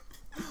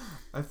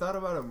 I thought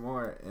about it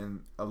more,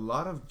 and a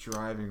lot of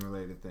driving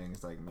related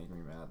things make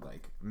me mad.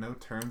 No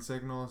turn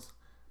signals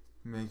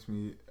makes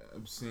me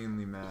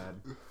obscenely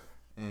mad,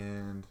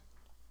 and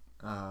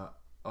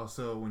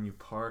also when you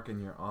park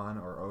and you're on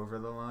or over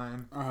the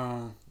line,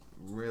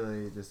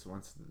 really just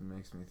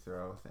makes me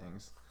throw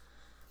things.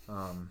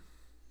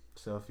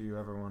 So if you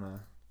ever want to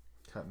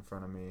cut in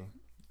front of me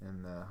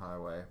in the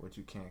highway, which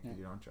you can't because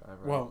you don't drive,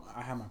 right? Well,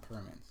 I have my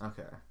permit.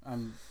 Okay.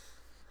 I'm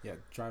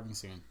driving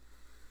soon.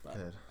 But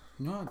Good.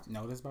 You know what I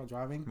noticed about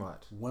driving?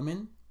 What?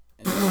 Women.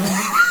 That's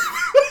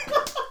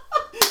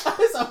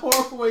a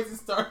horrible way to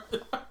start.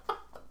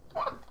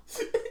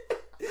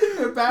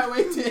 A bad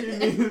way to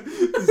end.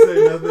 You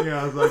say nothing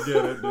else. I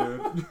get it,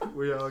 dude.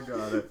 We all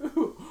got it.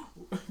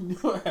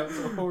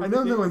 I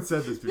know no one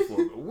said this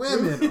before, but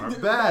women are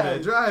bad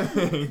at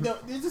driving. No,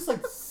 they're just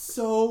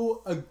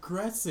so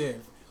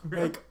aggressive,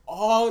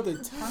 all the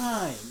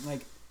time.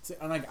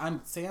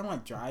 I'm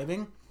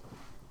driving,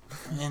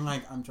 and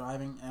I'm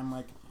driving, and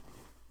I'm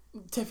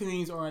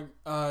Tiffany's or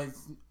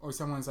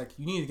someone's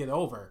you need to get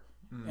over,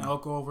 and I'll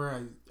go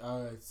over.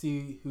 I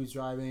see who's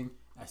driving.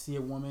 I see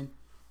a woman.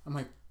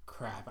 I'm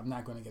crap. I'm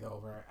not going to get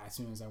over as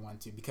soon as I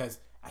want to, because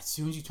as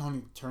soon as you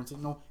turn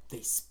signal,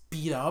 they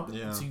speed up,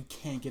 so you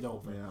can't get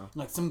over.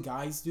 Yeah. Some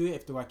guys do it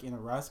if they're in a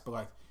rush,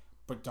 but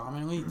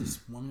predominantly,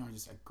 just women are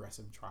just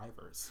aggressive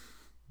drivers.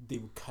 They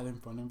will cut in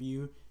front of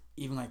you,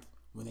 even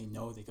when they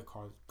know they could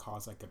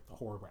cause a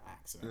horrible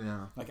accident.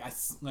 Yeah.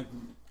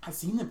 I've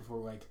seen it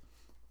before.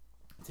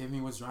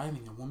 Tiffany was driving,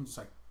 and a woman just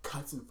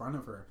cuts in front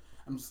of her.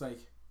 I'm just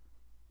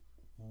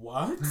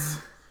what?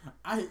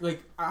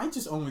 I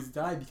just almost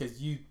died because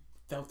you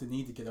felt the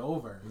need to get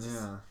over.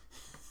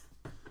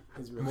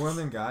 It's really more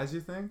than guys,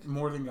 you think?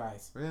 More than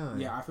guys.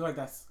 Really? Yeah, I feel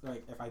that's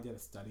if I did a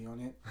study on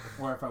it,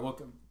 or if I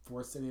look for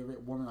a study of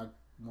it, women are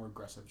more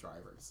aggressive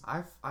drivers.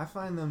 I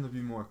find them to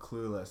be more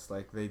clueless.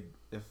 They,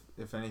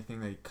 if anything,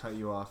 they cut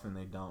you off and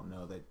they don't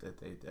know that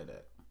they did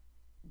it.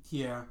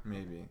 Yeah.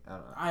 Maybe. I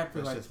don't know. I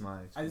feel that's just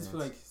my experience. I just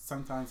feel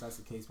sometimes that's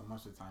the case, but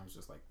most of the time it's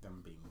just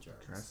them being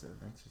jerks.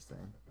 Aggressive,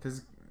 interesting.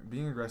 Because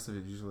being aggressive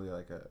is usually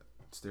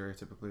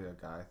stereotypically a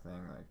guy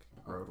thing,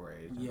 road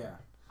rage. Yeah.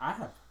 I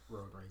have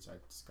road rage. I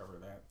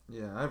discovered that.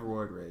 Yeah, I have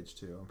road rage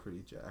too. I'm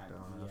pretty jacked. I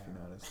don't know if you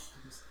noticed.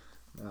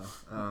 No.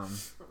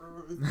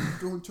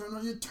 Don't turn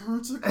on your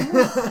turn signal.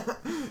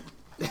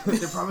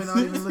 They're probably not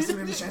even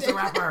listening to Chance the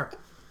Rapper.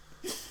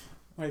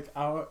 I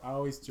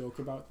always joke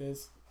about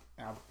this.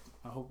 I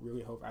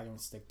really hope I don't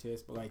stick to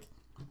this, but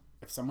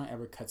if someone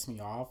ever cuts me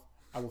off,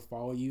 I will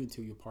follow you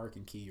until you park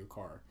and key your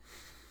car.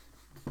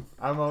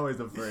 I'm always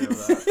afraid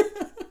of that.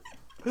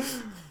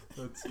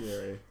 That's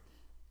scary.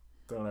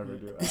 Don't ever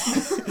do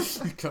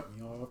that. You cut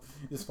me off.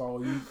 Just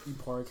follow you. You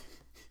park.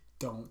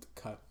 Don't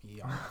cut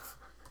me off.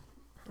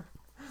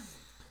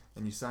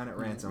 And you sign it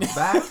ransom.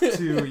 Back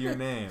to your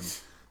name.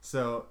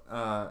 So,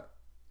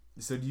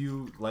 so do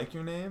you like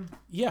your name?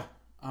 Yeah.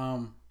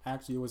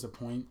 Actually, there was a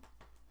point.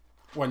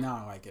 Well,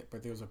 now I like it,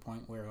 but there was a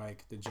point where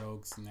like the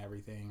jokes and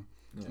everything,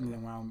 Yeah. and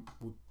then when I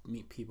would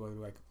meet people, they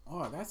were like,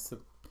 "Oh,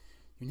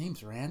 your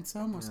name's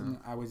Ransom or something."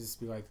 I would just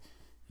be like,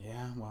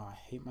 "Yeah, well, I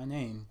hate my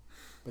name,"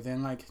 but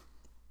then like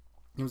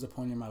there was a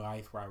point in my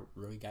life where I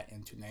really got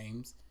into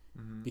names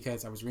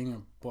because I was reading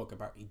a book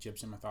about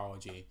Egyptian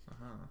mythology,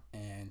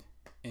 and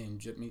in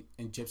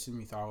Egyptian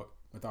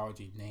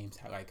mythology, names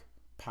had like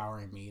power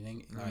and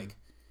meaning, like,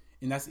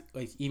 and that's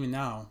like even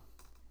now,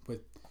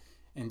 with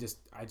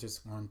I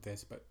just learned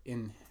this, but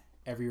in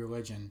every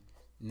religion,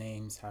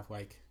 names have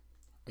like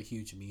a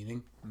huge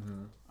meaning.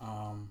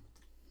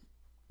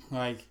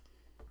 Like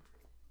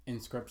in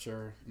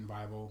scripture in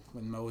Bible,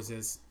 when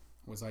Moses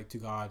was like to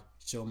God,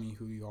 show me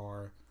who you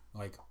are,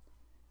 like,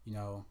 you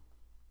know,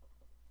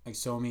 like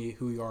show me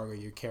who you are,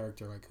 like your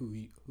character, like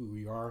who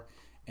you are,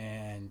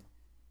 and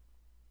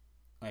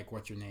like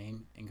what's your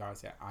name, and God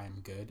said, I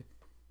am good,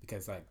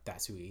 because like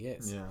that's who he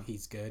is. Yeah.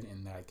 He's good,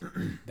 and like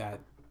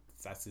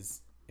that's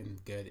his, and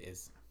good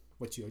is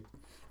what you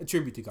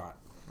attribute to God.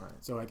 Right.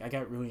 So like I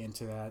got really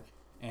into that,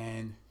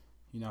 and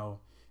and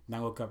I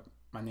look up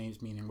my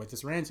name's meaning. What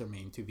does ransom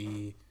mean? To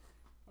be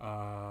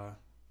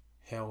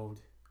held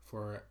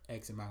for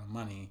X amount of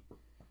money.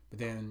 But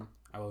then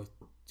I go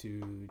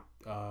to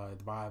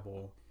the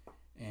Bible,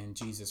 and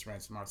Jesus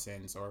ransomed our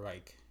sins, or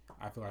like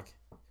I feel like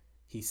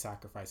he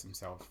sacrificed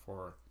himself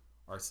for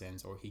our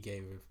sins, or he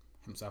gave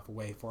himself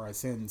away for our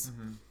sins.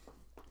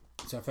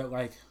 So I felt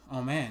like,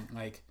 oh man,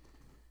 like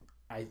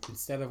I,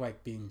 instead of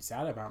like being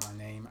sad about my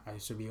name, I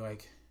should be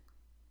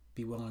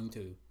willing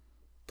to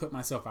put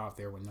myself out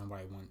there when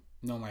nobody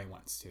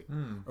wants to,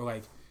 or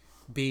like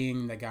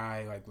being the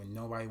guy like when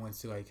nobody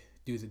wants to like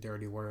do the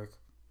dirty work,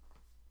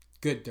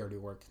 good dirty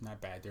work, not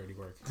bad dirty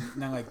work,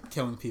 not like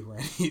killing people or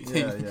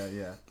anything.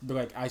 Yeah. But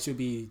like I should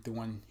be the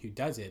one who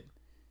does it,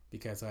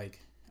 because like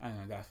I don't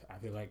know, that I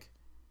feel like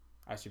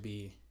I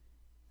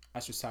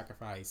should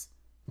sacrifice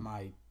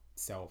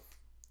myself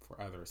for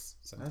others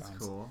sometimes.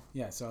 That's cool.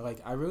 Yeah, so like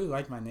I really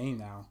like my name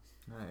now.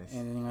 Nice.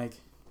 And then like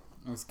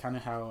it's kind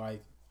of how I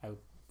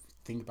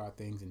think about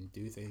things and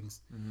do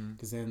things.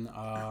 Because then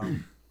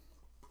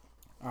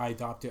I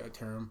adopted a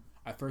term.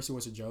 At first it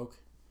was a joke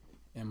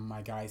in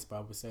my guy's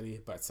Bible study,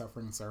 but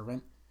suffering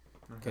servant,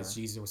 because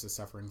Jesus was a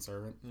suffering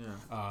servant.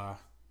 Yeah.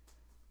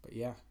 But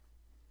yeah,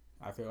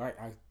 I feel like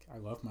I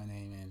love my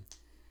name, and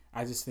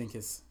I just think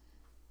it's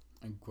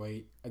a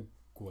great.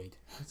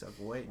 It's a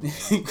great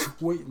name.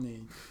 Great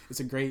name. It's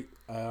a great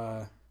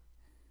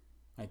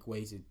like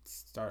way to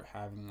start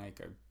having like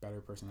a better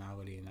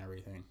personality and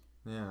everything.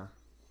 Yeah,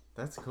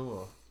 that's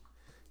cool.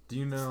 Do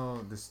you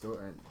know the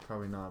story?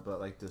 Probably not, but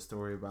like the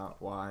story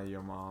about why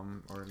your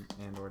mom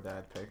or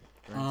dad picked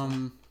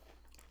Ransom?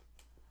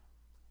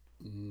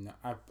 No,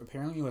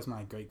 apparently it was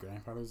my great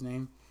grandfather's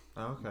name.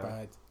 Oh, okay.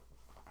 But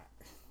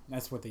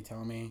that's what they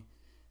tell me.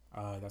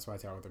 That's what I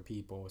tell other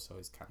people. So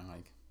it's kind of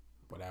like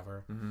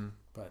whatever.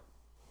 But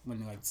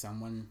when like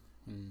someone,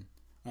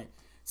 like,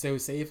 so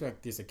say if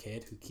like there's a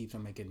kid who keeps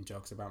on making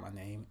jokes about my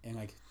name, and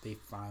like they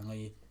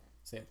finally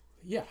say,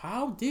 yeah,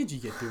 how did you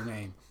get your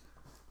name?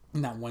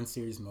 In that one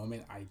serious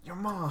moment, Your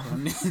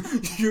mom.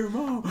 your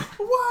mom,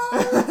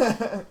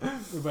 what?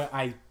 But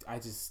I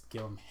just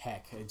give them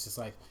heck. It's just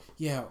like,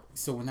 yeah.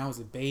 So when I was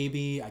a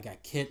baby, I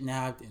got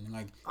kidnapped, and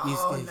like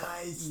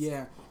Nice.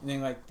 Yeah, and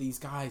then like these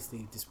guys,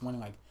 they just wanted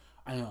like,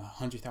 I don't know,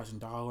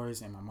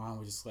 $100,000, and my mom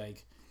was just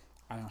like,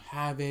 I don't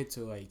have it.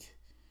 So like,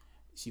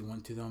 she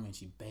went to them and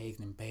she begged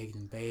and begged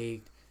and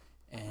begged,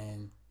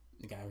 and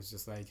the guy was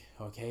just like,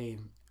 okay,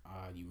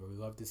 you really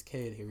love this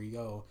kid, here you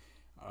go.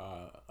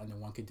 Under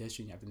one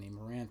condition, you have to name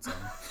a ransom.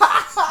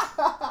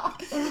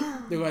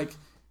 They're like,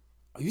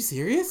 are you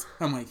serious?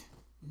 I'm like,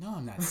 no,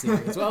 I'm not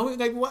serious. Well,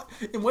 like, what?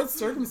 In what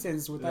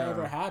circumstances would that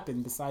ever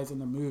happen besides in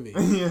the movie?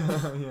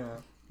 Yeah.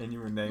 And you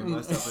were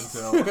nameless up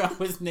until.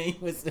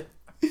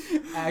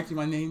 Actually,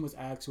 my name was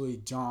actually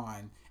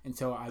John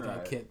until I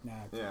got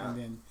kidnapped. Yeah. And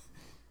then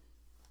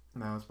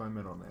Now it's my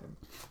middle name.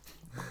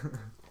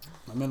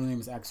 my middle name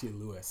is actually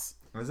Lewis.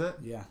 Is it?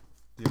 Yeah.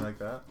 Do you like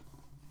that?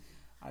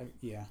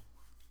 Yeah.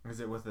 Is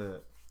it with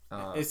a?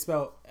 It's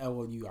spelled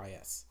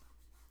Louis.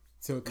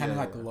 So kind of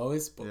like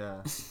Lois, but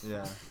Yeah.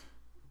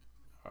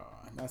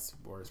 that's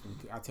worse. When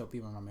I tell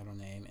people my middle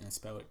name and I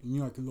spell it, you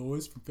know, like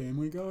Lois from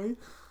Family Guy.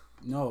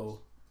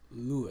 No,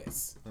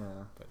 Lewis.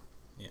 Yeah. But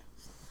yeah.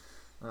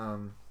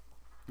 Oh,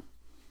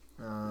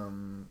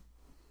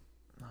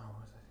 what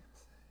was I gonna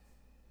say?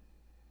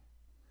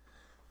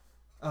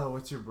 Oh,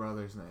 what's your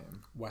brother's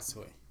name?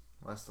 Wesley.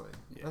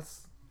 Yeah.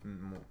 That's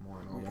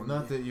more normal. Yeah.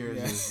 Not that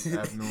yours is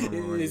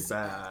abnormally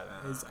bad.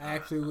 It's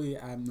actually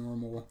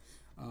abnormal.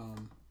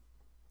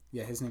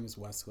 Yeah, his name is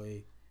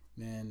Wesley.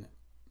 Then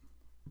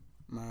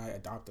my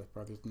adoptive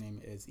brother's name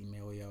is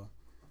Emilio,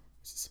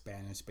 which is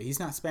Spanish, but he's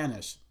not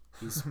Spanish.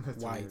 He's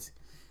white.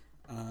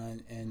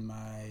 And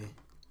my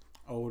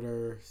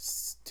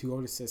two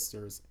older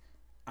sisters,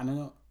 I don't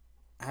know.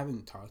 I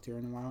haven't talked to her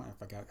in a while. I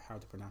forgot how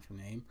to pronounce her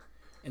name.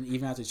 And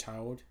even as a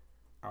child,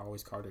 I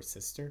always called her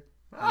sister.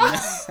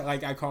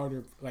 Like I called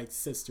her like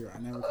sister. I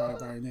never called her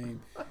by her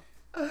name.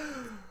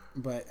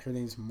 But her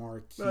name's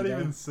Marquita. Not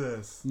even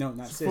sis. No,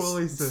 not It's sis.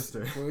 fully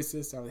sister. Fully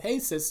sister. I was, hey,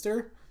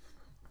 sister.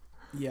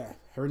 Yeah,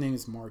 her name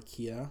is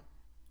Marquita.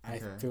 I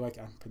Okay. feel like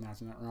I'm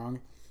pronouncing that wrong.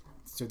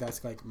 So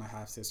that's like my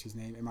half sister's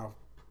name, and my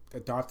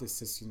adopted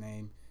sister's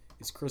name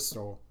is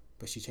Crystal,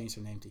 but she changed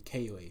her name to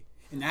Kaylee.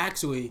 And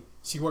actually,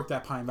 she worked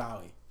at Pine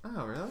Valley.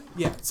 Oh, really?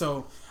 Yeah,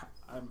 so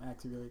I'm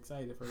actually really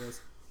excited for this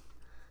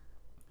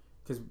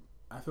because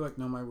I feel like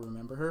nobody will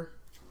remember her.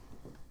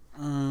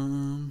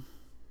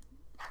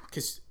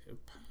 Because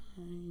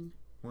Pine.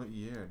 What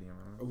year do you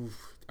remember?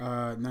 Oof,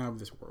 Not of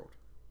This World.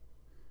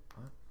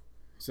 What?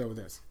 So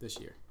this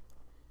year.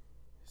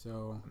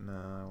 So No,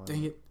 I wasn't.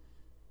 dang it,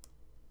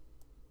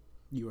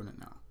 you wouldn't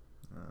know.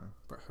 No.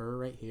 But her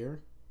right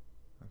here,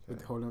 Okay.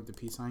 with holding up the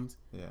peace signs,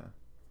 Yeah.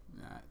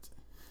 that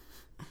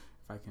if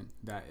I can,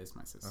 that is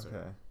my sister,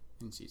 Okay.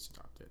 and she's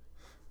adopted.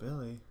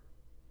 Billy.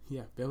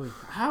 Yeah, Billy.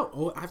 How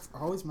old? I've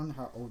always wondered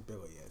how old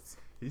Billy is.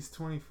 He's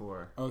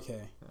 24.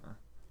 Okay. Yeah.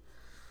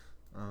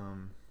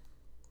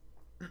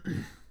 What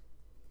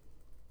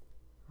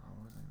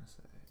was I gonna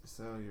say?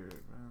 So you're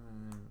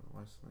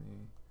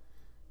Wesley,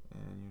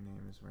 and your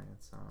name is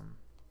Ransom.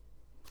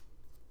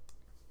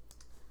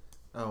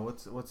 Oh,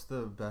 what's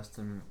the best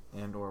and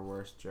or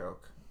worst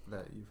joke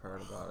that you've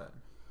heard about it?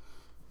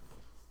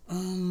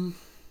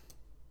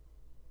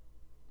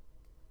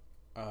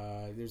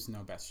 There's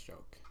no best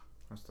joke.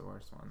 What's the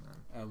worst one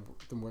then?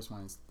 The worst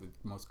one is the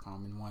most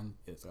common one.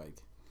 It's like,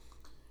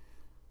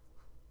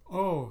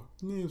 oh,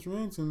 name's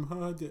Ransom.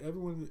 Huh?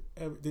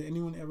 Did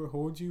anyone ever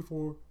hold you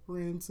for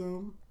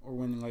ransom? Or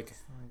when like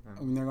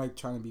when they're like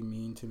trying to be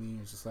mean to me,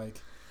 it's just like,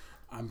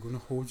 I'm gonna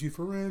hold you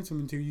for ransom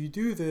until you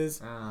do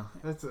this.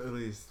 That's at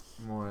least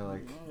more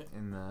like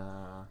in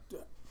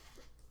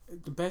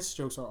The best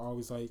jokes are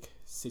always like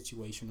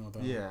situational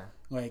though. yeah.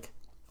 Like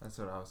That's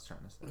what I was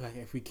trying to say. like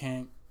if we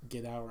can't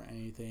get out or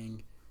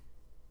anything,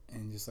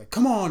 and just like,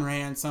 come on,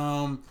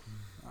 Ransom.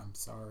 I'm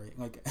sorry.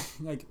 Like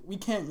like we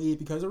can't leave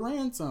because of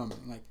ransom.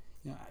 Like,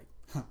 you know,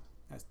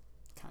 that's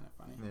kind of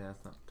funny. Yeah,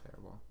 it's not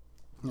terrible.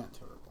 Not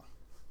terrible.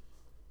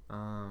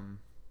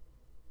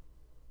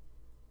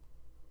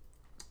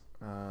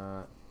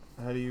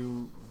 How do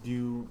you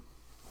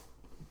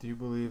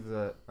believe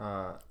that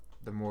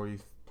the more you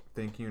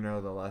think you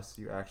know, the less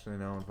you actually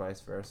know, and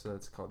vice versa?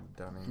 It's called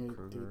the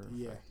Dunning-Kruger.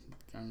 Yeah,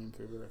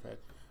 Dunning-Kruger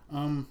effect.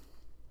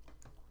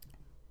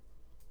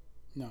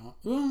 No.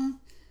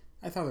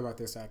 I thought about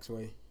this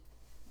actually.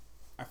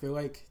 I feel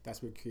like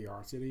that's where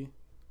curiosity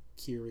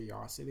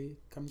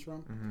comes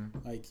from.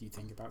 Mm-hmm. Like you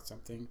think about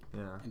something,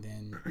 Yeah. and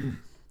then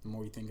the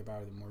more you think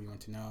about it, the more you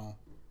want to know.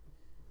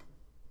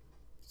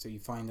 So you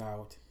find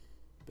out,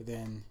 but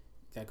then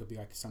that could be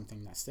like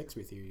something that sticks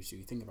with you. So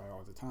you think about it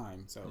all the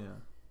time. So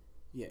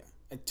yeah,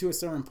 to a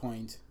certain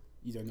point,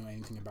 you don't know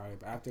anything about it.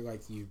 But after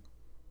like you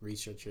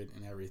research it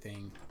and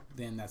everything,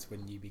 then that's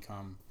when you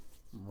become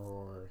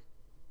more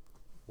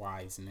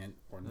wise in it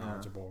or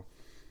knowledgeable.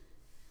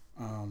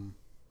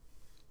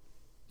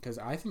 Because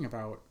I think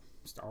about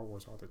Star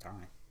Wars all the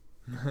time.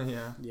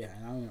 Yeah. Yeah,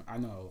 and I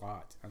know a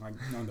lot. I like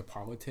know the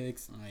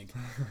politics and like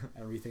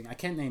everything. I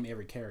can't name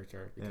every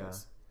character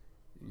because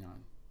you know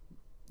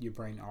your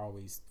brain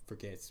always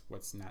forgets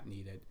what's not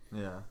needed.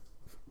 Yeah.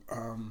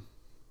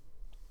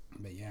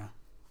 But yeah.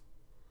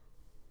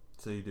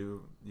 So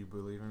you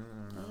believe in it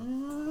or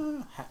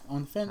no?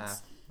 On the fence.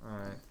 Half. All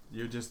right.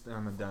 You're just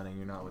on the Dunning.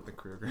 You're not with the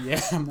Kruger.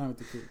 Yeah, I'm not with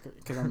the Kruger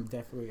because I'm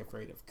definitely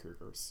afraid of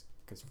Krugers.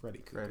 Because Freddy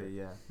Krueger. Freddy,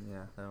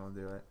 yeah, that will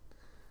do it.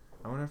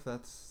 I wonder if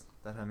that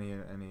had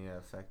any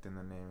effect in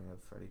the naming of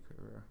Freddy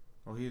Krueger.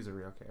 Well, he was a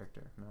real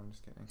character. No, I'm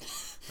just kidding.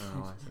 I don't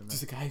know why I said that.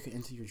 Just a guy who can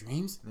enter your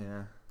dreams.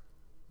 Yeah.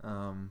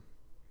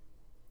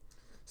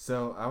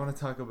 So I want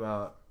to talk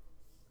about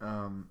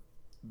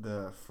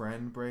the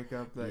friend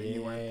breakup that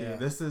you went through.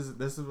 This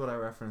is what I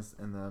referenced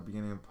in the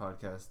beginning of the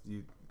podcast.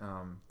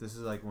 This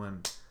is like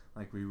when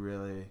like we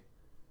really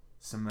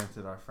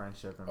cemented our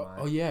friendship in my.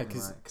 Oh yeah,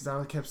 because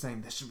I kept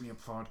saying this should be a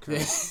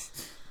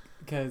podcast.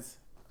 Because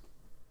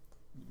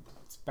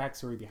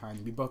backstory behind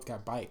it, we both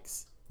got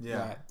bikes.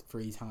 Yeah. At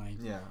free time.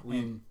 Yeah,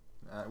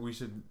 we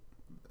should.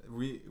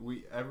 We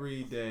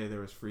every day there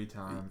was free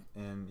time,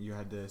 and you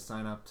had to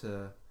sign up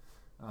to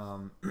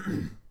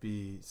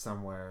be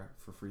somewhere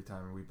for free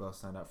time, and we both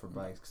signed up for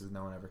bikes because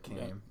no one ever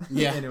came.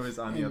 Yeah. And it was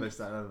on the other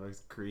side of the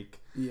creek.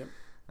 Yep.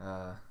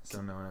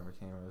 So no one ever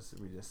came.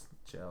 We just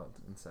chilled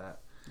and sat.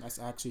 That's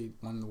actually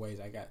one of the ways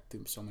I got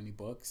through so many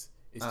books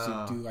is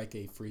to do like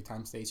a free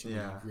time station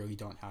where you really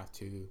don't have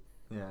to.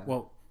 Yeah.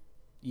 Well,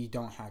 you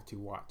don't have to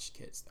watch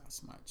kids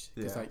that much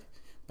because Yeah. like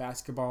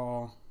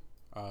basketball,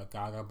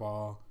 gaga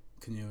ball,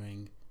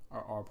 canoeing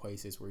are all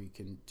places where you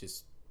can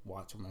just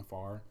watch them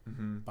afar.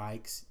 Mm-hmm.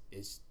 Bikes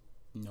is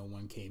no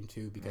one came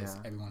to because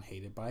everyone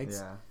hated bikes.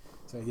 Yeah.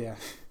 So yeah.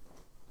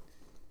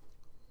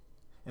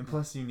 And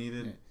plus, you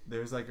needed.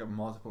 There's like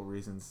multiple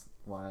reasons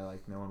why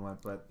like no one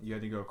went, but you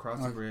had to go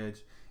across the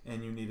bridge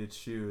and you needed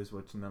shoes,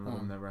 which none of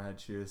them never had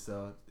shoes.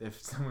 So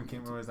if someone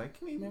came over and was like,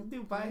 "Can we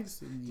do bikes?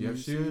 Do you have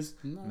shoes?"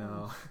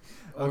 No.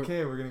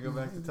 Okay, we're gonna go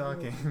back to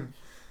talking.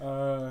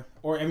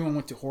 Or everyone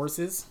went to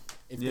horses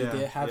if they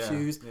did have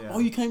shoes. Yeah. Oh,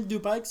 you can't do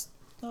bikes?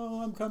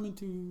 No, I'm coming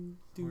to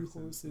do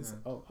horses.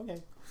 Yeah. Oh,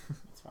 okay,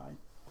 that's fine.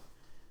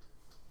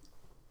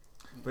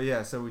 But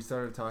yeah, so we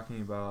started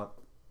talking about.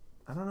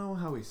 I don't know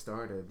how we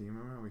started. Do you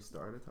remember how we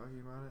started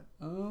talking about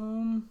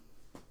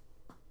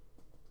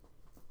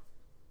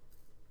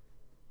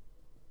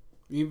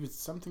it? It was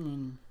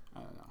something.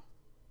 I don't know.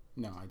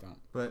 No, I don't.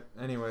 But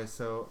anyway,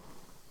 so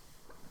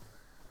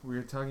we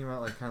were talking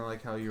about like kind of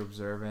like how you're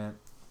observant,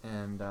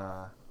 and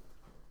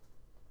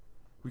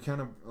we kind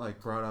of like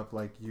brought up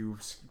like you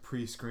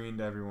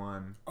pre-screened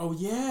everyone. Oh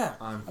yeah.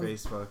 On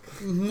Facebook.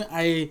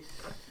 I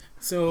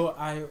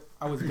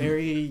was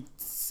very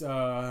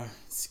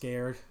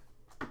scared.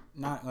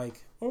 Not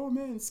like, oh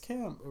man, it's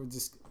camp, or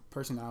just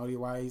personality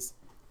wise.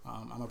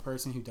 I'm a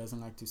person who doesn't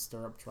like to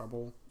stir up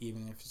trouble,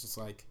 even if it's just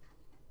like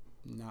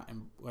not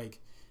in, like.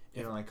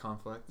 You don't like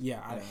conflict?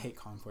 Yeah, I hate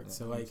conflict. Yeah,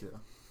 so like,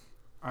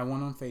 I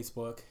went on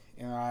Facebook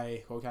and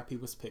I looked at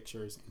people's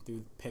pictures and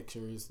through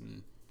pictures,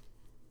 and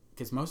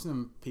because most of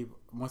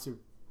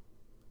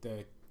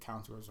the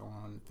accounts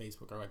on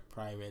Facebook are like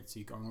private, so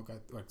you can look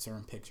at like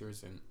certain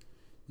pictures and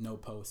no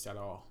posts at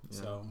all.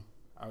 Yeah. So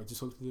I would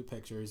just look through the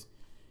pictures,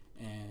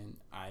 and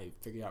I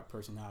figured out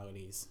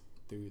personalities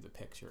through the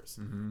pictures,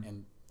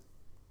 and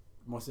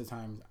most of the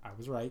time I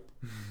was right,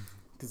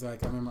 because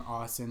like I remember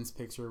Austin's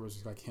picture was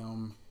just like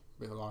him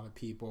with a lot of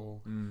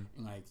people, and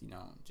like, you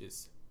know,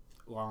 just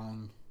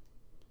long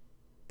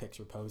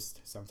picture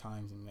post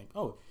sometimes, and like,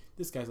 oh,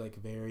 this guy's like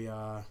very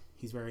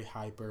he's very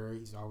hyper,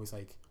 he's always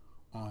like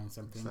on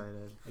something,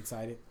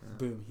 excited. Yeah.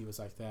 Boom, he was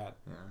like that.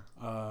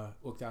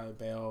 Looked out at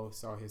Bale,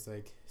 saw his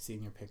like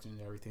senior picture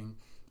and everything.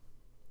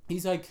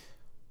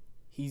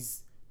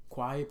 He's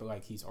quiet, but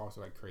like he's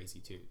also like crazy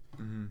too.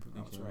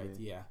 That's right.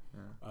 Yeah.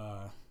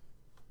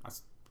 I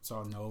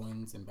saw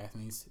Nolan's and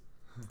Bethany's.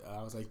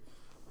 I was like,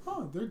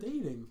 oh, they're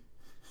dating.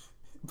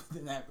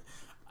 But then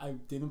I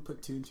didn't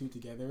put two and two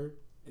together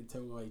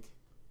until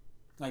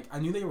like I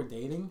knew they were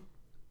dating,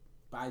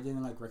 but I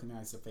didn't like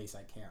recognize the face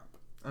at camp.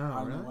 Oh, I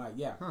don't really? know why.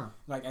 Yeah. Huh.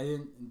 Like I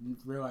didn't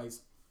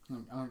realize.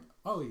 I'm like,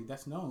 oh,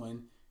 that's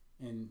Nolan,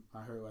 and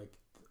I heard like,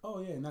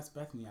 oh yeah, and that's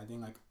Bethany. I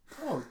didn't like,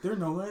 oh, they're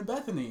Nolan and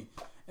Bethany.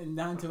 And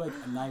not until like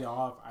a night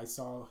off, I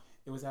saw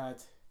it was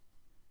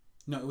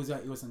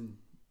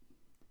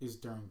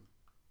during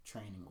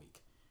training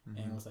week, and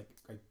it was like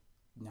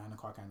 9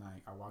 o'clock at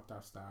night. I walked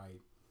outside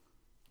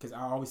because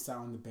I always sat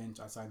on the bench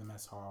outside the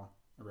mess hall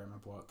and read my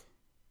book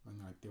when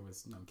like there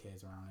was no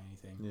kids around or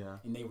anything. Yeah.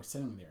 And they were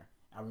sitting there.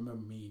 I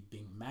remember me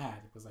being mad.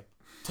 It was like,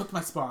 took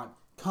my spot.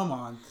 Come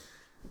on.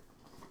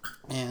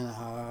 And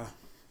I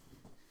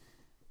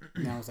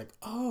was like,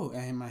 oh,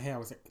 and in my head I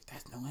was like,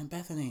 that's Nolan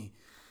Bethany.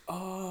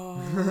 Oh.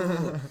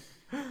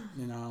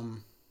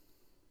 And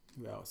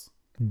who else?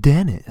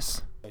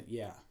 Dennis. But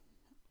yeah.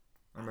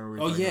 I remember we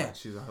were talking about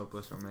she's a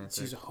hopeless romantic.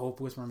 She's a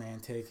hopeless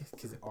romantic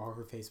because all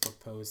her Facebook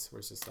posts were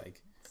just like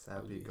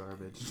sappy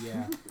garbage.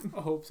 Yeah. I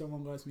hope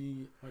someone loves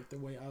me like the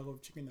way I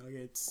love chicken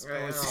nuggets.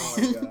 Oh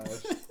my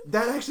gosh.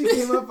 That actually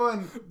came up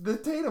on the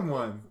Tatum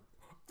one.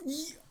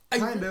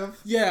 Kind of.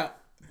 Yeah.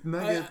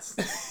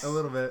 Nuggets. A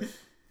little bit.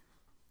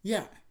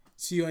 Yeah.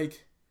 She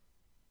like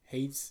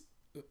hates.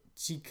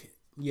 She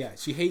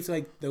hates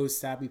like those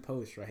sappy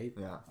posts, right?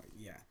 Yeah.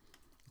 Yeah.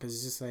 Because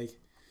it's just like.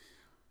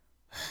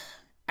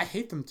 I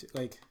hate them too.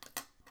 Like,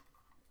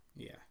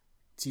 yeah,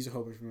 she's a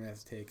hopeless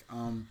romantic.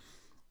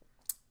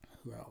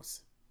 Who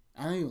else?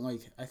 I don't even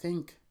like. I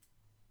think,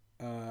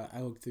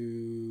 I looked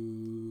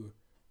through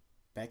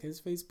Becca's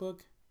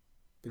Facebook,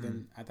 but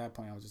then at that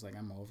point I was just like,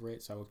 I'm over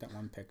it. So I looked at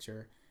one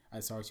picture. I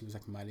saw she was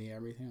like muddy and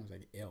everything. I was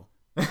like, ew.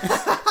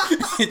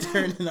 I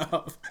turned it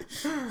off.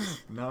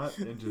 Not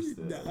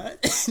interested. I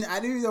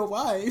didn't even know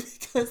why,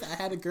 because I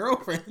had a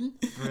girlfriend.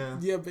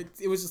 Yeah, but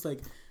it was just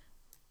like,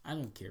 I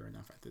don't care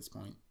enough at this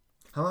point.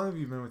 How long have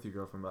you been with your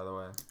girlfriend, by the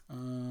way?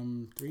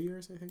 3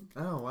 years, I think.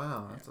 Oh,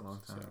 wow. That's a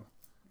long time.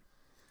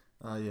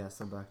 So,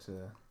 so back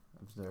to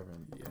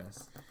observant.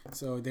 Yes.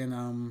 So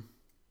then,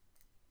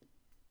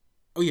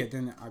 we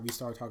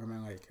started talking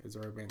about, like,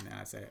 observant, and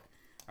I said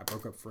I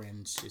broke up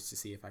Fringe just to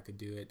see if I could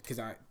do it. Because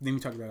then we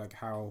talked about, like,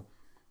 how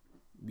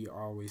we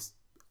always,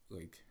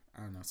 like,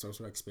 I don't know,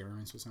 social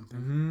experiments or something.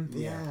 Mm-hmm.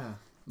 Yeah.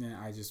 Then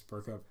I just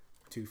broke up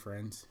 2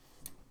 friends.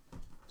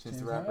 Chance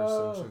the Rapper's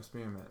social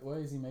experiment. What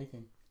is he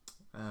making?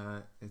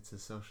 It's a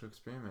social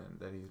experiment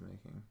that he's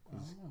making.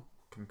 He's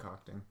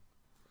concocting.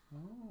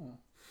 Oh.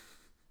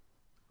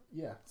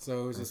 Yeah.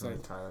 So it was just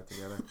like tie that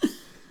together.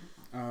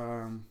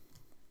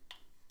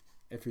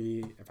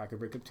 If I could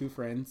break up 2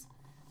 friends,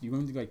 you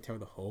going to like tell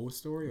the whole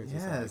story? Or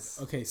yes.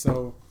 Like, okay,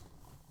 so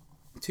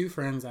 2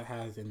 friends I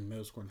had in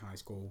middle school and high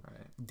school,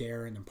 right.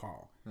 Darren and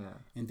Paul. Yeah.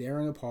 And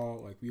Darren and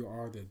Paul, like, we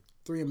are the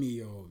 3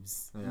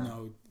 amigos. Yeah. You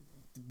know,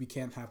 we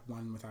can't have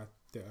one without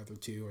the other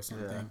 2 or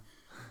something. Yeah.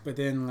 But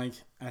then, like,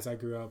 as I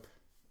grew up,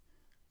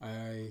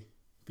 I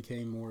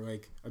became more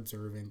like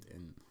observant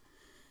and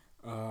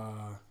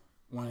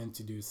wanted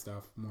to do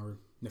stuff more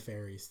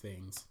nefarious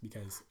things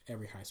because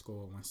every high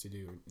school wants to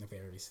do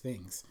nefarious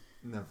things.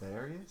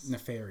 Nefarious?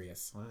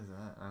 Nefarious. What is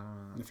that? I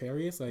don't know.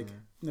 Nefarious, like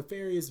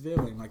nefarious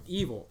villain, like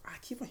evil. I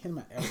keep on hitting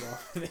my elbow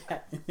off of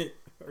that.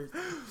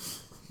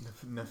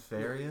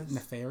 Nefarious?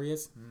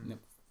 Nefarious. Mm.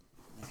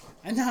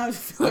 I know. I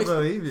feel I like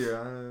believe you.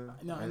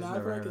 no, I I just feel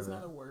never like heard it's of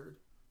not it. a word.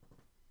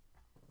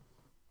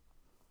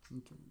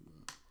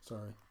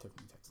 Sorry,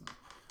 Tiffany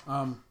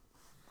texting.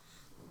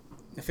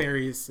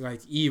 Nefarious,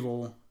 like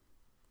evil.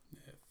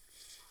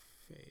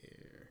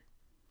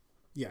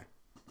 Yeah.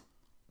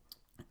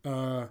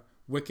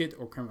 Wicked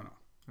or criminal.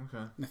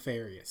 Okay.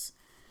 Nefarious.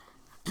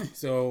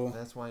 So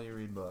That's why you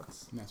read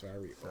books. that's why I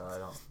read. So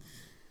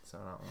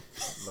I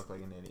don't look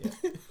like an idiot.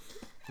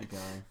 Keep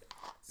going.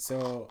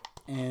 So,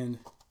 and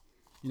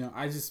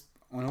I just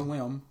on a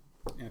whim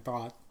and a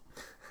thought,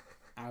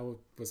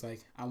 was like,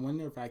 I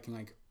wonder if I can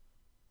like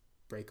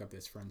break up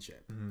this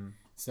friendship. Mm-hmm.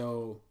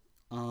 So,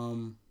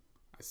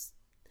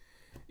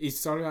 it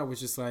started out with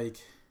just like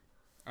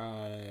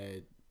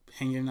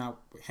hanging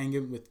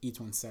with each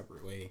one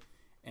separately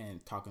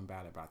and talking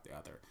bad about the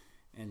other.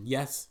 And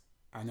yes,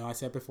 I know I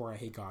said before I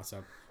hate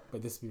gossip,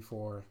 but this is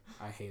before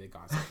I hated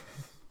gossip.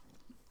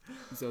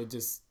 So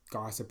just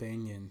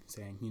gossiping and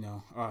saying,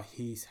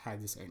 he's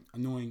had this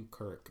annoying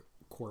quirk,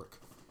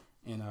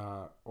 and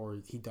or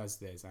he does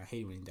this. I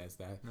hate when he does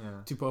that.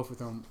 Yeah. To both of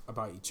them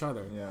about each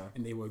other. Yeah.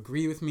 And they would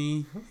agree with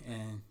me,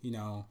 and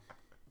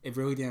it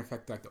really didn't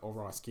affect like the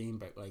overall scheme,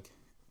 but like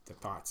the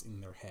thoughts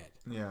in their head.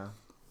 Yeah.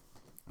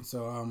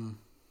 So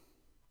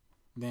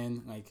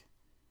then like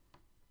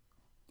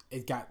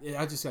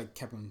I just like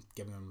kept on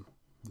giving them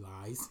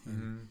lies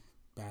and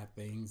bad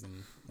things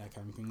and that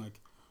kind of thing. Like,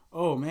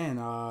 oh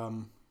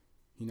man,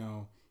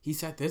 he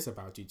said this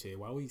about you today.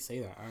 Why would he say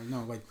that? I don't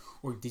know. Like,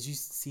 or did you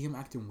see him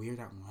acting weird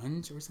at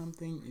lunch or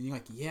something? And you're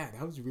like, yeah,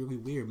 that was really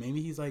weird.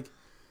 Maybe he's like,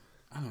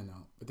 I don't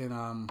know. But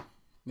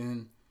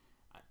then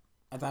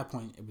at that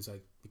point it was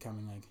like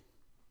becoming like,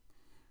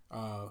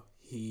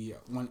 he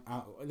went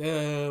out. What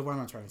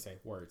am I trying to say?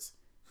 Words.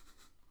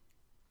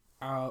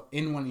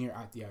 In one ear,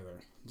 out the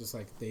other. Just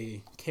like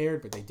they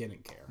cared, but they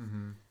didn't care.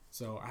 Mm-hmm.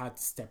 So I had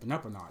to step it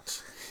up a notch.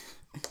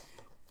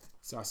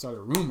 So I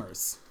started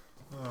rumors.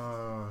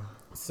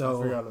 So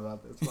I forgot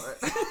about this part.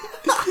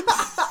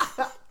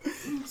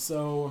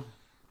 So,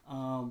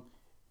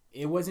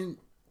 it wasn't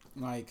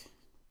like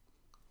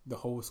the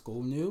whole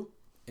school knew.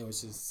 It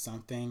was just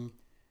something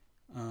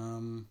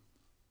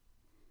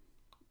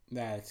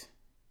that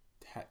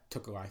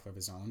took a life of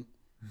its own.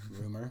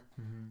 Rumor.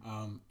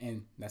 Mm-hmm.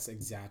 And that's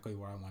exactly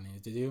what I wanted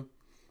it to do.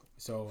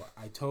 So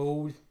I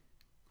told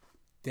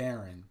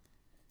Darren.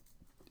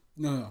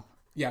 No.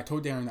 Yeah, I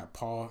told Darren that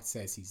Paul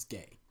says he's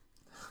gay.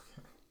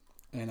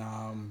 Okay. And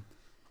I'm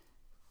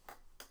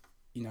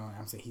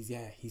saying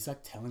he's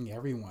like telling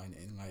everyone,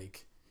 and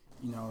like,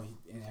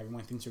 and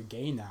everyone thinks you're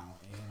gay now,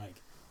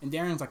 and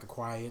Darren's like a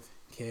quiet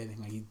kid, and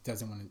like he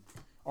doesn't want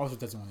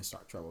to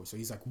start trouble. So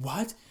he's like,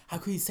 "What? How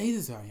could you say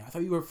this about me? I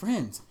thought you were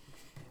friends."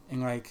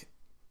 And like,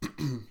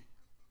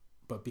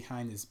 but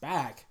behind his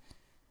back,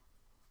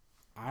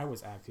 I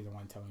was actually the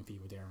one telling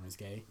people Darren was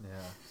gay.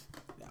 Yeah.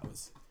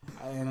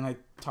 And like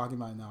talking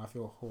about it now, I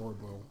feel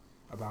horrible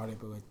about it,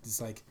 but like, it's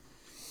like,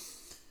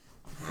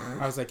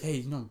 I was like,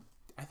 hey,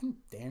 I think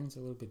Darren's a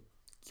little bit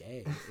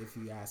gay, if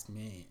you ask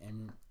me.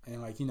 And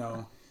like,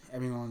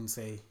 everyone would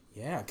say,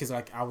 yeah, because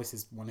like I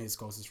was one of his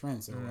closest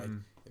friends. So like,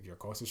 if your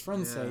closest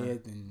friends say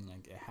it, then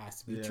like it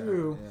has to be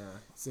true. Yeah.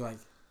 So like,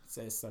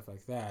 say stuff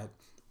like that.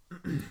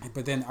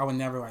 But then I would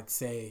never like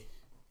say,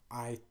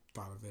 I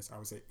thought of this. I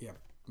would say, yeah,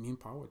 me and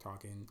Paul were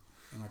talking,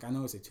 and like I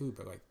noticed it too,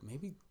 but like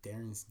maybe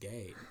Darren's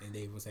gay, and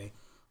they would say,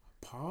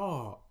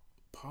 Paul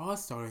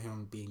started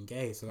him being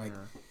gay. So like,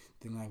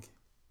 then like,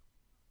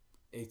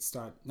 it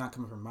started not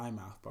coming from my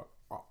mouth, but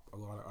a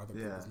lot of other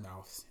people's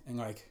mouths, and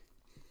like,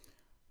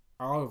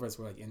 all of us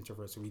were like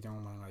introverts, so we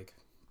don't want to like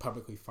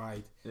publicly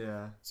fight.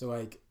 Yeah. So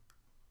like,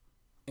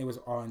 it was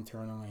all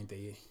internal, and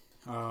they,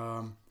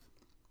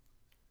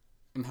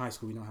 in high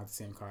school we don't have the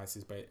same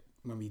classes, but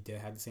when we did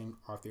have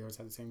all three of us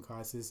had the same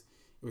classes,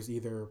 it was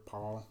either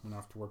Paul went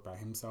off to work by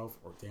himself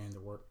or Darren to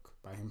work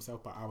by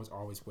himself, but I was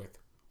always with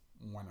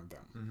one of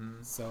them.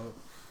 Mm-hmm. So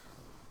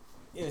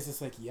yeah, it's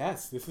just like,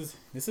 yes,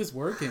 this is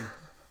working.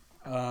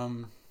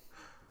 And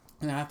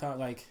I thought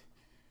like,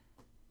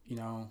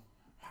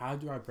 how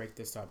do I break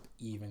this up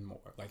even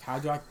more? Like, how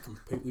do I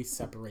completely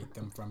separate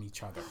them from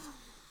each other?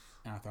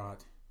 And I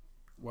thought,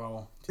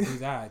 well, to do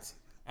that,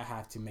 I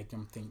have to make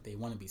them think they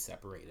want to be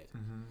separated.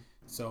 Mm-hmm.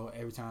 So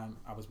every time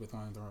I was with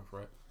one of them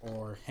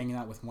or hanging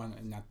out with one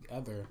and not the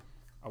other,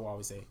 I would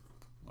always say,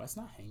 let's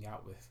not hang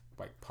out with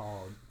like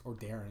Paul or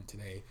Darren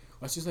today.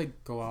 Let's just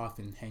like go off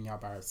and hang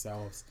out by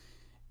ourselves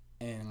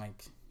and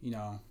like,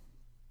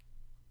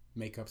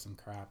 make up some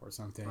crap or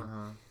something.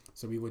 Uh-huh.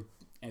 So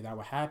and that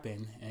would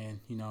happen. And,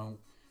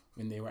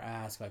 when they were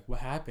asked like, what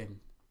happened?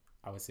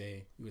 We would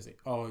say,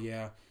 oh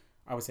yeah.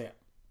 I would say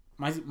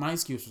my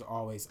excuse was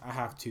always, I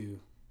have to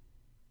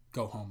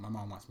go home. My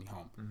mom wants me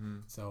home. Mm-hmm.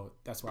 So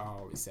that's what I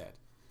always said,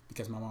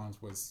 because my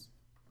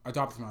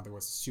adoptive mother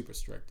was super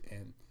strict,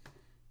 and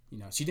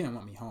she didn't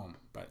want me home,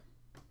 but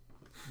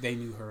they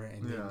knew her,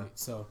 and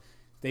so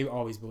they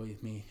always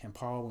believed me. And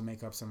Paul would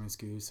make up some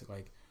excuse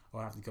like, "Oh,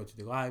 I have to go to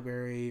the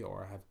library,"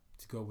 or "I have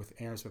to go with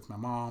errands with my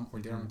mom," or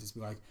Darren would just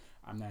be like,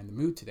 "I'm not in the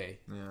mood today."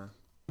 Yeah.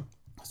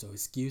 So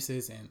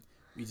excuses, and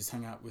we just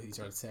hung out with each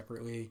other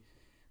separately.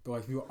 But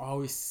like we would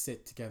always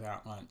sit together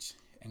at lunch,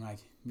 and like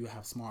we would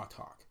have small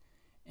talk.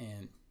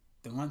 And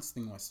the lunch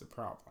thing was the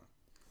problem,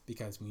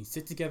 because when you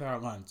sit together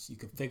at lunch, you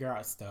could figure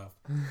out stuff,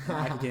 and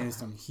I could get in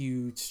some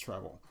huge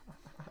trouble.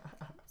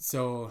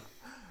 So,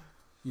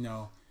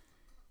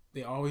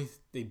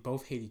 they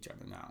both hate each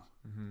other now.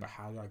 Mm-hmm. But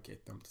how do I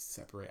get them to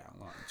separate at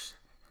lunch?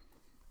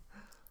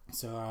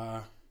 So,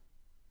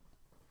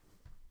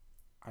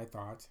 I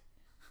thought,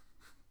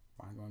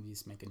 why don't we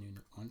just make a new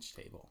lunch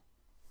table?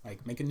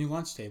 Like, make a new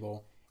lunch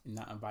table and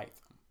not invite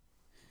them.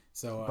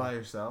 So By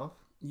yourself?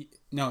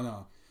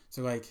 No.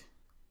 So, like,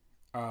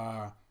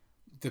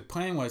 the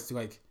plan was to,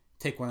 like,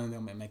 take one of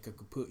them and make a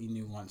completely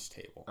new lunch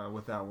table.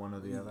 Without one or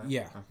the other?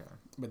 Yeah. Okay.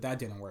 But that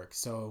didn't work.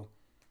 So,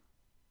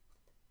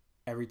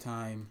 every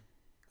time,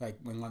 like,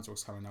 when lunch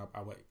was coming up,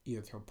 I would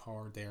either tell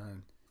Paul or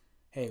Darren,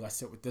 "Hey, let's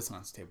sit with this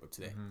lunch table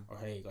today." Mm-hmm. Or,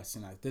 "Hey, let's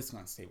sit at this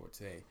lunch table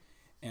today."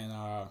 And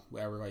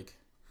whatever, like,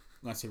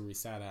 lunch table we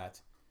sat at,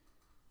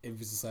 it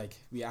was just, like,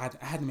 I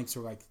had to make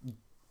sure, like,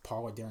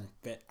 Paul or Darren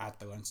fit at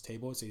the lunch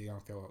table so you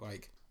don't feel,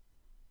 like,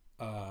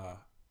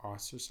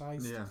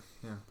 ostracized. Yeah.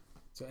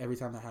 So every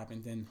time that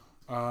happened, then,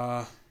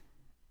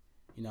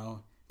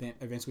 then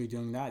eventually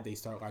doing that, they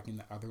start liking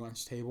the other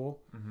lunch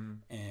table, Mm-hmm.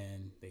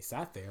 and they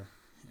sat there,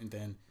 and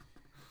then,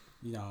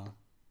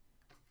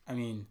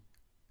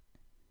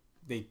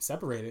 they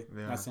separated.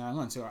 Yeah. Not sitting at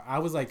lunch. So I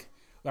was like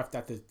left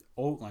at the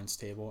old lunch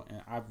table,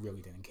 and I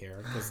really didn't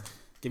care because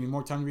give me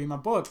more time to read my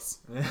books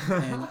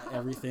and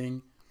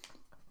everything.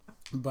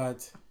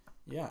 But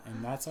yeah,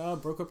 and that's how I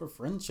broke up a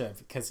friendship,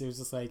 because it was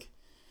just like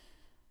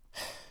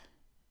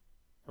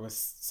it was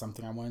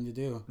something I wanted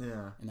to do.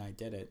 Yeah. And I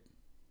did it.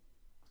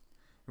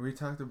 We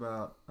talked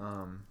about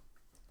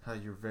how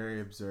you're very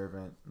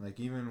observant, like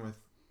even with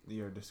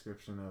your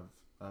description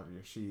of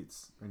your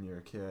sheets when you're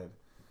a kid.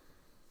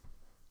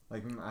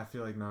 Like, I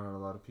feel like not a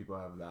lot of people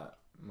have that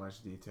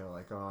much detail.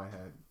 Like, oh, I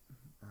had,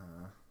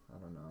 I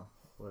don't know,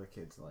 what are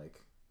kids like?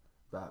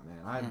 Batman.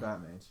 I had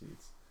Batman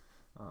sheets.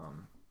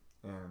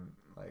 And,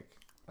 like,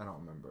 I don't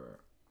remember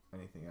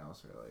anything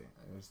else, really.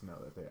 I just know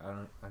that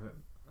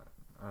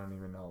I don't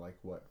even know, like,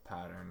 what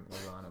pattern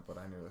was on it, but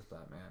I knew it was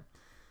Batman.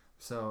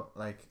 So,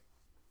 like,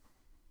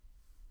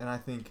 and I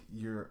think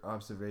your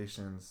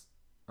observations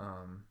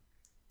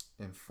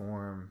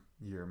inform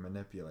your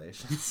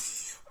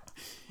manipulations.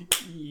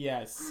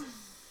 Yes.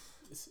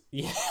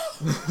 Yeah.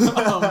 If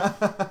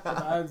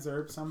I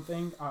observe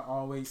something, I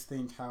always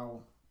think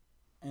how,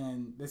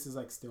 and this is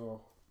like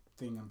still a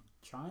thing I'm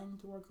trying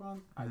to work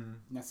on. I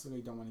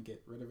necessarily don't want to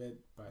get rid of it,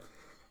 but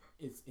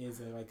it is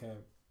like a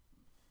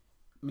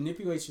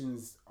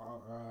manipulations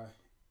are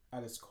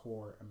at its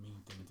core a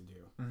mean thing to do.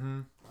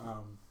 Mm-hmm.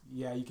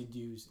 Yeah, you could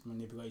use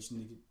manipulation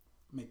to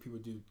make people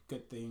do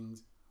good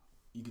things.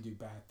 You could do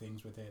bad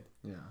things with it.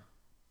 Yeah.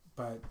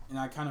 And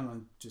I kind of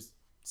want to just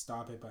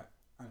stop it, but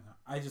I don't know.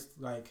 I just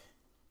like,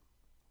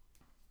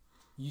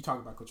 you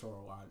talk about control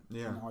a lot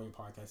in all your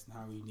podcasts and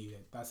how you need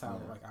it. That's how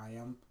like I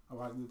am a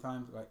lot of the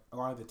times. Like a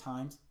lot of the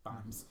times,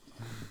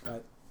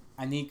 but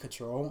I need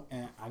control,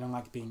 and I don't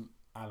like being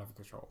out of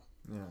control.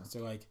 Yeah.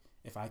 So like,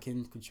 if I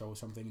can control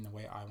something in the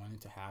way I want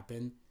it to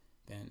happen,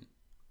 then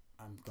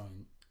I'm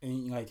going.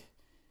 And like,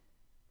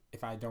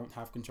 if I don't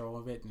have control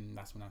of it, then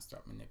that's when I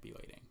start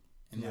manipulating.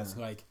 And that's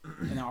like,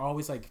 and I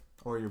always like.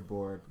 Or you're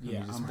bored.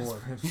 Yeah, I'm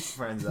bored.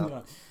 Friends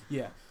up.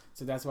 Yeah.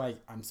 So that's why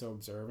I'm so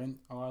observant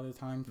a lot of the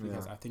times,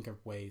 because I think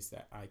of ways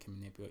that I can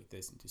manipulate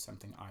this into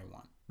something I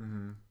want.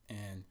 Mm-hmm.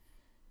 And,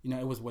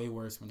 it was way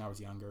worse when I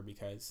was younger,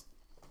 because,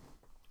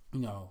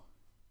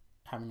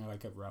 having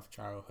like a rough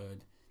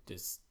childhood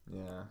just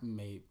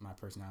made my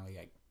personality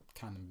like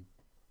kind of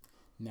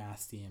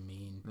nasty and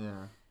mean.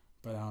 Yeah.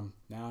 But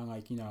now,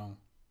 like,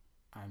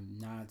 I'm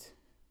not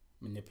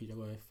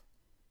manipulative.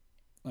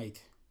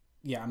 Like,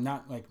 yeah, I'm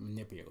not like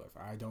manipulative.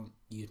 I don't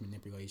use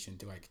manipulation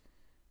to like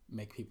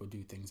make people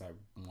do things I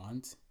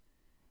want.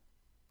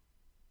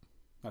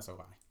 That's a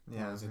lie.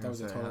 Yeah, that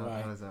was a total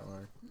lie. How does that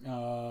work?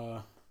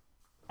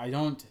 I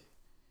don't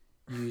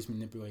use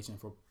manipulation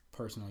for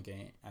personal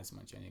gain as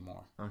much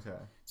anymore. Okay.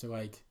 So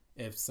like,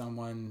 if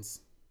someone's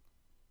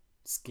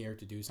scared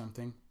to do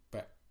something,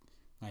 but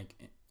like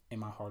in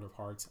my heart of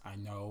hearts, I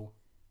know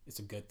it's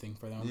a good thing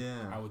for them.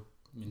 Yeah. I would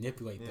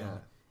manipulate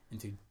them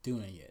into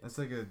doing it. That's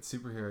like a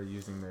superhero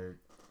using their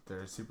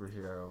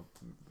superhero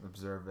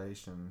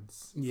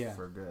observations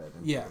for good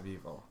instead of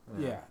evil.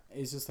 Yeah.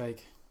 It's just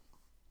like,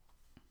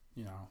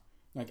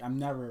 like I'm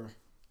never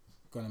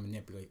going to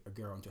manipulate a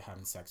girl into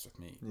having sex with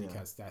me,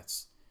 because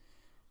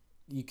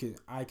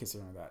I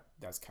consider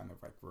that's kind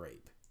of like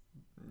rape.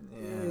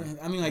 Yeah.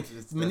 I mean, like,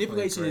 it's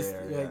manipulation is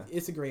area, like,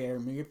 it's a gray area.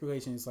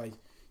 Manipulation is like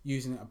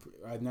using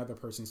another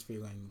person's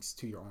feelings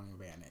to your own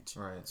advantage.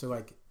 Right. So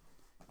like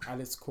at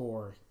its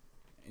core,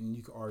 and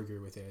you can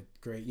argue with it.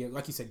 Gray, yeah,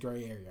 like you said,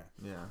 gray area.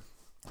 Yeah.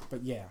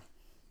 But yeah,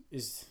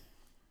 is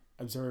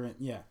observant.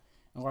 Yeah,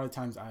 a lot of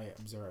times I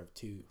observe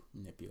to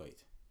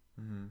manipulate.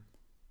 Mm-hmm.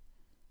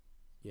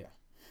 Yeah.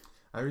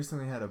 I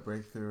recently had a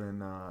breakthrough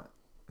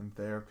in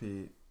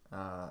therapy.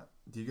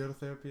 Do you go to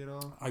therapy at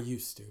all? I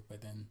used to,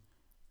 but then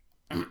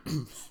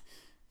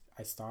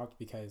I stopped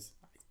because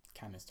I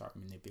kind of started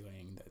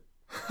manipulating the.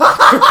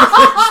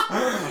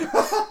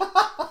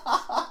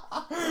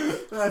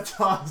 That's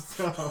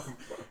awesome.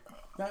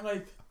 Not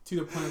like to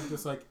the point of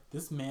just like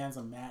this man's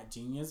a mad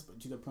genius, but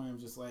to the point of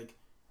just like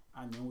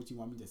I know what you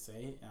want me to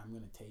say, and I'm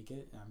gonna take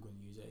it and I'm gonna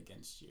use it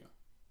against you.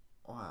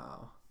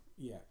 Wow.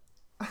 Yeah.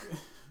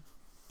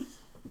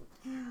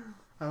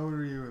 How old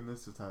were you when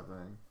this was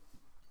happening?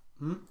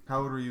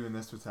 How old were you when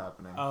this was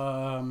happening?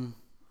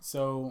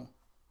 So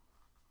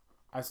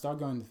I started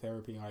going to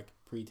therapy like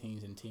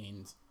preteens and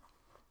teens.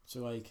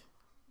 So like,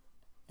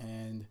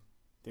 and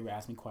they would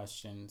ask me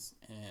questions,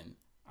 and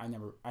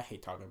I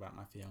hate talking about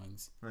my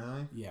feelings.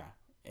 Really? Yeah.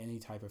 Any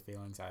type of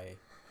feelings I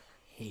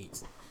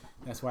hate.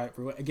 That's why,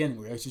 again,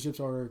 relationships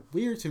are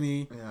weird to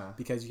me. Yeah.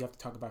 Because you have to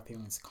talk about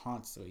feelings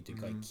constantly to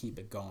like keep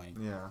it going.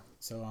 Yeah.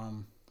 So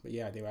but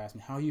yeah, they would ask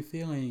me, how are you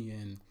feeling,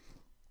 and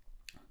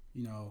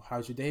you know,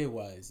 how's your day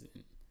was,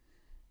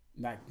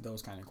 and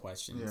those kind of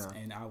questions.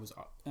 Yeah. And I was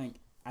like,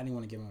 I didn't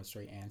want to give them a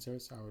straight answer,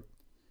 so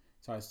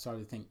I started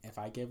to think if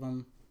I give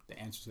them the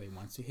answers they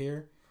want to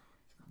hear,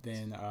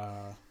 then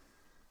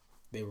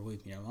they will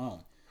leave me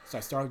alone. So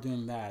I started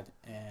doing that,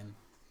 and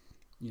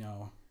you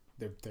know,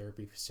 the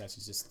therapy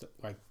sessions just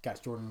like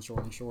got shorter and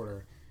shorter and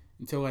shorter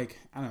until like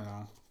I don't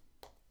know,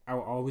 I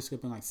will always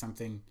slip in like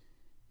something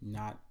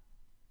not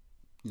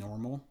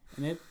normal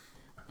in it.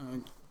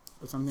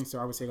 Or something, so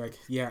I would say like,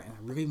 yeah, and I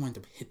really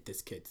wanted to hit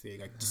this kid today,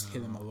 like just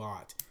hit him a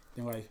lot.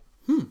 They're like,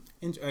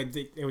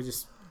 they would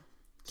just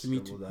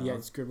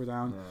scribble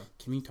down. Yeah.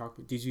 Can we talk?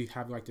 Did you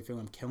have like the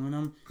feeling killing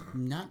them?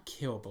 Not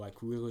kill, but like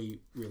really,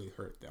 really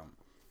hurt them.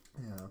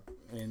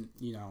 Yeah. And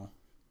you know,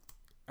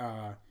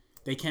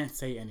 they can't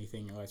say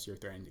anything unless you're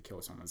threatening to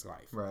kill someone's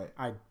life. Right.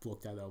 I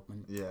looked that up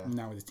when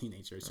I was a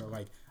teenager, so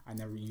like I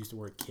never used the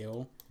word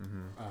kill,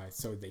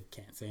 so they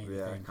can't say anything.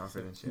 Yeah,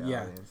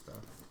 confidentiality and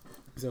stuff.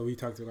 So we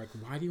talked to like,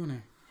 why do you want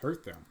to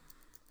hurt them?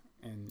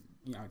 And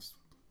you know, just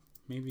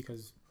maybe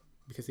because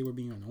they were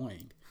being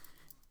annoying.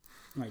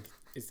 Like,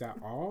 is that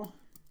all?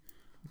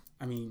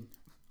 I mean,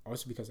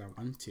 also because I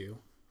want to.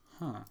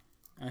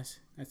 That's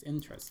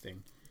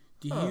interesting.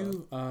 Do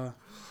you?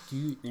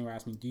 They were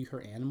asking me, do you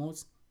hurt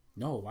animals?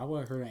 No, why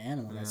would I hurt an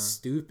animal? That's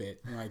stupid.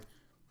 And like,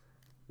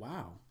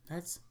 wow,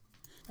 that's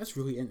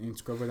really and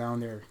scribble down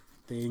their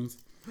things,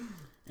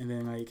 and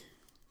then like,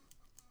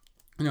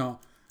 you know.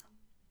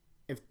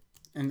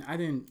 And I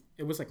didn't.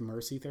 It was like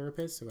mercy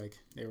therapists. So like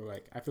they were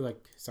like, I feel like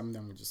some of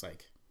them were just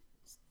like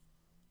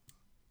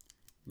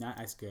not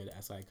as good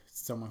as like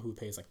someone who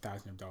pays like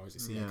thousands of dollars to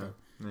see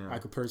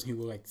like a person who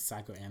will like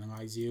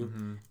psychoanalyze you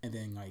and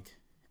then like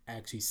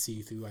actually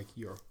see through like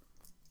your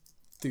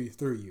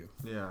through you.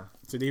 Yeah.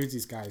 So they were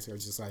these guys who are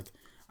just like,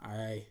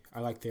 I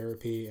like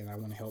therapy and I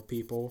want to help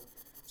people,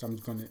 so I'm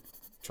just gonna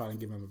try and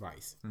give them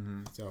advice.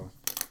 So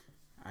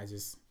I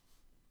just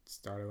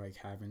started like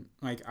having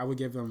like I would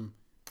give them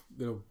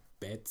little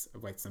bits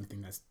of like something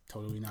that's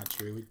totally not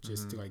true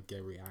just to like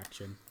get a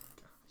reaction.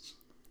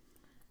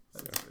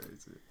 That's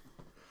crazy.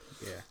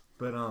 Yeah.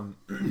 But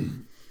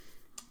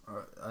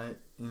I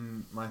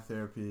in my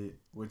therapy,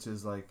 which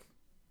is like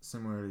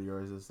similar to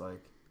yours, is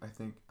like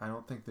I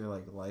don't think they're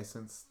like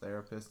licensed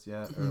therapists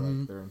yet, or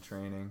like they're in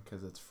training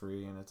because it's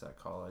free and it's at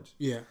college.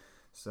 Yeah.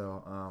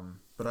 So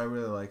but I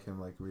really like him.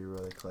 Like we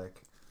really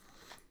click,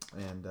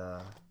 and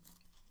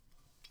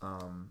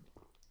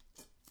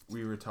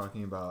we were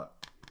talking about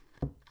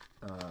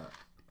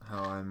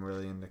how I'm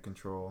really into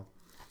control,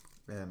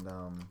 and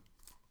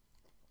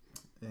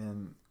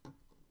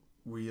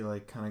we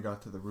like kind of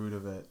got to the root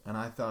of it, and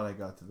I thought I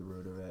got to the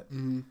root of it,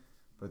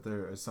 but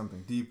there is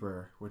something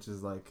deeper, which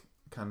is like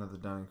kind of the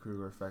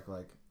Dunning-Kruger effect.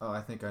 Like, oh,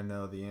 I think I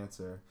know the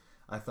answer.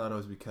 I thought it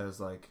was because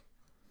like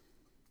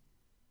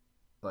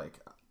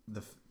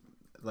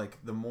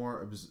the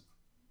more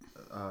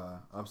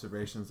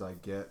observations I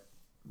get,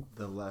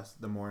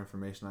 the more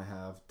information I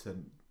have to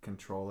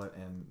control it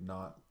and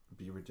not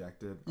be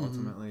rejected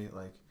ultimately,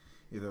 like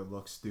either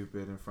look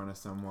stupid in front of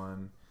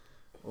someone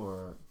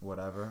or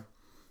whatever.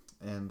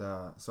 And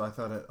so I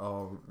thought it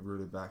all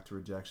rooted back to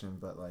rejection,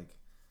 but like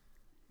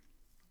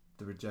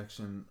the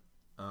rejection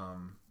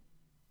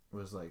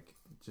was like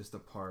just a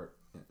part,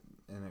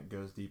 and it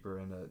goes deeper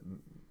into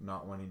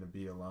not wanting to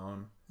be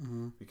alone,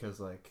 because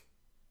like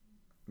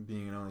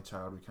being an only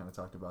child, we kind of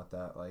talked about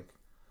that. Like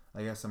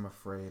I guess I'm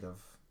afraid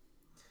of,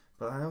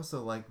 but I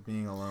also like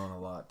being alone a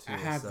lot too. I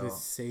have the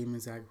same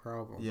exact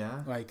problem.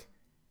 Yeah. Like,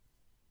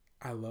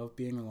 I love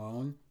being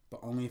alone,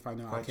 but only if I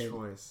know I can.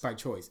 By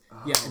choice.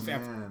 Oh,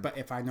 yeah. But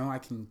if I know I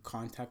can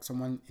contact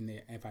someone,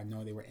 and if I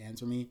know they will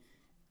answer me,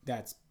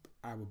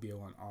 I would be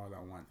alone all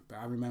I want. But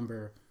I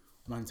remember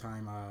one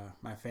time,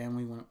 my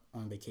family went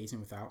on vacation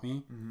without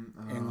me,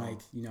 and like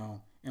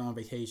and on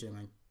vacation,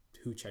 like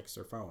who checks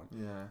their phone?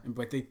 Yeah.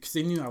 But cause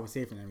they knew I was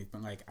safe and everything.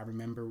 But like I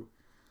remember,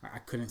 I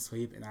couldn't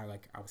sleep, and I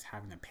was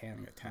having a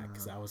panic attack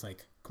because I was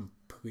like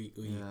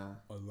completely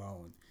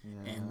alone,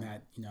 and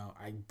that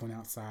I went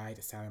outside,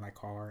 I sat in my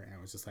car, and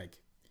I was just like,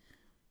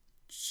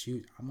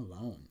 shoot, I'm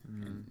alone,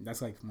 and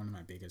that's like one of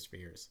my biggest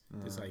fears.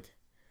 Just like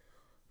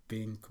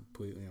being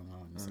completely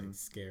alone. It's like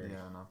scary.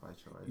 Yeah, not by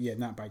choice. Yeah,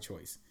 not by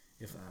choice.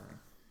 If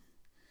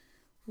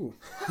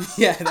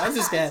yeah, that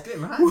just got.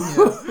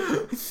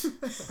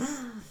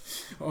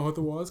 Oh,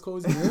 the wall's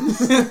closing in.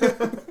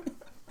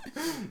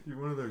 You're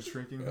one of those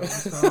shrinking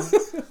homes,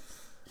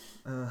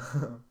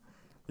 Tom.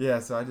 Yeah,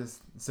 so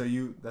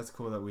that's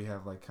cool that we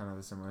have like kind of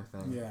a similar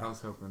thing. Yeah. I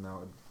was hoping that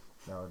would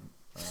ring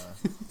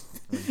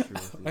true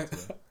with you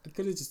too. I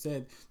could have just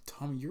said,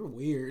 Tommy, you're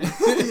weird.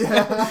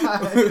 Yeah,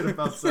 I could have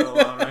felt so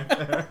alone right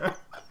there.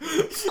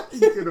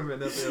 You could have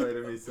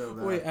manipulated me so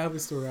bad. Wait, I have a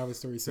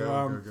story. So,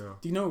 Go.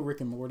 do you know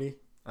Rick and Morty?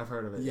 I've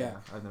heard of it. Yeah.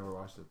 I've never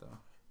watched it though.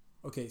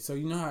 Okay, so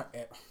you know how.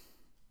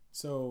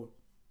 So,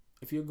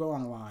 if you go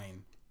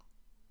online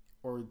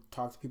or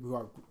talk to people who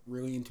are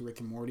really into Rick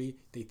and Morty,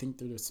 they think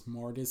they're the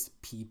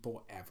smartest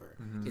people ever.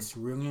 Mm-hmm. It's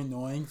really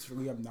annoying. It's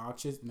really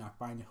obnoxious, and I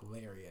find it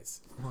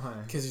hilarious. Why?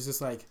 Because it's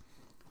just like,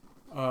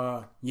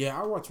 yeah,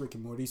 I watch Rick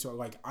and Morty, so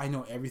like I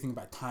know everything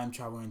about time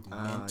travel and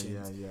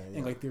dimensions. Yeah.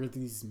 And like there are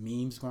these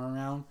memes going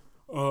around.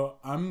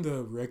 I'm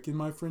the Rick in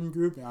my friend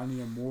group, and I need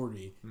a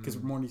Morty because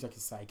Morty's like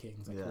his sidekick.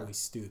 He's like really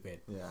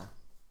stupid. Yeah.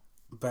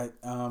 But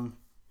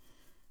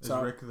Is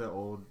so Rick the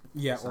old?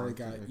 old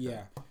guy. Okay.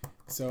 Yeah.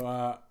 So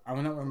I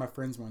went out with my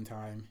friends one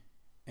time,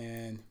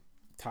 and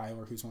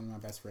Tyler, who's one of my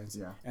best friends,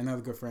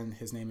 another good friend,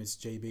 his name is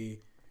JB.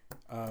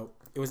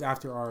 It was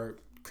after our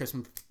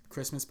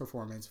Christmas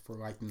performance for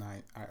like the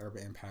night at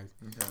Urban Impact,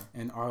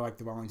 and our like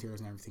the volunteers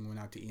and everything went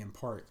out to Ian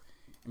Park,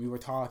 and we were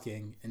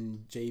talking,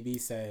 and JB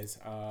says,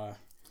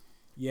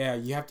 yeah,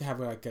 you have to have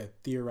like a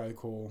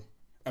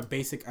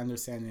basic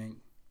understanding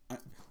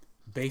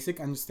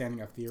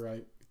of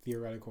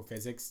theoretical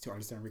physics to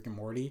understand Rick and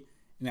Morty.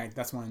 And like,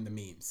 that's one of the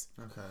memes.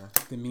 Okay.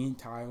 The me and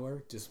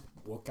Tyler just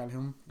looked at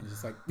him and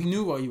just like, we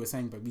knew what he was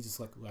saying, but we just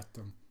like left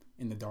him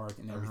in the dark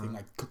and everything,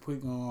 like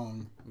completely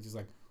alone. We're just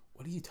like,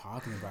 what are you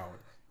talking about?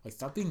 Like,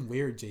 stop being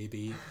weird,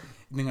 JB.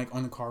 And then like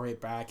on the car ride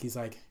back, he's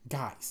like,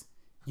 guys,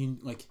 you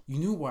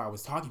knew what I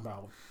was talking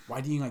about. Why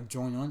didn't you like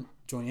join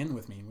in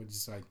with me? And we're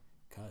just like,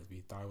 cause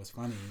we thought it was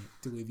funny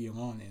to leave you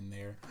alone in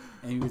there.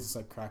 And he was just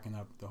like cracking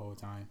up the whole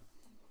time.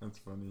 That's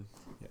funny.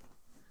 Yeah.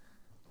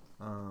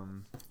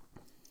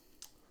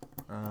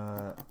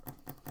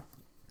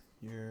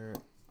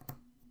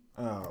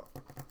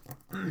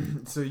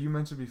 So you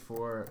mentioned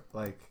before,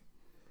 like,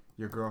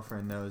 your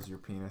girlfriend knows your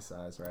penis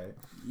size, right?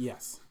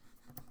 Yes.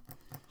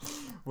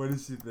 What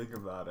does she think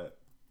about it?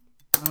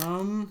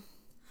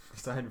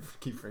 Sorry to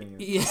keep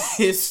bringing it. Yeah,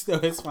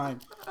 it's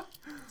fine.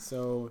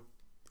 So,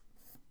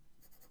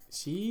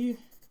 she's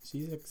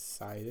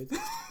excited.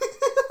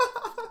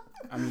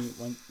 I mean,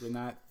 we're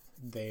not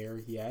there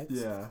yet.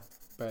 Yeah.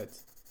 But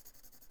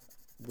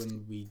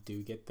when we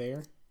do get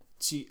there,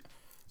 we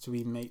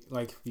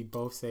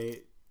both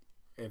say,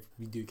 if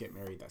we do get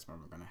married, that's when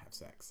we're gonna have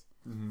sex.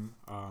 Mm-hmm.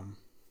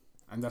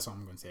 And that's all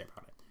I'm gonna say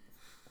about it.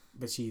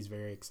 But she's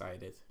very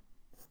excited.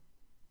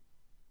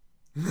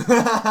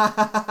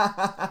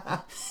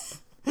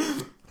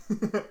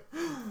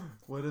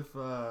 What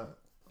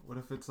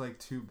if it's like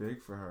too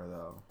big for her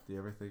though? Do you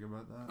ever think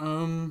about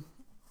that?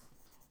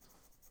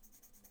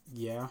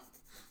 Yeah,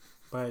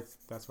 but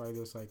that's why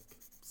there's like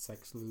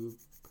sex lube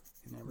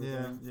and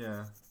everything.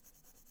 Yeah.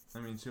 I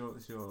mean, she'll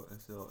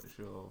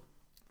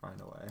find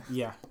a way.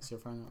 Yeah, she'll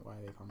find out why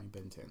they call me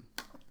Ben 10.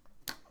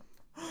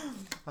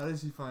 How did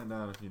she find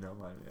out, if you don't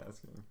mind me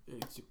asking?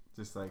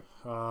 Just like...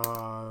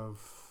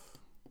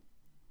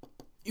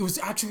 It was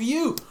actually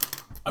you!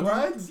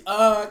 What?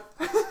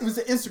 It was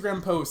an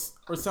Instagram post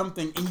or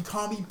something, and you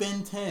called me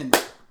Ben 10.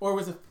 Or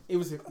it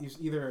was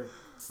either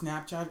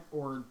Snapchat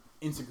or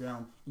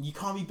Instagram, and you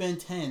called me Ben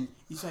 10.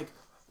 He's like,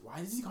 why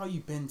does he call you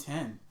Ben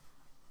 10?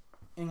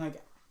 And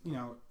like,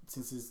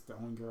 since it's the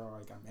only girl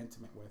like I'm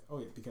intimate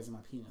with, because of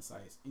my penis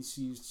size. And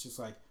she's just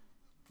like,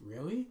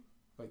 really?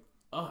 Like,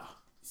 ugh.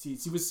 She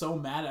was so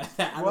mad at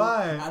that.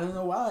 I don't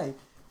know why.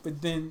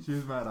 But then she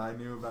was mad I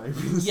knew about your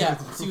penis. Yeah,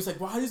 she was like,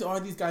 why does all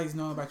these guys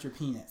know about your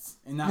penis?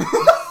 And not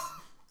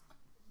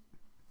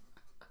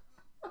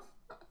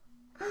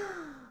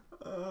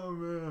Oh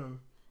man.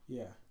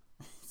 Yeah.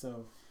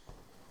 So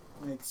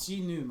like she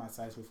knew my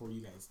size before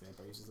you guys did,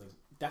 but it was just like,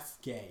 that's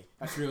gay.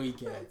 That's really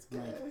gay. Like,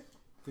 then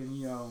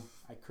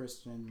at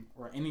Christian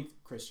or any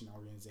Christian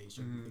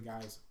organization, the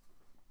guys,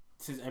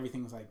 since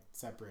everything's like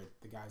separate,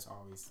 the guys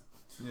always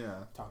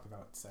talk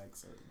about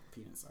sex or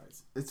penis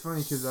size. It's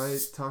funny because I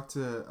talked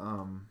to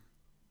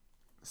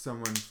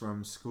someone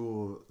from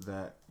school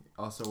that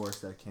also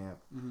works at camp,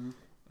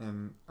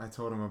 and I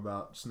told him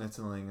about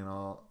schnitzeling and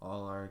all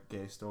our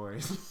gay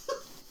stories.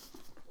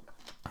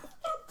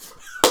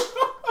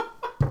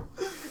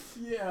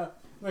 Yeah,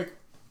 like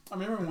I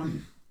remember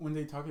when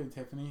they talked to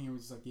Tiffany, he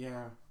was just like,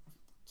 yeah,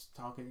 just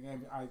talking.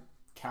 And I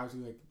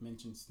casually like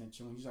mentioned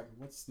snitching. She's like,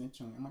 what's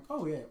snitching? I'm like,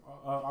 oh yeah,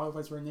 all of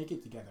us were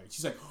naked together.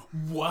 She's like,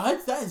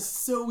 what? That is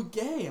so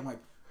gay. I'm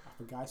like, I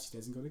forgot she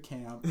doesn't go to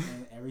camp,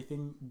 and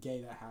everything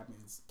gay that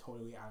happens is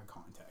totally out of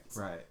context.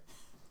 Right.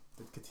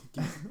 But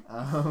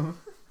continue.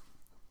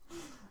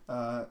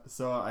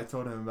 So I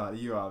told him about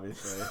you,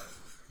 obviously,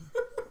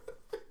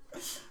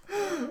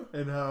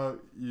 and how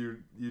you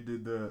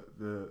did the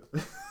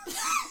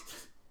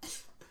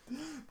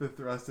the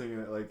thrusting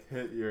and it like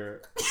hit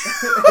your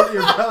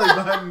belly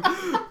button.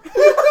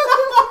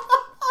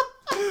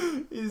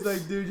 He's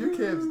like, dude, your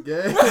camp's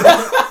gay.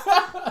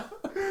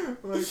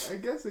 I'm like, I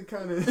guess it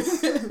kind of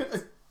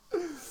is.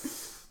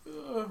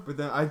 But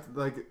then I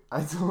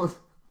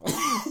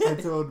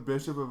told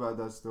Bishop about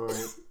that story,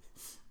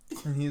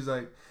 and he's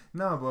like,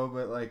 no, bro,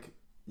 but like,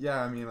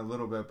 yeah, I mean a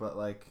little bit, but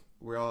like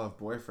we all have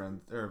boyfriends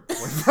or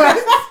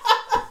boyfriends.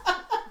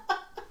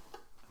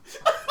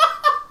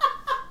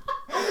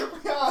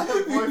 We all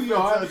have boyfriends,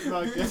 so it's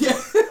not gay.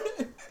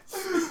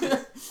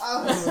 Yeah.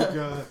 Oh my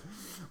god.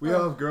 We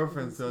all have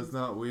girlfriends, so it's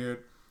not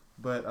weird.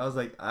 But I was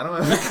like, I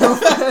don't have a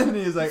girlfriend. And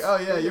he's like, oh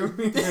yeah, you're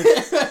weird.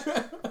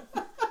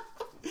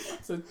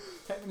 So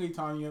technically,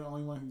 Tom, you're the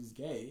only one who's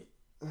gay.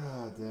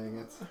 Oh, dang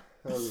it.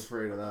 I was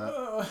afraid of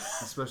that.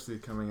 Especially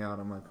coming out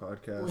on my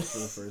podcast for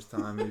the first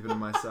time, even to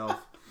myself.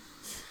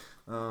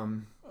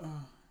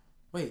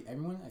 Wait,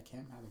 everyone at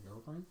camp had a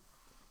girlfriend?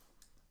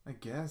 I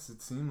guess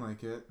it seemed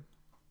like it.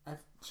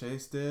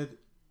 Chase did.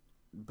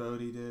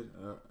 Bodie did.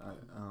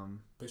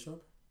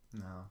 Bishop?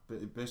 No.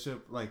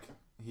 Bishop, like,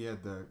 he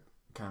had the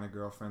kind of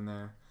girlfriend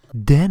there.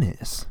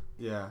 Dennis.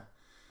 Yeah.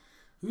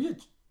 Who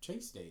did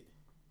Chase date?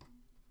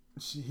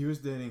 He was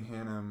dating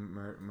Hannah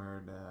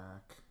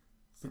Murdoch.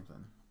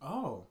 Something.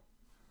 Oh.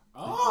 I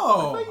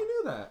thought you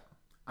knew that.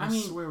 I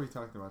mean, swear we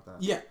talked about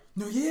that. Yeah.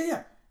 No,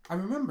 yeah. I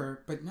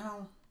remember, but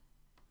now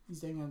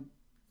he's dating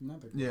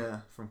another girl. Yeah,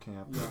 from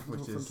camp. Yeah,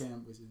 which from is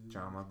camp, which is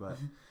drama, but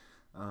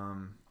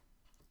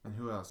and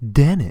who else?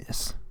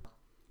 Dennis.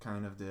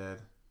 Kind of did.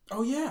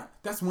 Oh yeah,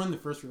 that's one of the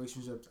first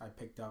relationships I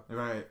picked up.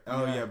 Right.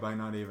 Oh yeah, by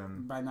not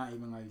even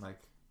like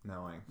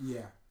knowing.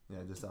 Yeah.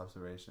 Yeah, just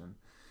observation.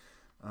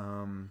 Yeah,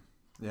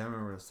 I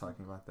remember us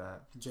talking about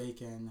that.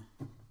 Jake and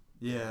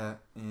Yeah,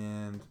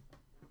 and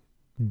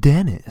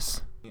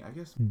Dennis. I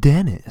guess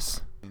Dennis.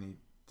 and he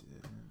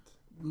didn't.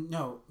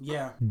 no,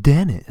 yeah,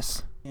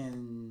 Dennis.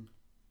 and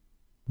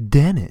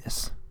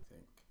Dennis. I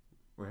think.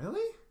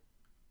 Really?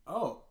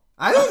 Oh.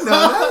 I didn't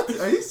know that.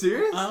 Are you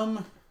serious?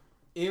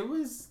 It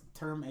was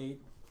term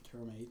 8,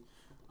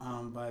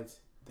 but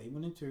they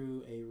went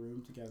into a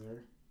room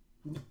together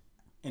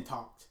and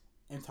talked.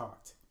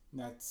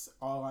 That's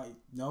all I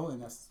know,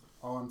 and that's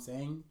all I'm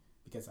saying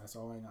because that's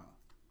all I know.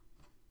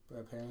 But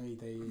apparently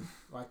they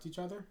liked each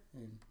other,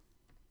 and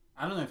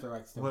I don't know if they're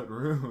like still What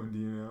room do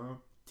you know?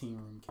 teen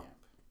room camp.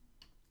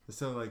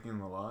 So like in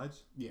the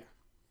lodge? Yeah.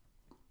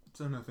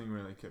 So nothing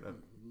really could have.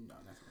 No,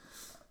 nothing.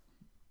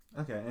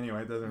 Okay.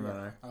 Anyway, it doesn't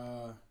matter.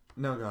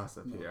 No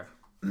gossip No. here.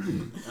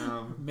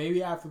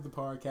 Maybe after the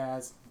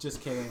podcast.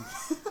 Just kidding.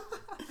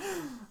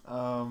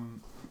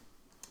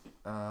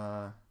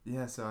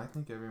 Yeah. So I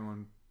think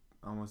everyone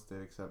almost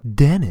did except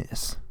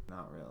Dennis.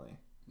 not really.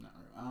 No.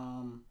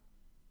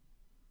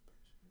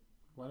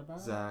 What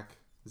about Zach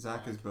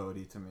is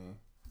Bodie to me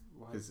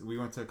What? because we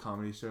went to a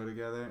comedy show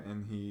together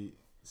and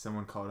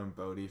someone called him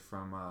Bodie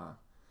from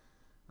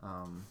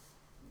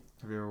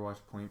have you ever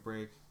watched Point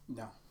Break?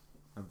 No.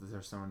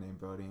 There's someone named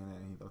Bodie in it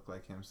and he looked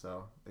like him,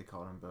 so they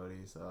called him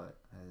Bodie. So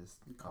I just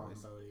You call him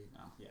always Bodie?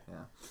 No. Yeah.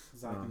 yeah.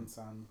 Zach and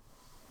Son.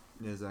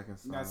 Yeah, Zach and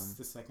Son. That's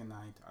the second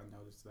night I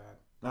noticed that.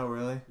 Oh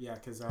really? Yeah,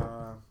 because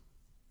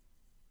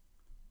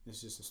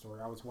it's just a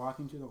story. I was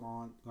walking to the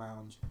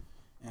lounge,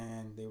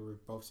 and they were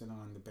both sitting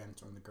on the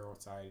bench on the girl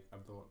side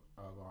of the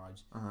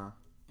lodge.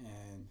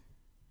 And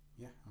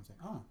yeah, I was like,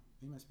 oh,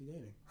 they must be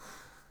dating,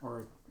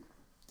 or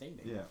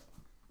dating. Yeah.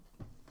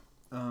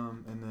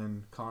 And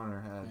then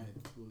Connor had.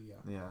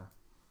 Leah. Yeah.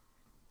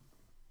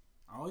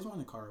 I always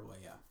wanted to call her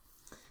Leia.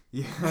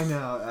 Yeah, I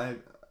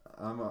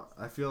know.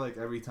 I feel like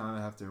every time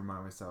I have to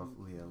remind myself,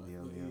 Leah.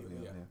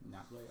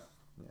 Not Leia.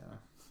 Yeah.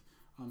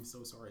 I'm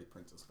so sorry,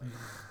 Princess Leia.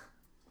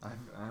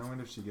 I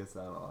wonder if she gets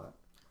that a lot.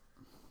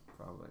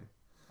 Probably.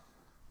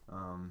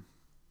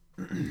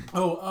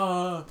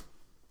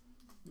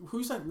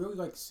 Who's that really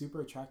like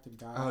super attractive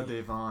guy? Oh,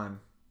 Davon.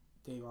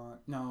 Davon.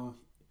 No,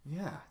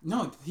 Yeah.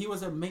 he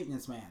was a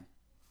maintenance man.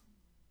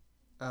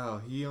 Oh,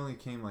 he only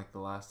came like the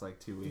last like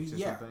 2 weeks or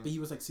Yeah, something. but he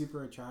was like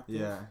super attractive.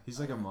 Yeah, he's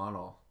like a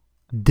model.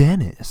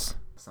 Dennis.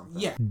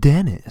 Something. Yeah,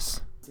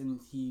 Dennis. and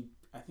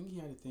I think he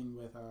had a thing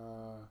with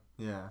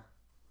Yeah.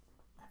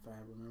 if I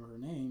remember her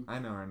name. I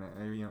know her name.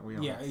 We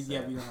don't have to say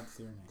we it. don't have to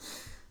say her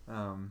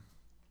name.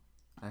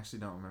 I actually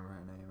don't remember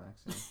her name.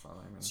 Actually,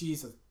 following me.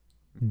 She's a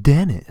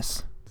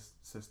Dennis.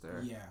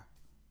 Sister. yeah.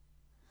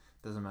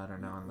 Doesn't matter.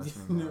 No one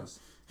listening No. knows.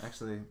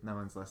 Actually, no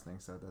one's listening,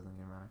 so it doesn't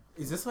even matter.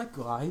 Is this like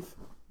live,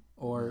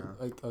 or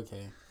No. like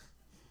okay?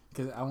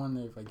 Because I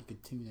wonder if like you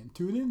could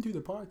tune in to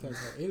the podcast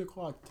at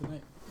 8:00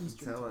 tonight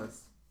Eastern. Tell time.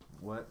 us.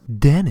 what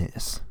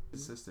Dennis,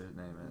 his sister's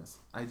name is.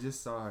 I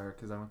just saw her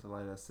because I went to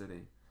Lighthouse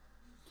City.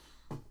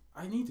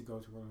 I need to go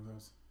to one of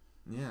those.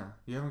 Yeah,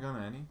 you haven't gone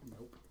to any?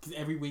 Nope. Because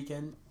every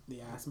weekend they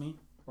ask me,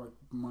 or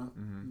month,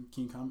 Mm-hmm.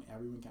 can you come?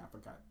 Every weekend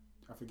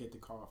I forget to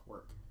call off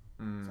work.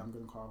 So I'm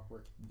gonna call off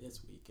work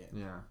this weekend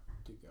Yeah.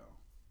 to go.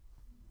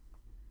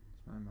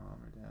 Is my mom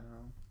or dad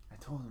home? I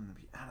told him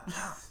to be out of the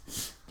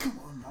house. Come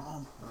on,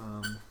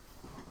 Mom.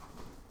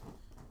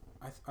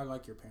 I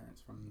like your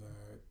parents from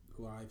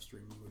the live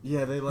stream.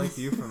 Yeah, they like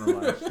you from the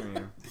live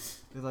stream.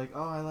 They're like,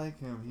 oh, I like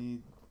him. He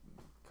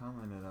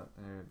commented up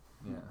there.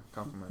 Yeah,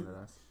 complimented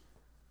us.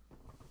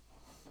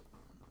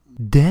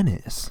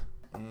 Dennis,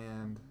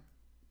 And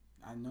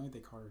I know they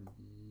call her.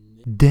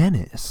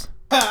 Dennis,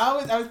 I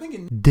was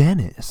thinking.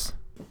 Dennis,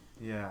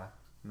 yeah,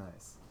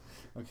 nice.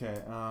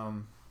 Okay,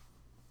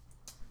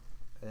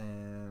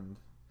 and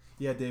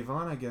yeah,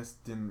 Davon, I guess,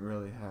 didn't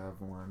really have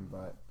one,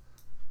 but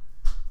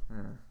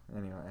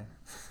anyway.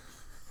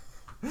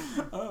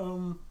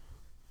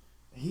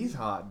 He's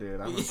hot, dude.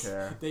 I don't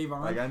care.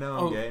 Davon. Like, I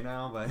know I'm gay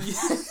now, but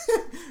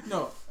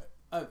No,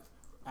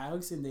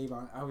 Alex and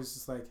Davon. I was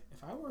just like,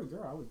 if I were a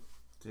girl, I would.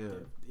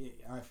 dude.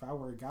 If I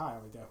were a guy, I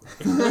would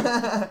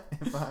definitely.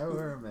 If I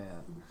were a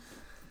man.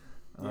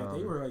 Yeah,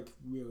 they were like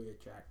really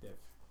attractive.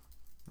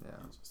 Yeah.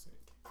 It's just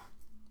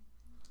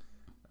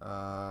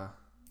like,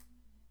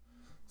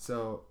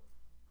 So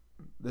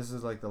this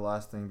is like the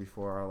last thing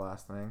before our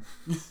last thing.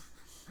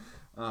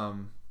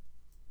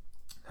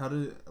 How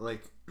did,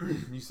 like,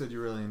 you said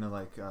you're really into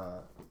like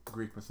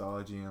Greek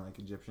mythology and like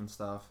Egyptian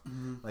stuff.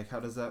 mm-hmm. Like, how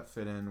does that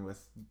fit in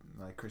with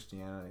like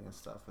Christianity and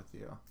stuff with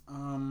you?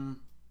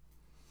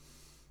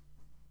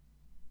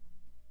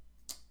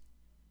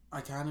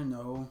 I kind of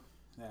know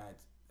that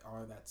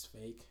all of that's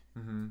fake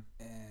Mm-hmm.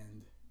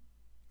 and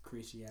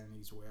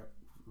Christianity's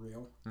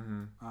real.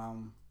 Mm-hmm.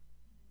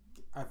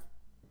 I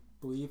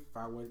believe if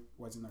I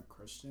wasn't a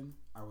Christian,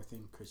 I would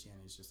think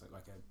Christianity is just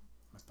like a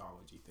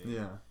mythology thing.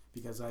 Yeah.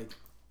 Because like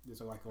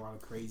there's like a lot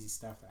of crazy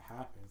stuff that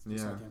happens,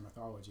 just Yeah. like in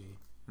mythology.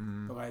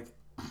 Mm-hmm. But like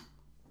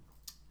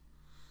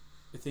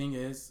the thing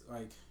is,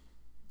 like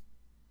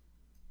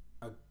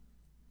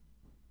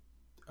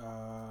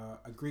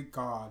a Greek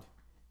god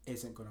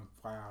isn't gonna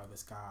fly out of the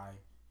sky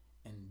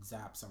and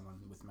zap someone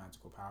with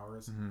magical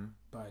powers, Mm-hmm.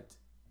 but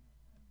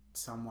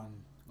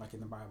someone like in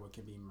the Bible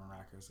can be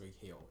miraculously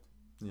healed.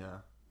 Yeah.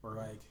 Or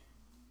like,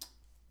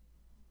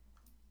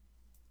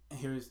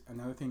 here's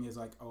another thing is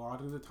like a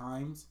lot of the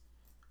times,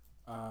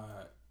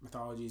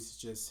 mythology is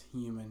just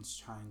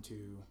humans trying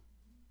to.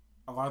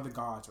 A lot of the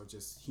gods are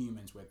just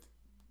humans with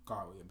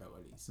godly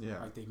abilities. Yeah.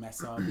 Like they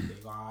mess up,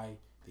 they lie,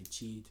 they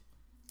cheat,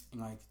 and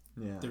like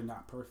Yeah. they're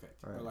not perfect.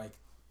 Right. But like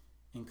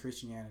in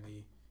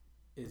Christianity,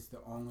 is the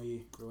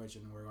only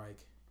religion where like,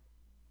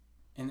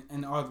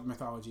 in all of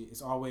mythology,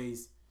 it's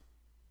always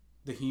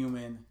the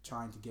human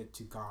trying to get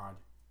to God.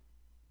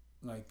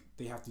 Like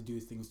they have to do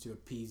things to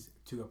please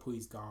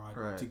God,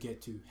 Right. to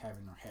get to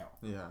heaven or hell.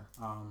 Yeah.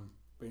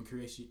 But in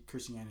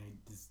Christianity,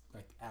 there's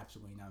like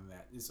absolutely none of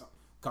that. It's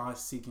God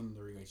seeking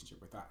the relationship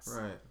with us.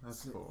 Right. That's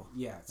So, cool.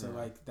 Yeah. So Yeah.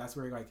 like that's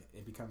where like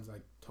it becomes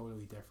like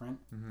totally different,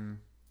 Mm-hmm.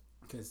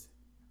 because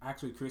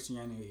actually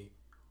Christianity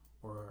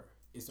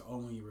is the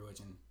only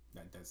religion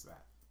that does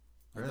that.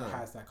 Like, Really? that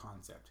has that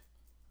concept.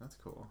 That's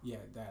cool. Yeah,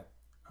 that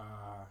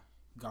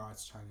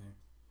God's trying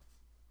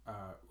to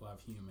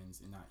love humans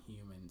and not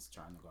humans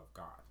trying to love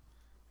God.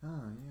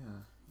 Oh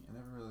yeah. I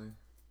never really.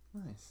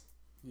 Nice.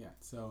 Yeah,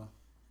 so,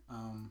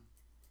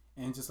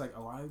 and just like a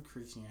lot of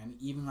Christianity,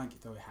 even like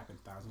though it happened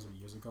thousands of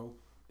years ago,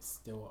 it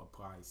still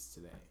applies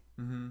today.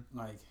 Mm-hmm.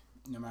 Like,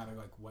 no matter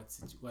like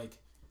like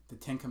the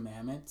Ten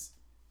Commandments,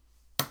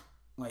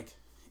 like,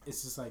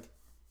 it's just like,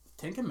 the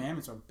Ten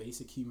Commandments are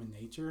basic human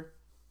nature,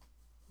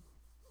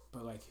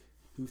 but like,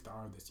 who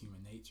thought of this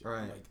human nature?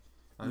 Right. Like,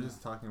 I was Yeah.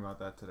 just talking about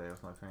that today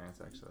with my parents,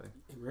 actually.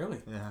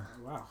 really? Yeah.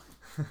 Wow.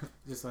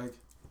 Just like,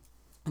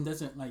 it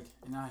doesn't like,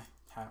 and I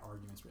had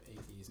arguments with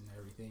atheists and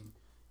everything,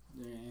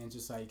 and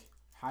just like,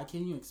 how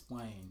can you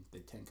explain the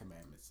Ten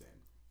Commandments then?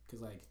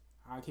 Because like,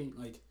 how can,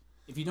 like,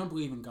 if you don't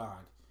believe in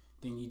God,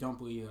 then you don't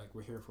believe like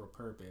we're here for a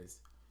purpose,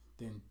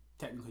 then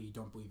technically you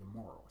don't believe in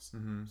morals.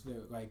 Mm-hmm. So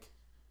like,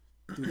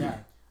 through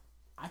that,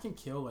 I can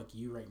kill like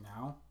you right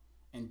now,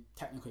 and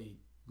technically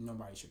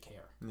nobody should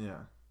care. Yeah.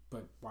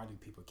 But why do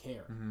people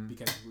care? Mhm.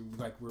 Because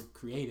we're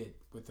created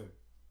with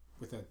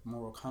a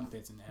moral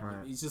compass and everything.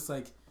 Right. It's just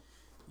like,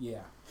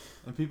 yeah,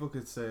 And people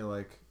could say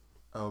like,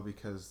 oh,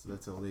 because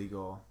that's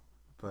illegal,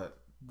 but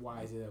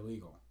why is it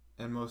illegal?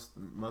 and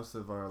most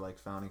of our like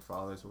founding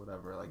fathers or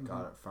whatever like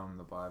got it from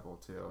the Bible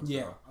too. So.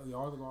 Yeah,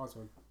 all the laws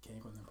came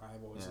from the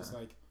Bible. It's just Yeah.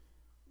 like,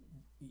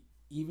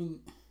 even,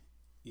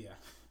 yeah,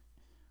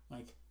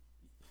 like,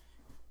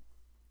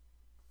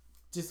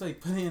 just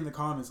like put it in the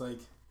comments like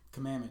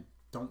commandment: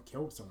 don't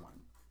kill someone.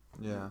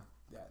 Yeah.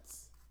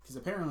 That's because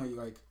apparently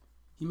like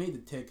he made the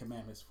Ten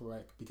Commandments for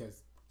like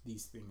because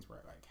these things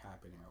were like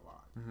happening a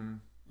lot, Mm-hmm.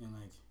 and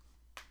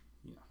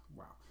like,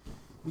 wow,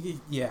 we could,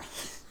 yeah.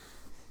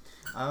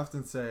 I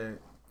often say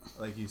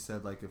like you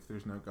said, like if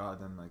there's no God,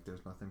 then like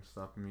there's nothing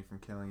stopping me from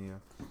killing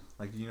you.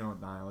 Like, you know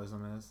what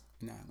nihilism is?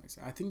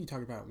 Nihilism. I think you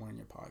talked about it in one of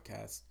your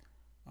podcasts.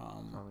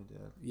 Probably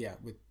did. Yeah,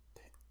 with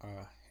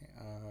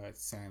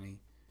Sammy.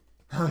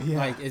 Oh yeah.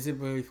 Like, is it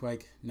really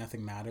like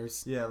nothing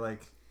matters? Yeah,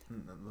 like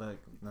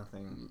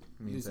nothing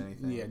means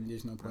anything. Yeah,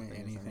 there's no point in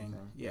Nothing is anything.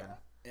 anything. Yeah.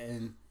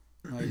 And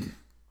like,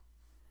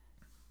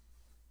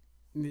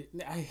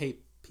 I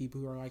hate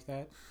people who are like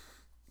that,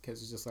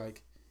 because it's just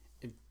like,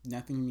 if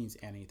nothing means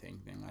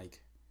anything, then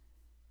like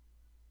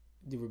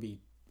there would be.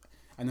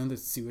 I know the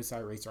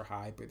suicide rates are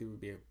high, but there would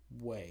be a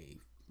way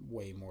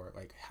more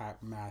like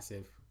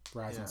massive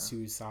rise in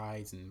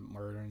suicides and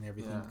murder and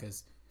everything,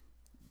 because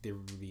there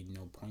would be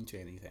no point to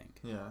anything.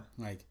 Yeah.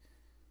 Like,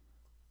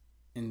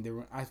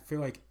 and I feel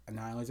like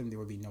nihilism, there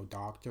would be no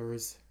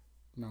doctors,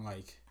 no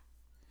like,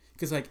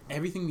 because like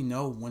everything we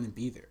know wouldn't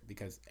be there,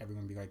 because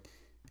everyone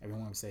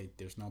would say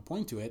there's no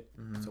point to it,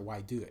 so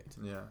why do it?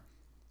 Yeah.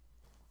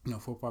 No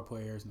football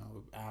players,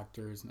 no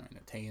actors, no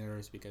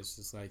entertainers, because it's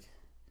just like,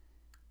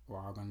 we're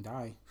all gonna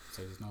die,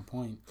 so there's no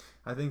point.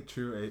 I think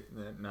true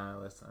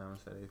nihilists, I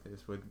almost said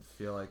atheists,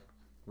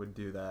 would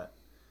do that,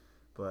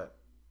 but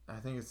I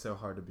think it's so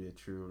hard to be a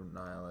true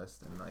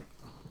nihilist, and like,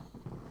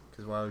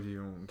 because why would you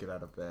even get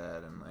out of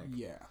bed, and like,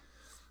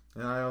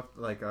 and I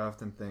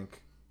often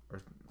think,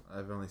 or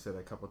I've only said it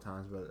a couple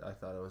times, but I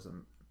thought it was it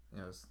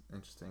was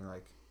interesting,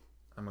 like,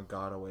 I'm a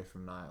god away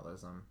from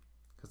nihilism,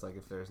 because like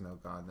if there's no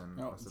God, then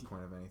what's the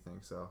point of anything?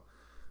 So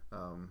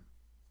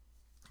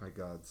like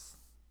God's,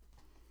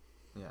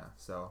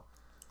 so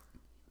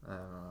I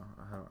don't know,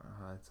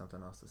 I had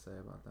something else to say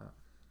about that.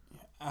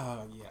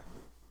 Yeah,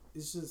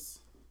 it's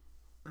just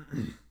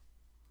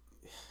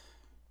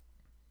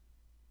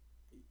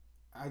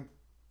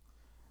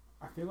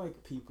I feel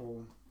like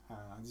people,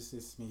 this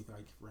is me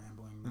like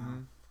rambling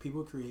now.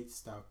 People create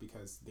stuff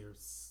because they're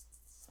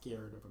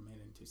scared of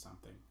admitting to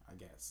something, I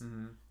guess.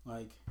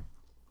 Like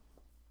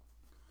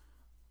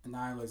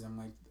nihilism,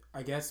 like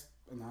I guess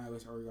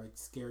nihilists are like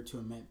scared to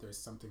admit there's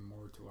something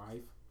more to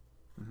life,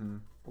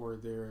 or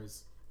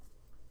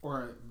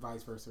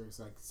vice versa. It's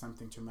like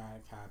something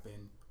traumatic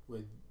happened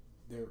with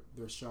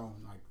they're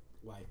shown like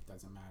life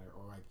doesn't matter,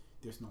 or like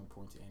there's no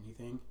point to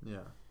anything.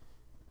 Yeah.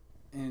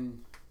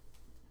 And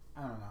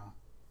I don't know,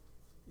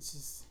 it's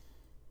just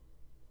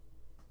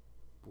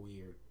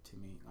weird to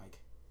me, like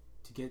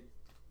to get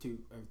to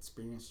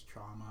experience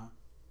trauma,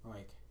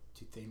 like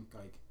to think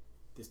like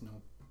there's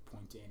no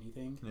point to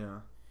anything.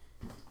 Yeah.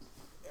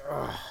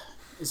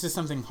 It's just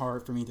something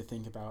hard for me to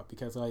think about,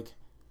 because like,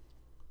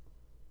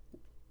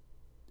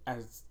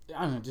 as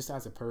I don't know, just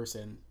as a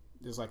person,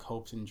 there's like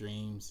hopes and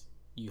dreams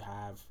you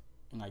have,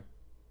 and like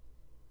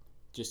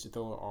just to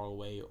throw it all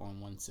away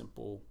on one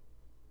simple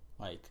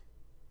like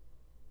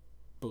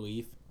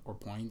belief or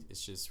point,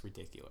 it's just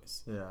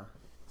ridiculous. Yeah.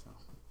 So,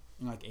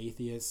 and like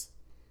atheists,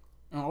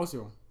 and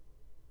also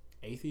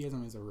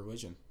atheism is a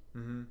religion.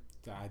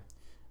 I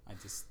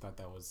just thought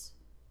that was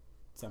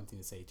something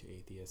to say to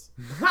atheists,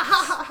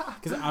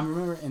 because I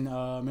remember in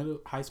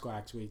high school,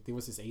 actually, there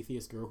was this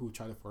atheist girl who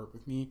tried to flirt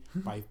with me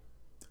by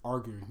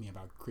arguing with me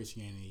about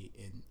Christianity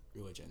and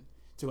religion.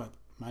 So like,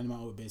 mind my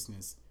own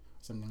business,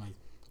 something like,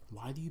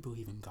 why do you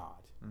believe in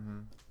God?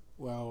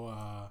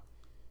 Well,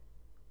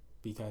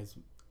 because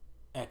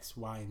X,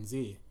 Y, and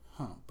Z.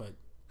 But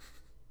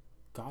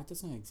God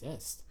doesn't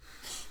exist.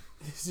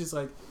 It's just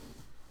like,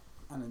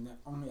 I don't know,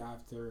 only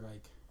after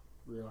like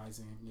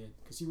realizing it,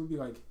 because she would be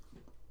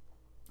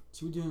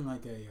doing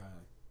like a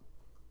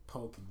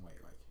poking way,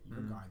 like,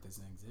 your God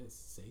doesn't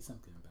exist, say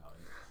something about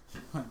it.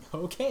 Like,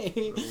 okay.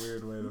 It's a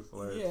weird way to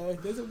flirt. Yeah,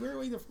 there's a weird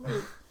way to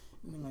flirt.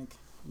 And then like,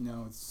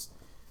 no, it's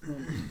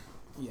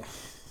yeah.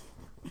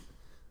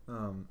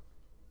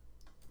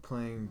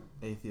 Playing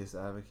atheist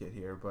advocate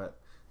here, but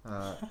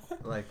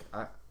like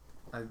I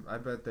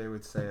bet they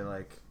would say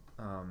like,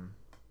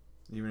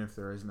 even if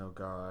there is no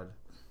God,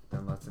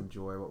 then let's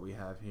enjoy what we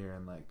have here,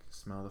 and like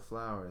smell the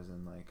flowers,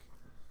 and like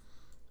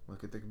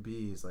look at the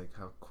bees, like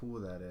how cool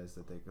that is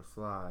that they could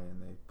fly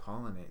and they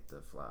pollinate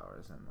the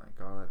flowers, and like,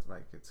 oh, that's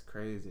like, it's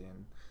crazy.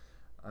 And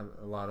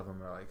a lot of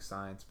them are like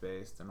science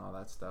based and all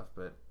that stuff,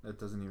 but it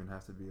doesn't even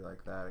have to be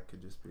like that. It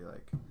could just be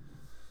like,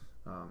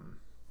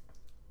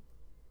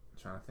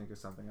 trying to think of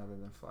something other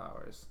than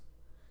flowers,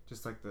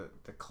 just like the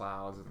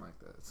clouds, and like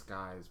the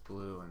sky is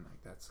blue, and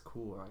like that's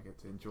cool. I get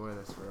to enjoy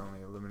this for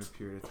only a limited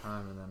period of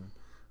time, and then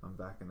I'm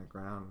back in the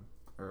ground,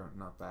 or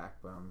not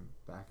back, but I'm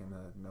back in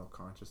the no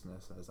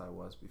consciousness as I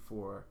was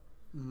before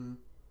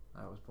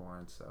I was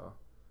born. So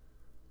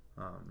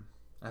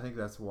I think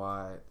that's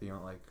why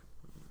like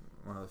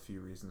one of the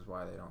few reasons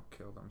why they don't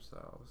kill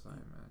themselves, I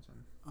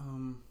imagine,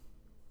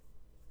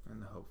 in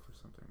the hope for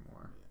something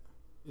more.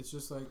 It's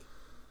just like,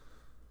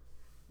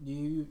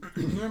 you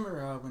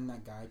remember when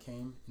that guy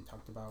came and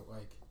talked about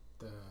like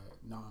the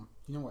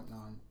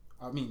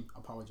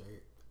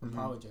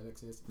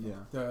apologetics is?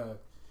 Yeah.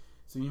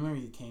 So you remember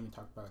he came and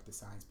talked about like the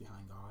science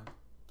behind God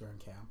during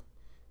camp?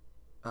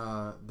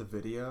 The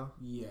video?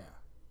 Yeah.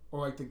 Or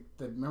like the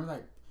remember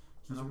that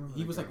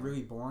he was like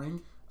really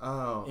boring?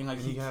 Oh, And, like,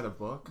 he he- had a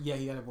book. Yeah,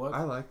 he had a book.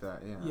 I like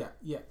that. Yeah.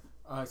 Yeah.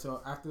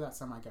 So after that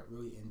summer, I got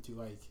really into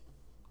like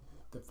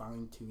the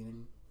fine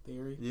tuning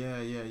theory,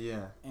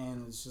 Yeah.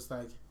 and it's just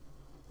like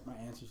my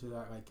answer to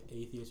that, like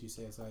atheist, you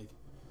say it's like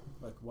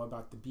what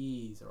about the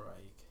bees or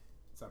like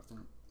something,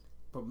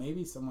 but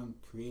maybe someone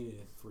created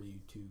it for you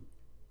to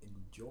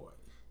enjoy.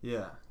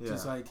 Yeah.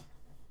 Just like,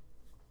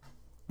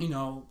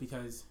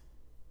 because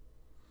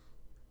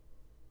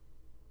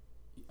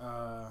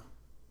a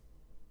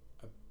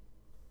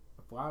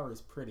flower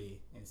is pretty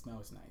and it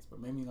smells nice, but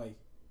maybe like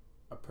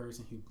a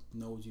person who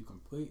knows you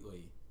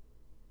completely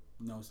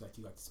knows that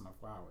you like to smell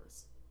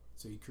flowers,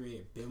 so you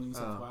created billions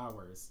of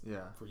flowers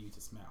for you to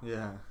smell.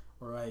 Yeah.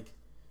 Or like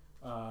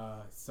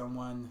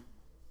someone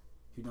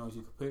who knows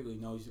you completely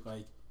knows you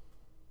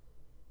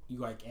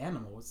like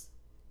animals,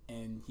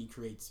 and he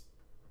creates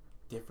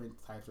different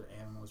types of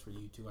animals for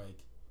you to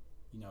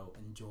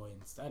enjoy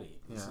and study.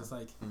 It's just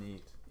like and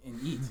eat.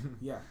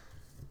 Yeah.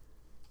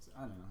 So,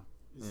 I don't know.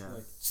 It's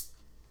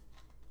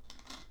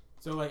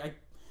Yeah. like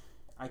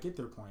I get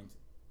their point,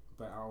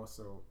 but I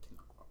also can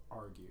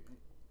argue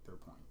their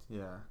point.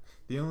 Yeah.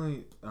 The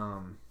only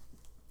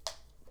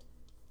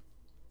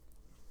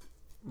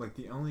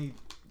the only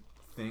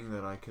thing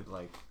that I could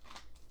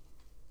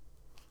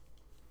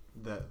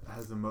that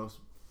has the most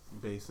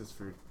basis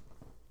for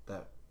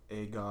that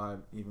a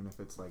god, even if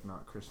it's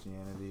not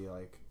Christianity,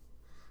 I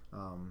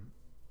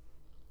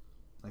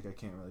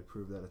can't really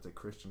prove that it's a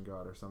Christian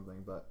god or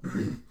something, but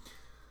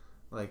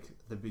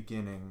the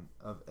beginning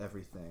of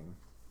everything,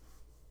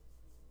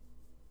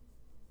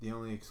 the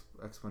only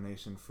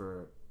explanation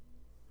for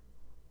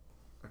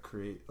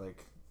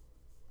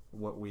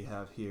what we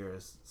have here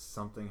is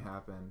something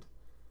happened.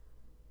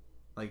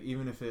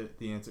 Even if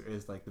the answer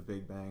is the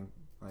Big Bang,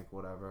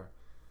 whatever,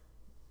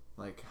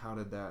 how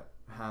did that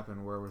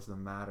happen? Where was the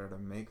matter to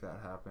make that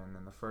happen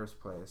in the first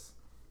place?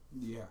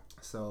 Yeah.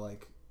 So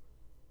it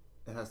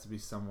has to be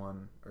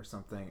someone or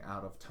something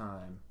out of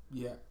time.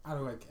 Yeah, out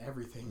of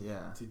everything.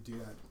 Yeah. To do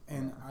that,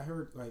 and I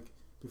heard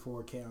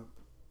before camp,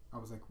 I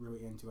was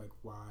really into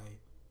why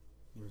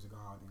there's a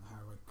God and how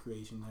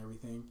creation and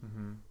everything.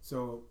 Mm-hmm.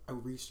 So I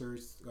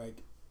researched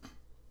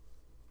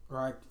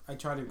I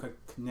try to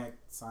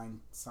connect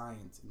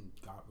science and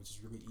God, which is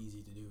really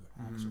easy to do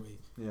actually.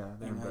 Yeah,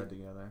 they're in bed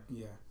together.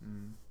 Yeah.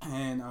 Mm.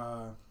 And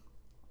I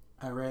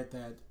read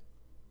that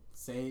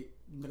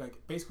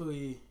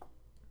basically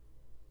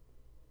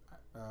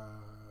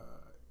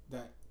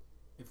that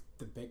if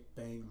the Big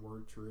Bang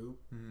were true,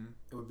 Mm-hmm.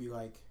 it would be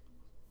the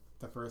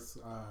first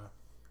one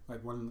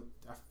in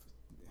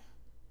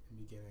the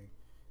beginning.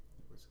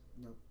 It was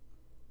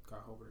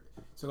got over it.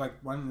 So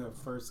one of the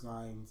first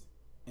lines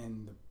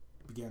in the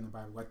beginning of the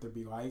Bible, let there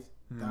be light.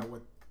 Mm-hmm.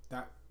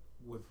 That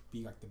would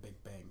be the Big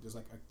Bang. There's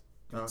an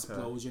Okay.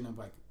 explosion of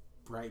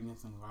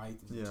brightness and light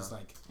and just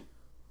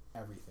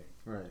everything.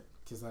 Right.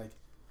 Because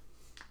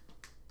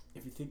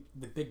if you think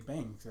the Big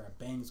Bang, so that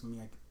bang's gonna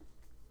be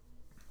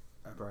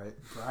Bright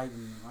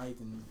and light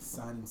and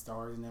sun and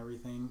stars and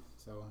everything.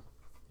 So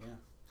yeah.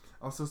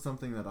 Also,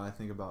 something that I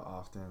think about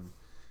often,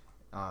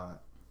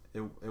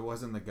 it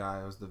wasn't the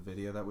guy, it was the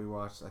video that we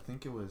watched. I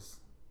think it was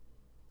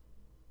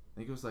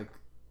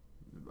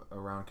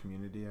around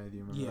Community. Do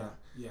you remember that?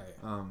 Yeah.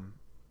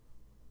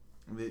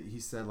 He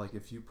said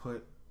if you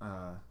put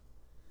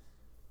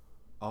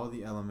all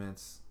the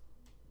elements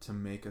to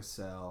make a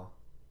cell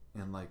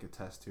in a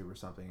test tube or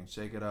something and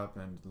shake it up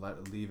and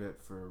leave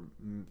it for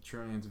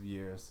trillions of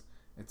years,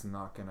 it's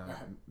not gonna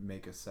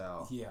make a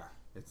cell. Yeah.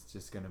 It's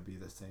just gonna be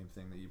the same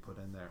thing that you put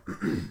in there.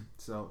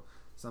 So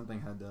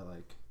something had to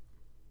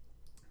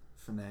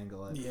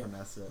finagle it,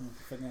 finesse it,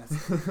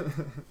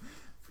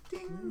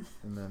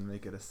 and then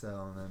make it a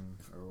cell, and then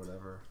or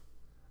whatever.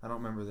 I don't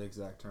remember the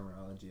exact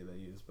terminology they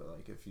used, but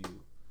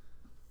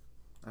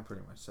I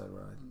pretty much said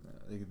what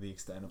the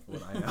extent of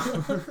what I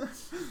know.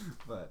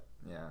 But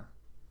yeah,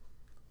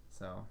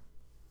 so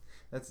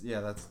that's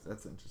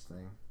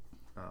interesting.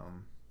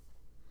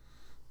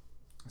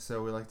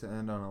 So we like to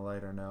end on a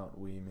lighter note.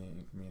 We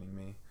meaning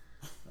me.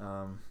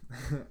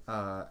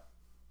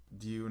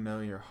 Do you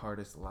know your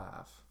hardest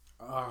laugh?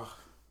 Can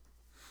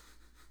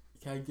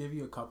I give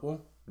you a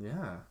couple?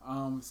 Yeah.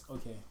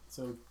 Okay.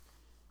 So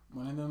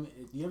one of them.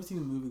 You ever seen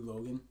the movie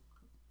Logan?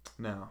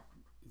 No.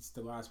 It's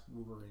the last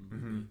Wolverine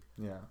movie.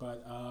 Mm-hmm. Yeah.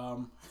 But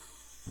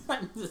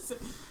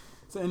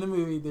so in the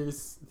movie,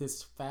 there's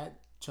this fat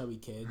chubby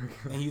kid,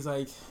 and he's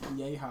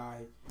yay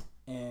high,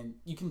 and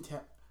you can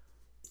tell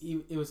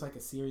it was a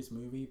serious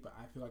movie, but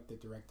I feel the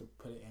director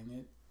put it in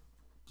it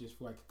just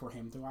for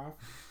him to laugh.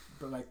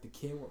 But the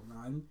kid would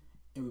run,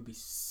 it would be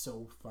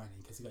so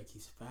funny because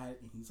he's fat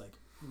and he's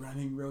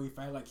running really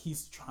fast,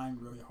 he's trying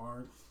really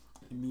hard,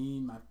 and me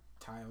and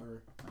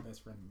Tyler, my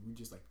best friend, we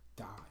just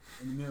die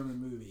in the middle of the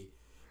movie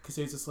because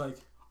it's just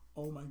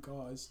oh my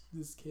gosh,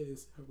 this kid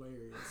is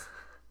hilarious.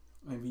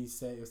 And we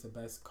said it was the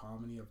best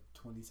comedy of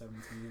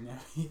 2017 and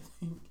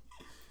everything.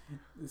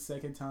 The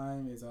second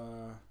time is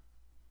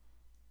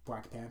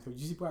Black Panther. Did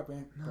you see Black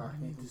Panther? No, I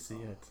need to see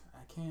it.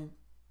 I can't.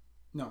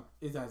 No,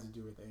 it doesn't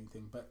do with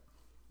anything. But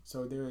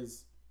so there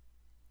is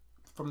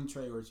from the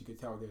trailers, you could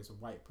tell there's a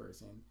white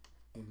person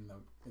in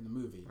the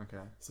movie.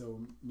 Okay.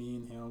 So me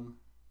and him,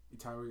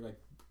 Tyler like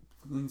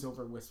leans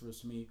over and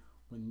whispers to me,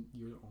 "When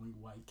you're the only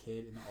white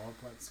kid in an all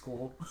black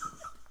school."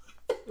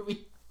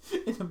 We,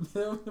 in the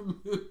middle of the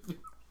movie,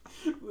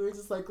 we were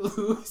just like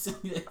losing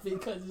it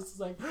because it's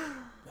like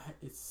that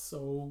is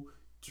so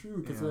true.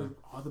 Because like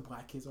all the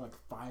black kids are like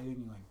fighting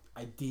and like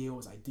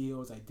ideals,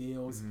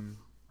 Mm-hmm.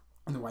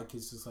 and the white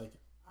kids just like,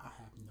 I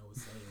have no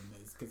say in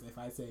this because if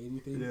I say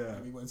anything,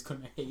 everyone's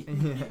gonna hate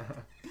me.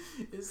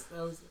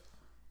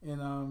 And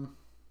I'm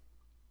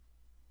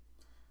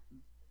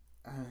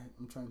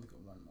trying to think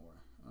of one more.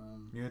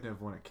 You had to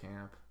have one at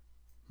camp.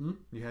 Hmm?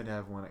 You had to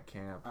have one at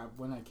camp.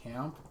 When I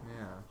camp.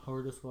 Yeah.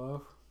 Hardest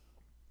laugh.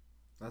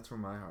 That's where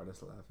my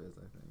hardest laugh is,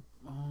 I think.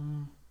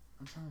 I'm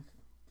trying to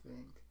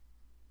think.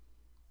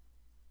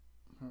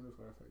 Hardest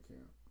laugh at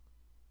camp.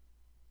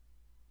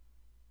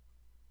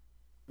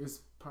 It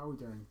was probably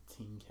during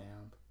teen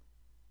camp.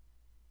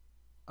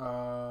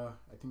 I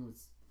think it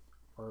was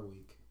our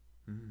week.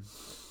 Mm.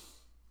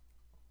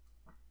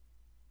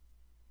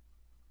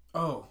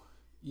 Oh,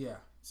 yeah.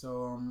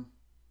 So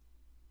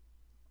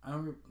I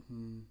don't.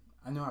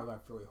 I know I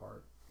laughed really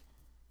hard.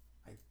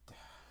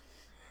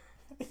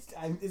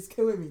 It's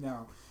killing me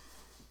now.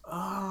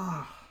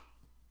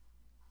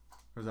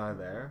 Was I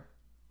there?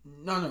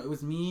 No, it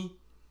was me.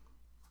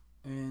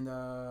 And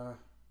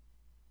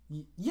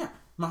yeah,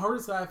 my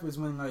hardest laugh was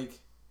when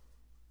like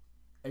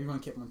everyone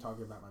kept on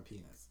talking about my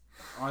penis.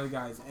 All the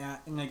guys,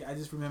 and like I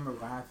just remember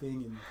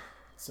laughing and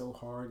so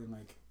hard and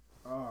like,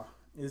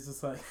 it's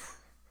just like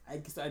I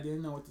guess I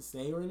didn't know what to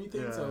say or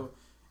anything, so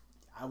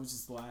I was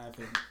just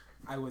laughing.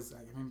 I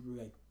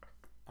remember like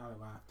out of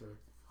laughter.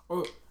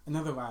 Oh,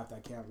 another laugh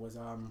that camp was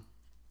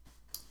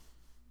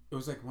it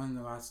was like one of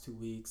the last 2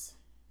 weeks.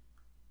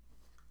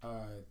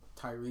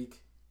 Tyreek,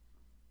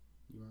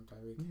 you remember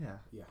Tyreek?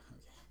 Yeah.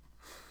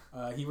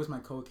 Okay. He was my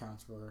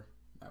co-counselor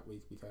that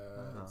week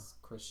because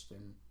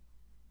Christian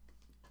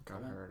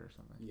got hurt or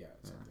something. Yeah,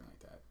 something like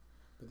that.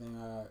 But then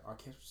our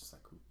camp was just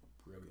like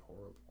really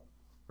horrible.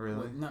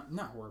 Really? Well,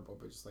 not horrible,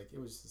 but just like it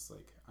was just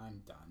like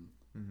I'm done.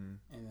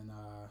 Mm-hmm. And then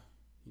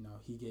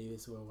he gave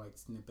us a little like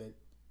snippet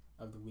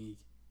of the week,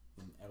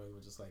 and Ellie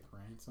was just like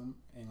ransom,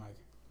 and like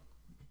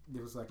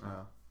there was like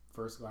my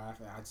first laugh,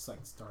 and I just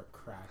like start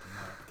cracking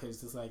up because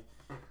just like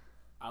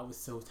I was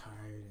so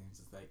tired, and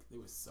just like there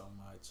was so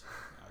much.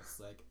 And I was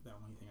just like the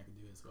only thing I could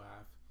do is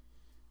laugh,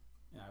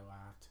 and I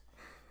laughed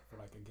for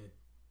like a good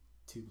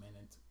 2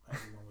 minutes.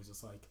 Everyone was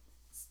just like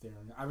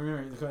staring. I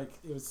remember like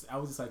I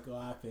was just like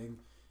laughing,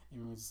 and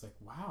everyone was just like,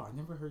 "Wow, I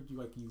never heard you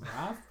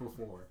laugh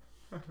before."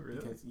 Really?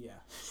 Because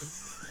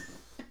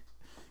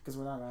because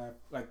when I laugh,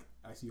 like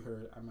as you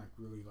heard, I'm like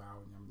really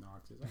loud and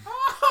obnoxious.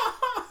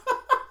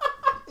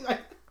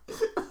 Like, I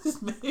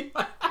just made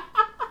my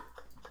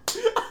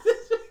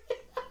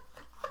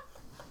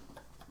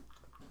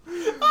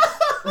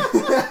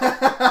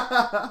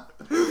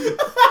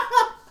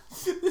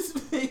this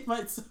made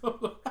my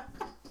soul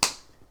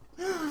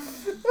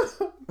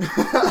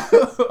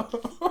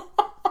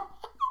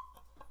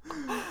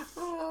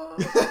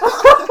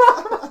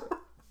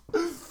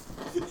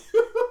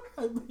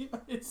I made my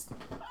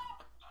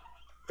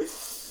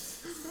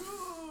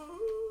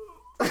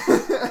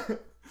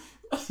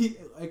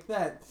like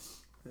that.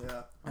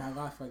 Yeah. And I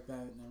laughed like that,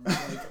 and I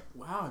was like,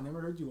 "Wow, I never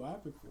heard you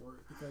laugh before."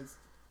 Because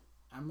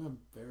I'm a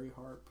very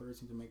hard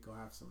person to make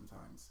laugh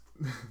sometimes.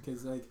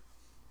 Because like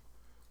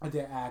I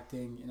did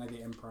acting and I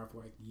did improv for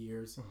like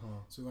years,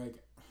 so like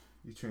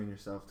you train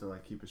yourself to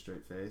like keep a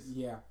straight face.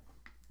 Yeah,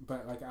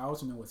 but like I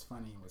also know what's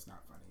funny and what's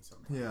not funny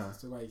sometimes. Yeah.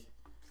 So like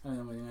I don't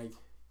know when like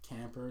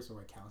campers or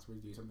like counselors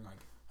do something like,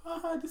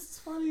 this is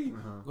funny.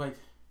 Like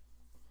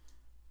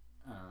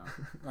I don't know,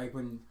 like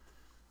when.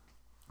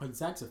 Like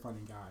Zach's a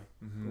funny guy,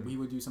 but we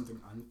would do something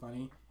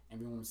unfunny, and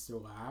everyone would still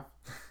laugh.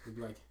 We'd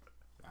be like,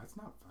 "That's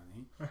not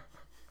funny."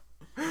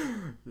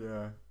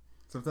 Yeah,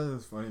 sometimes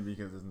it's funny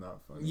because it's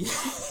not funny. Yeah,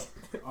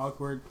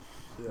 awkward.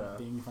 Yeah,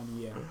 being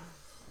funny. Yeah.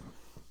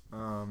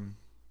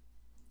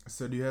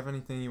 So do you have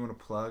anything you want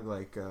to plug?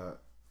 Like, I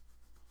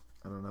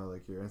don't know,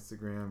 like your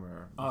Instagram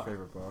or your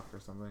favorite book or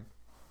something.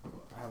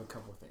 I have a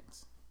couple of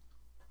things.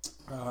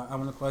 I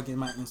want to plug in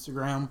my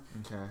Instagram.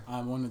 Okay.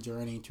 I'm on a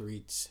journey to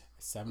reach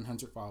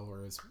 700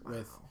 followers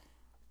with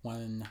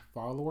 1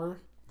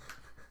 follower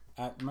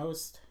at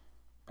most.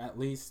 At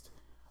least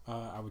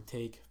I would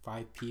take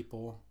 5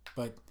 people.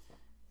 But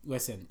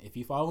listen, if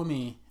you follow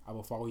me, I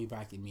will follow you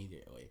back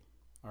immediately.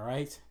 All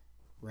right?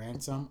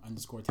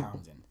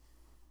 Ransom_Townsend.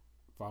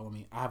 Follow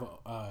me. I have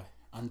a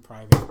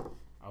unprivate.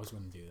 I was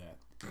going to do that.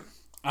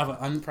 I have an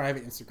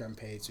unprivate Instagram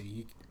page, so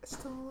you. It's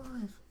still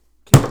alive.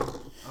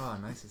 Oh,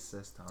 nice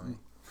assist, Tommy.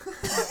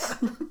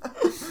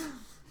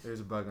 There's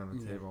a bug on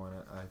the table and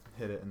I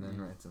hit it and then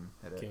Ransom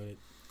hit it. Killed it.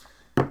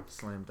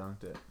 Slam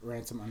dunked it.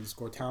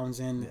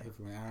 Ransom_Townsend. Yeah. If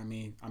you want to add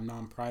me, I'm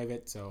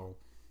non-private, so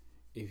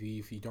if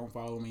you don't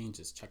follow me,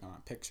 just check out my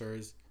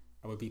pictures.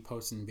 I will be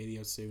posting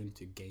videos soon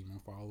to gain more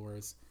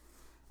followers.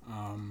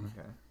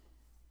 Okay.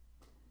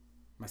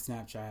 My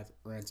Snapchat,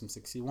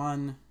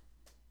 Ransom61.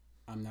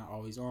 I'm not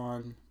always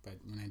on, but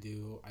when I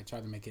do, I try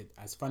to make it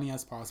as funny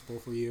as possible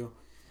for you.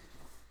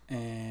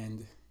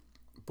 And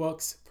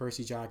books,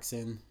 Percy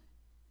Jackson,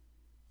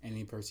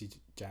 any Percy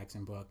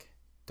Jackson book,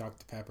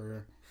 Dr.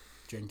 Pepper,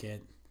 drink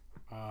it.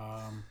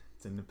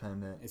 It's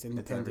independent. It's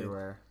independent. It's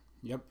everywhere.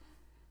 Yep.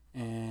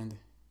 And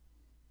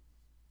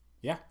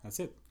yeah, that's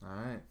it. All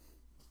right.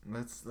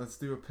 Let's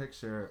do a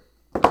picture,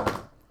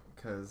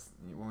 because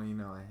you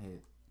know I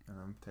hate and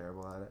I'm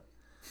terrible at it,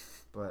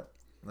 but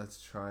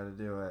let's try to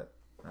do it.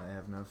 I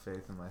have no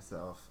faith in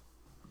myself,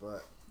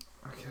 but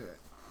okay.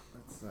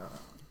 Let's.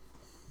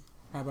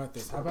 How about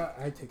this? How about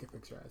I take a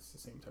picture at the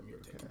same time you're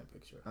taking a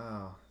picture?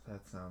 Oh,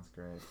 that sounds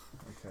great.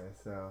 Okay,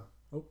 so.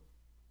 Oh.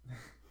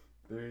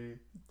 3,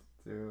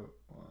 2,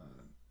 1.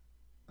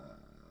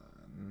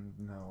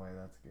 No way,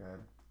 that's good.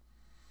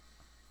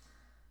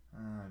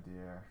 Oh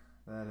dear,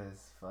 that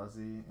is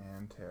fuzzy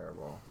and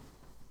terrible.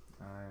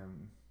 I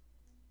am.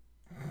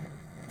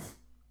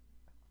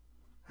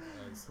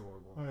 That's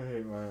horrible. I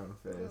hate my own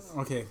face.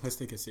 Okay, let's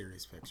take a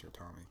serious picture,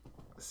 Tommy.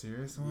 A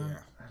serious one?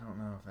 Yeah. I don't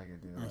know if I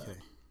could do that. Okay.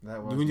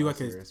 That was Do we do my like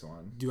a- serious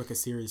one. Do like a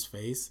serious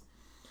face,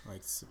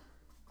 like.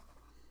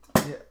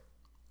 Yeah.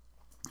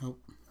 Oh.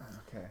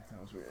 Okay, that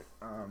was weird.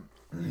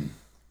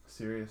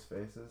 Serious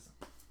faces.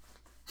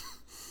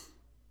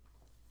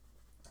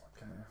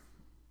 Okay.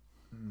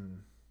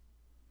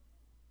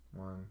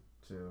 1,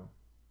 2.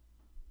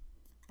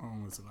 I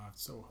almost laughed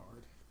so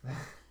hard.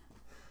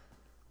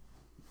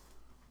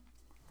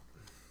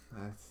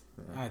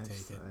 I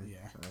take it,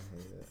 yeah. I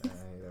hate it. I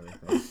hate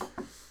everything.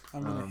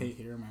 I'm gonna hate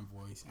hearing my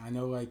voice. I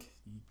know, like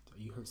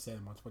you heard said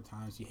it multiple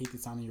times. You hate the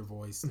sound of your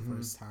voice the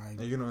first time.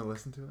 Are you gonna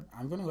listen to it?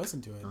 I'm gonna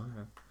listen to it.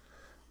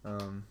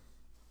 Okay.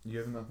 You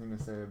have nothing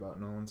to say about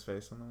Nolan's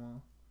face on the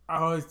wall?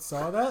 Oh, I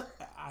saw that.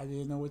 I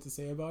didn't know what to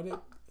say about it.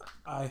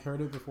 I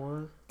heard it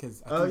before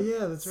because. Oh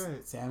yeah, that's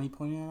right. Sammy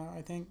pointed it out.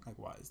 I think like,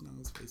 why is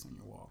Nolan's face on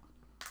your wall?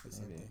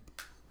 Maybe.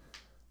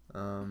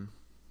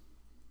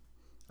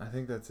 I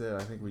think that's it.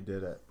 I think we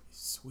did it.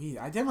 Sweet.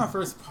 I did my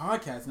first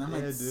podcast and I'm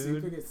like dude.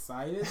 super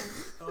excited.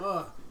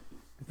 Ugh.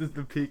 This is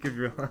the peak of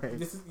your life.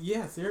 This is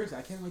seriously.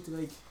 I can't wait to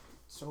like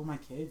show my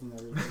kids and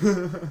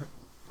everything.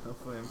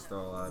 Hopefully, I'm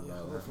still alive by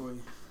then.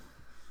 Hopefully.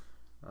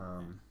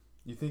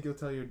 You think you'll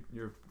tell your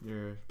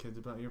kids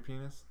about your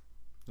penis?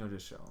 You'll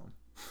just show them.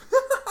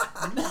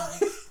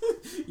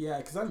 Yeah,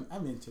 because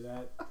I'm into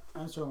that.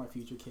 I'm showing my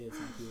future kids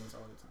my penis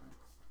all the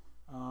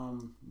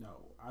time.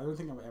 No, I don't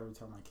think I would ever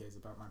tell my kids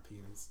about my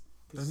penis.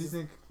 Don't you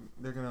think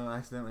they're gonna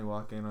accidentally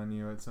walk in on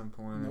you at some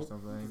point or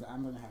something? Because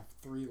I'm gonna have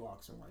 3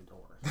 locks on my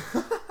door.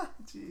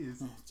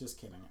 Jeez. Just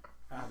kidding.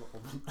 I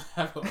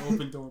have an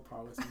open door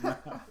policy in my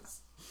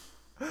house.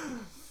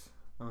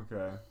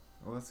 Okay.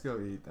 Well, let's go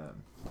eat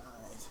then.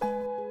 Alright.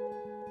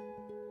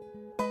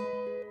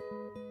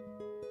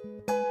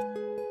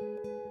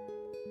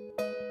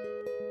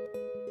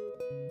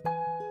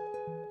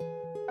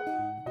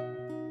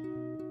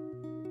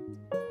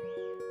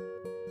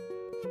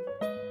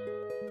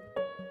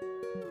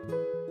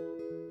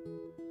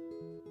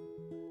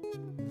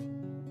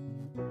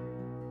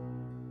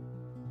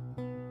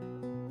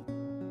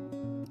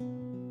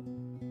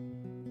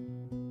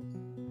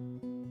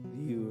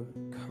 You were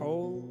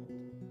cold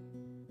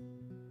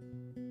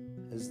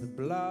as the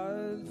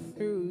blood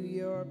through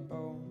your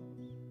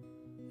bones,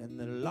 and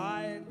the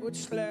light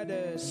which led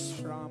us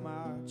from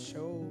our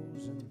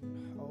chosen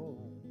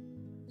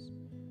homes.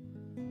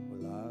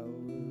 Well, I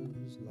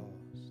was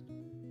lost.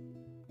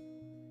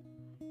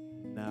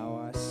 Now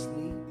I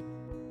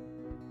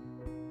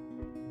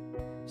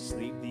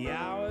sleep the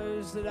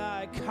hours that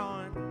I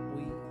can't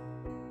weep,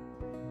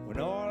 when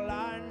all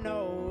I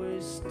know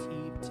is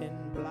steeped in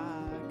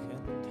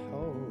blackened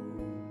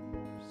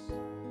hopes.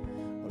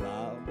 Well,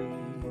 I'll be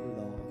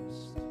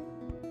lost.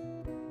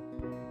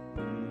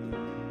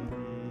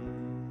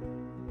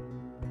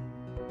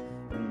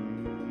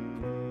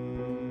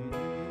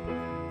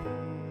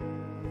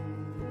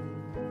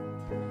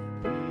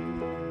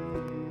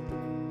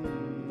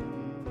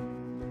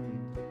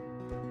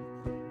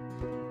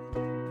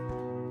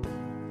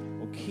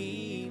 Well,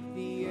 keep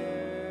the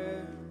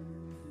earth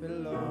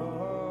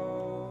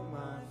below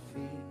my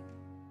feet,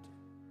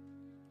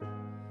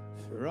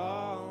 for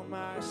all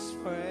my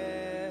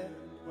sweat,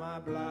 my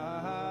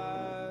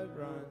blood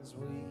runs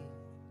weak.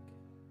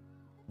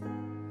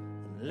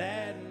 And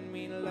let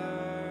me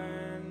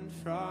learn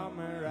from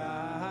where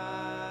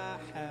I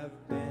have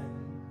been.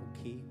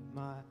 Keep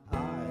my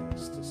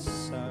eyes to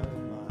serve,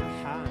 my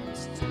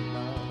hands to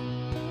love.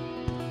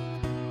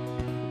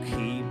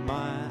 Keep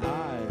my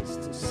eyes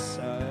to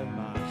serve,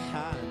 my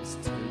hands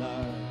to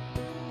love.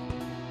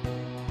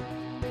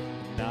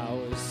 And I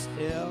was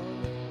ill,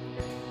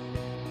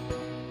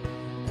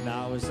 and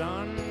I was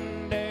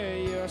under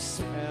your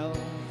spell,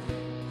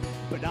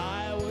 but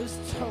I was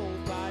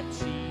told by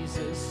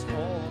Jesus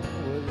all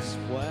was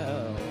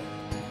well.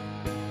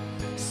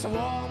 So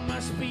all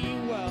must be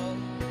well.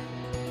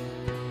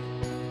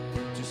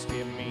 Just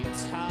give me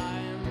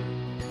time.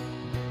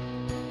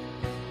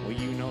 Well,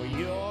 you know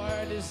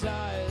your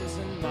desires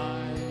and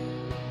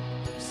mine.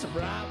 So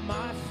wrap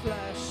my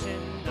flesh in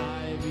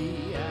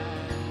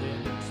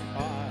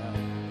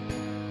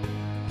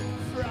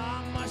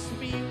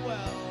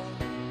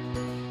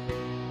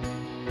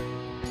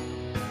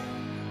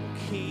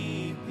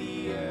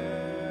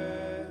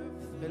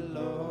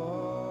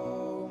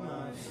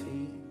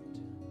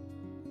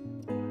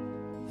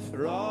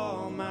For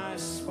all my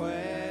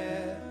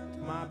sweat,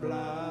 my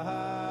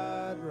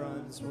blood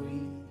runs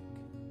weak.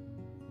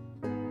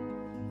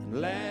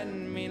 And let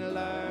me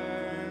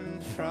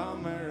learn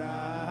from where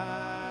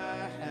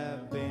I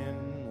have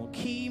been. Will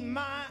keep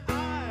my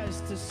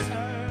eyes to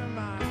serve,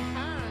 my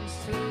hands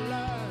to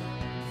learn.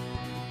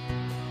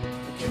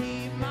 Will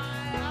keep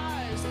my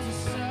eyes to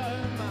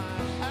serve, my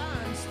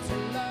hands to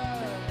learn.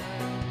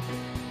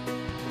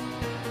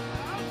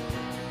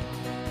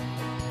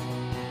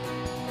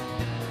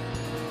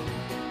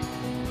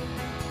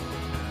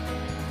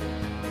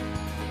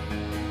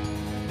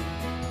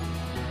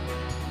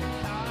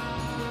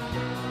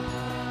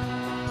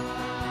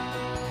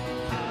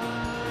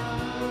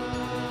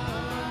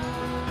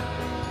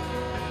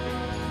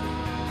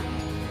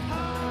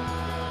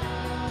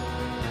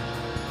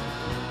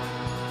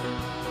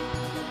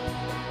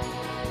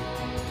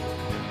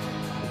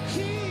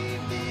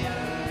 Keep the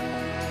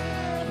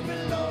earth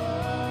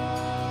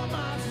below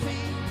my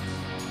feet.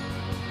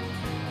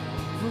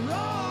 For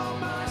all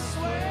my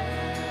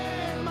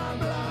sweat, my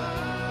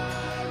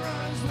blood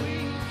runs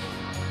weak.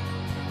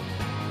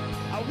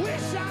 I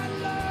wish I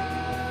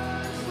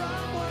learned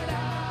from what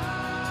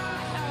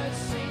I had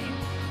seen.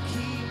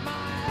 Keep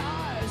my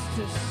eyes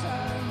to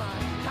serve, my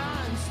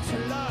hands to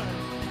learn.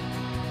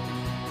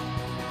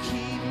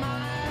 Keep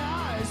my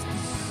eyes to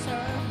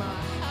serve,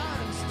 my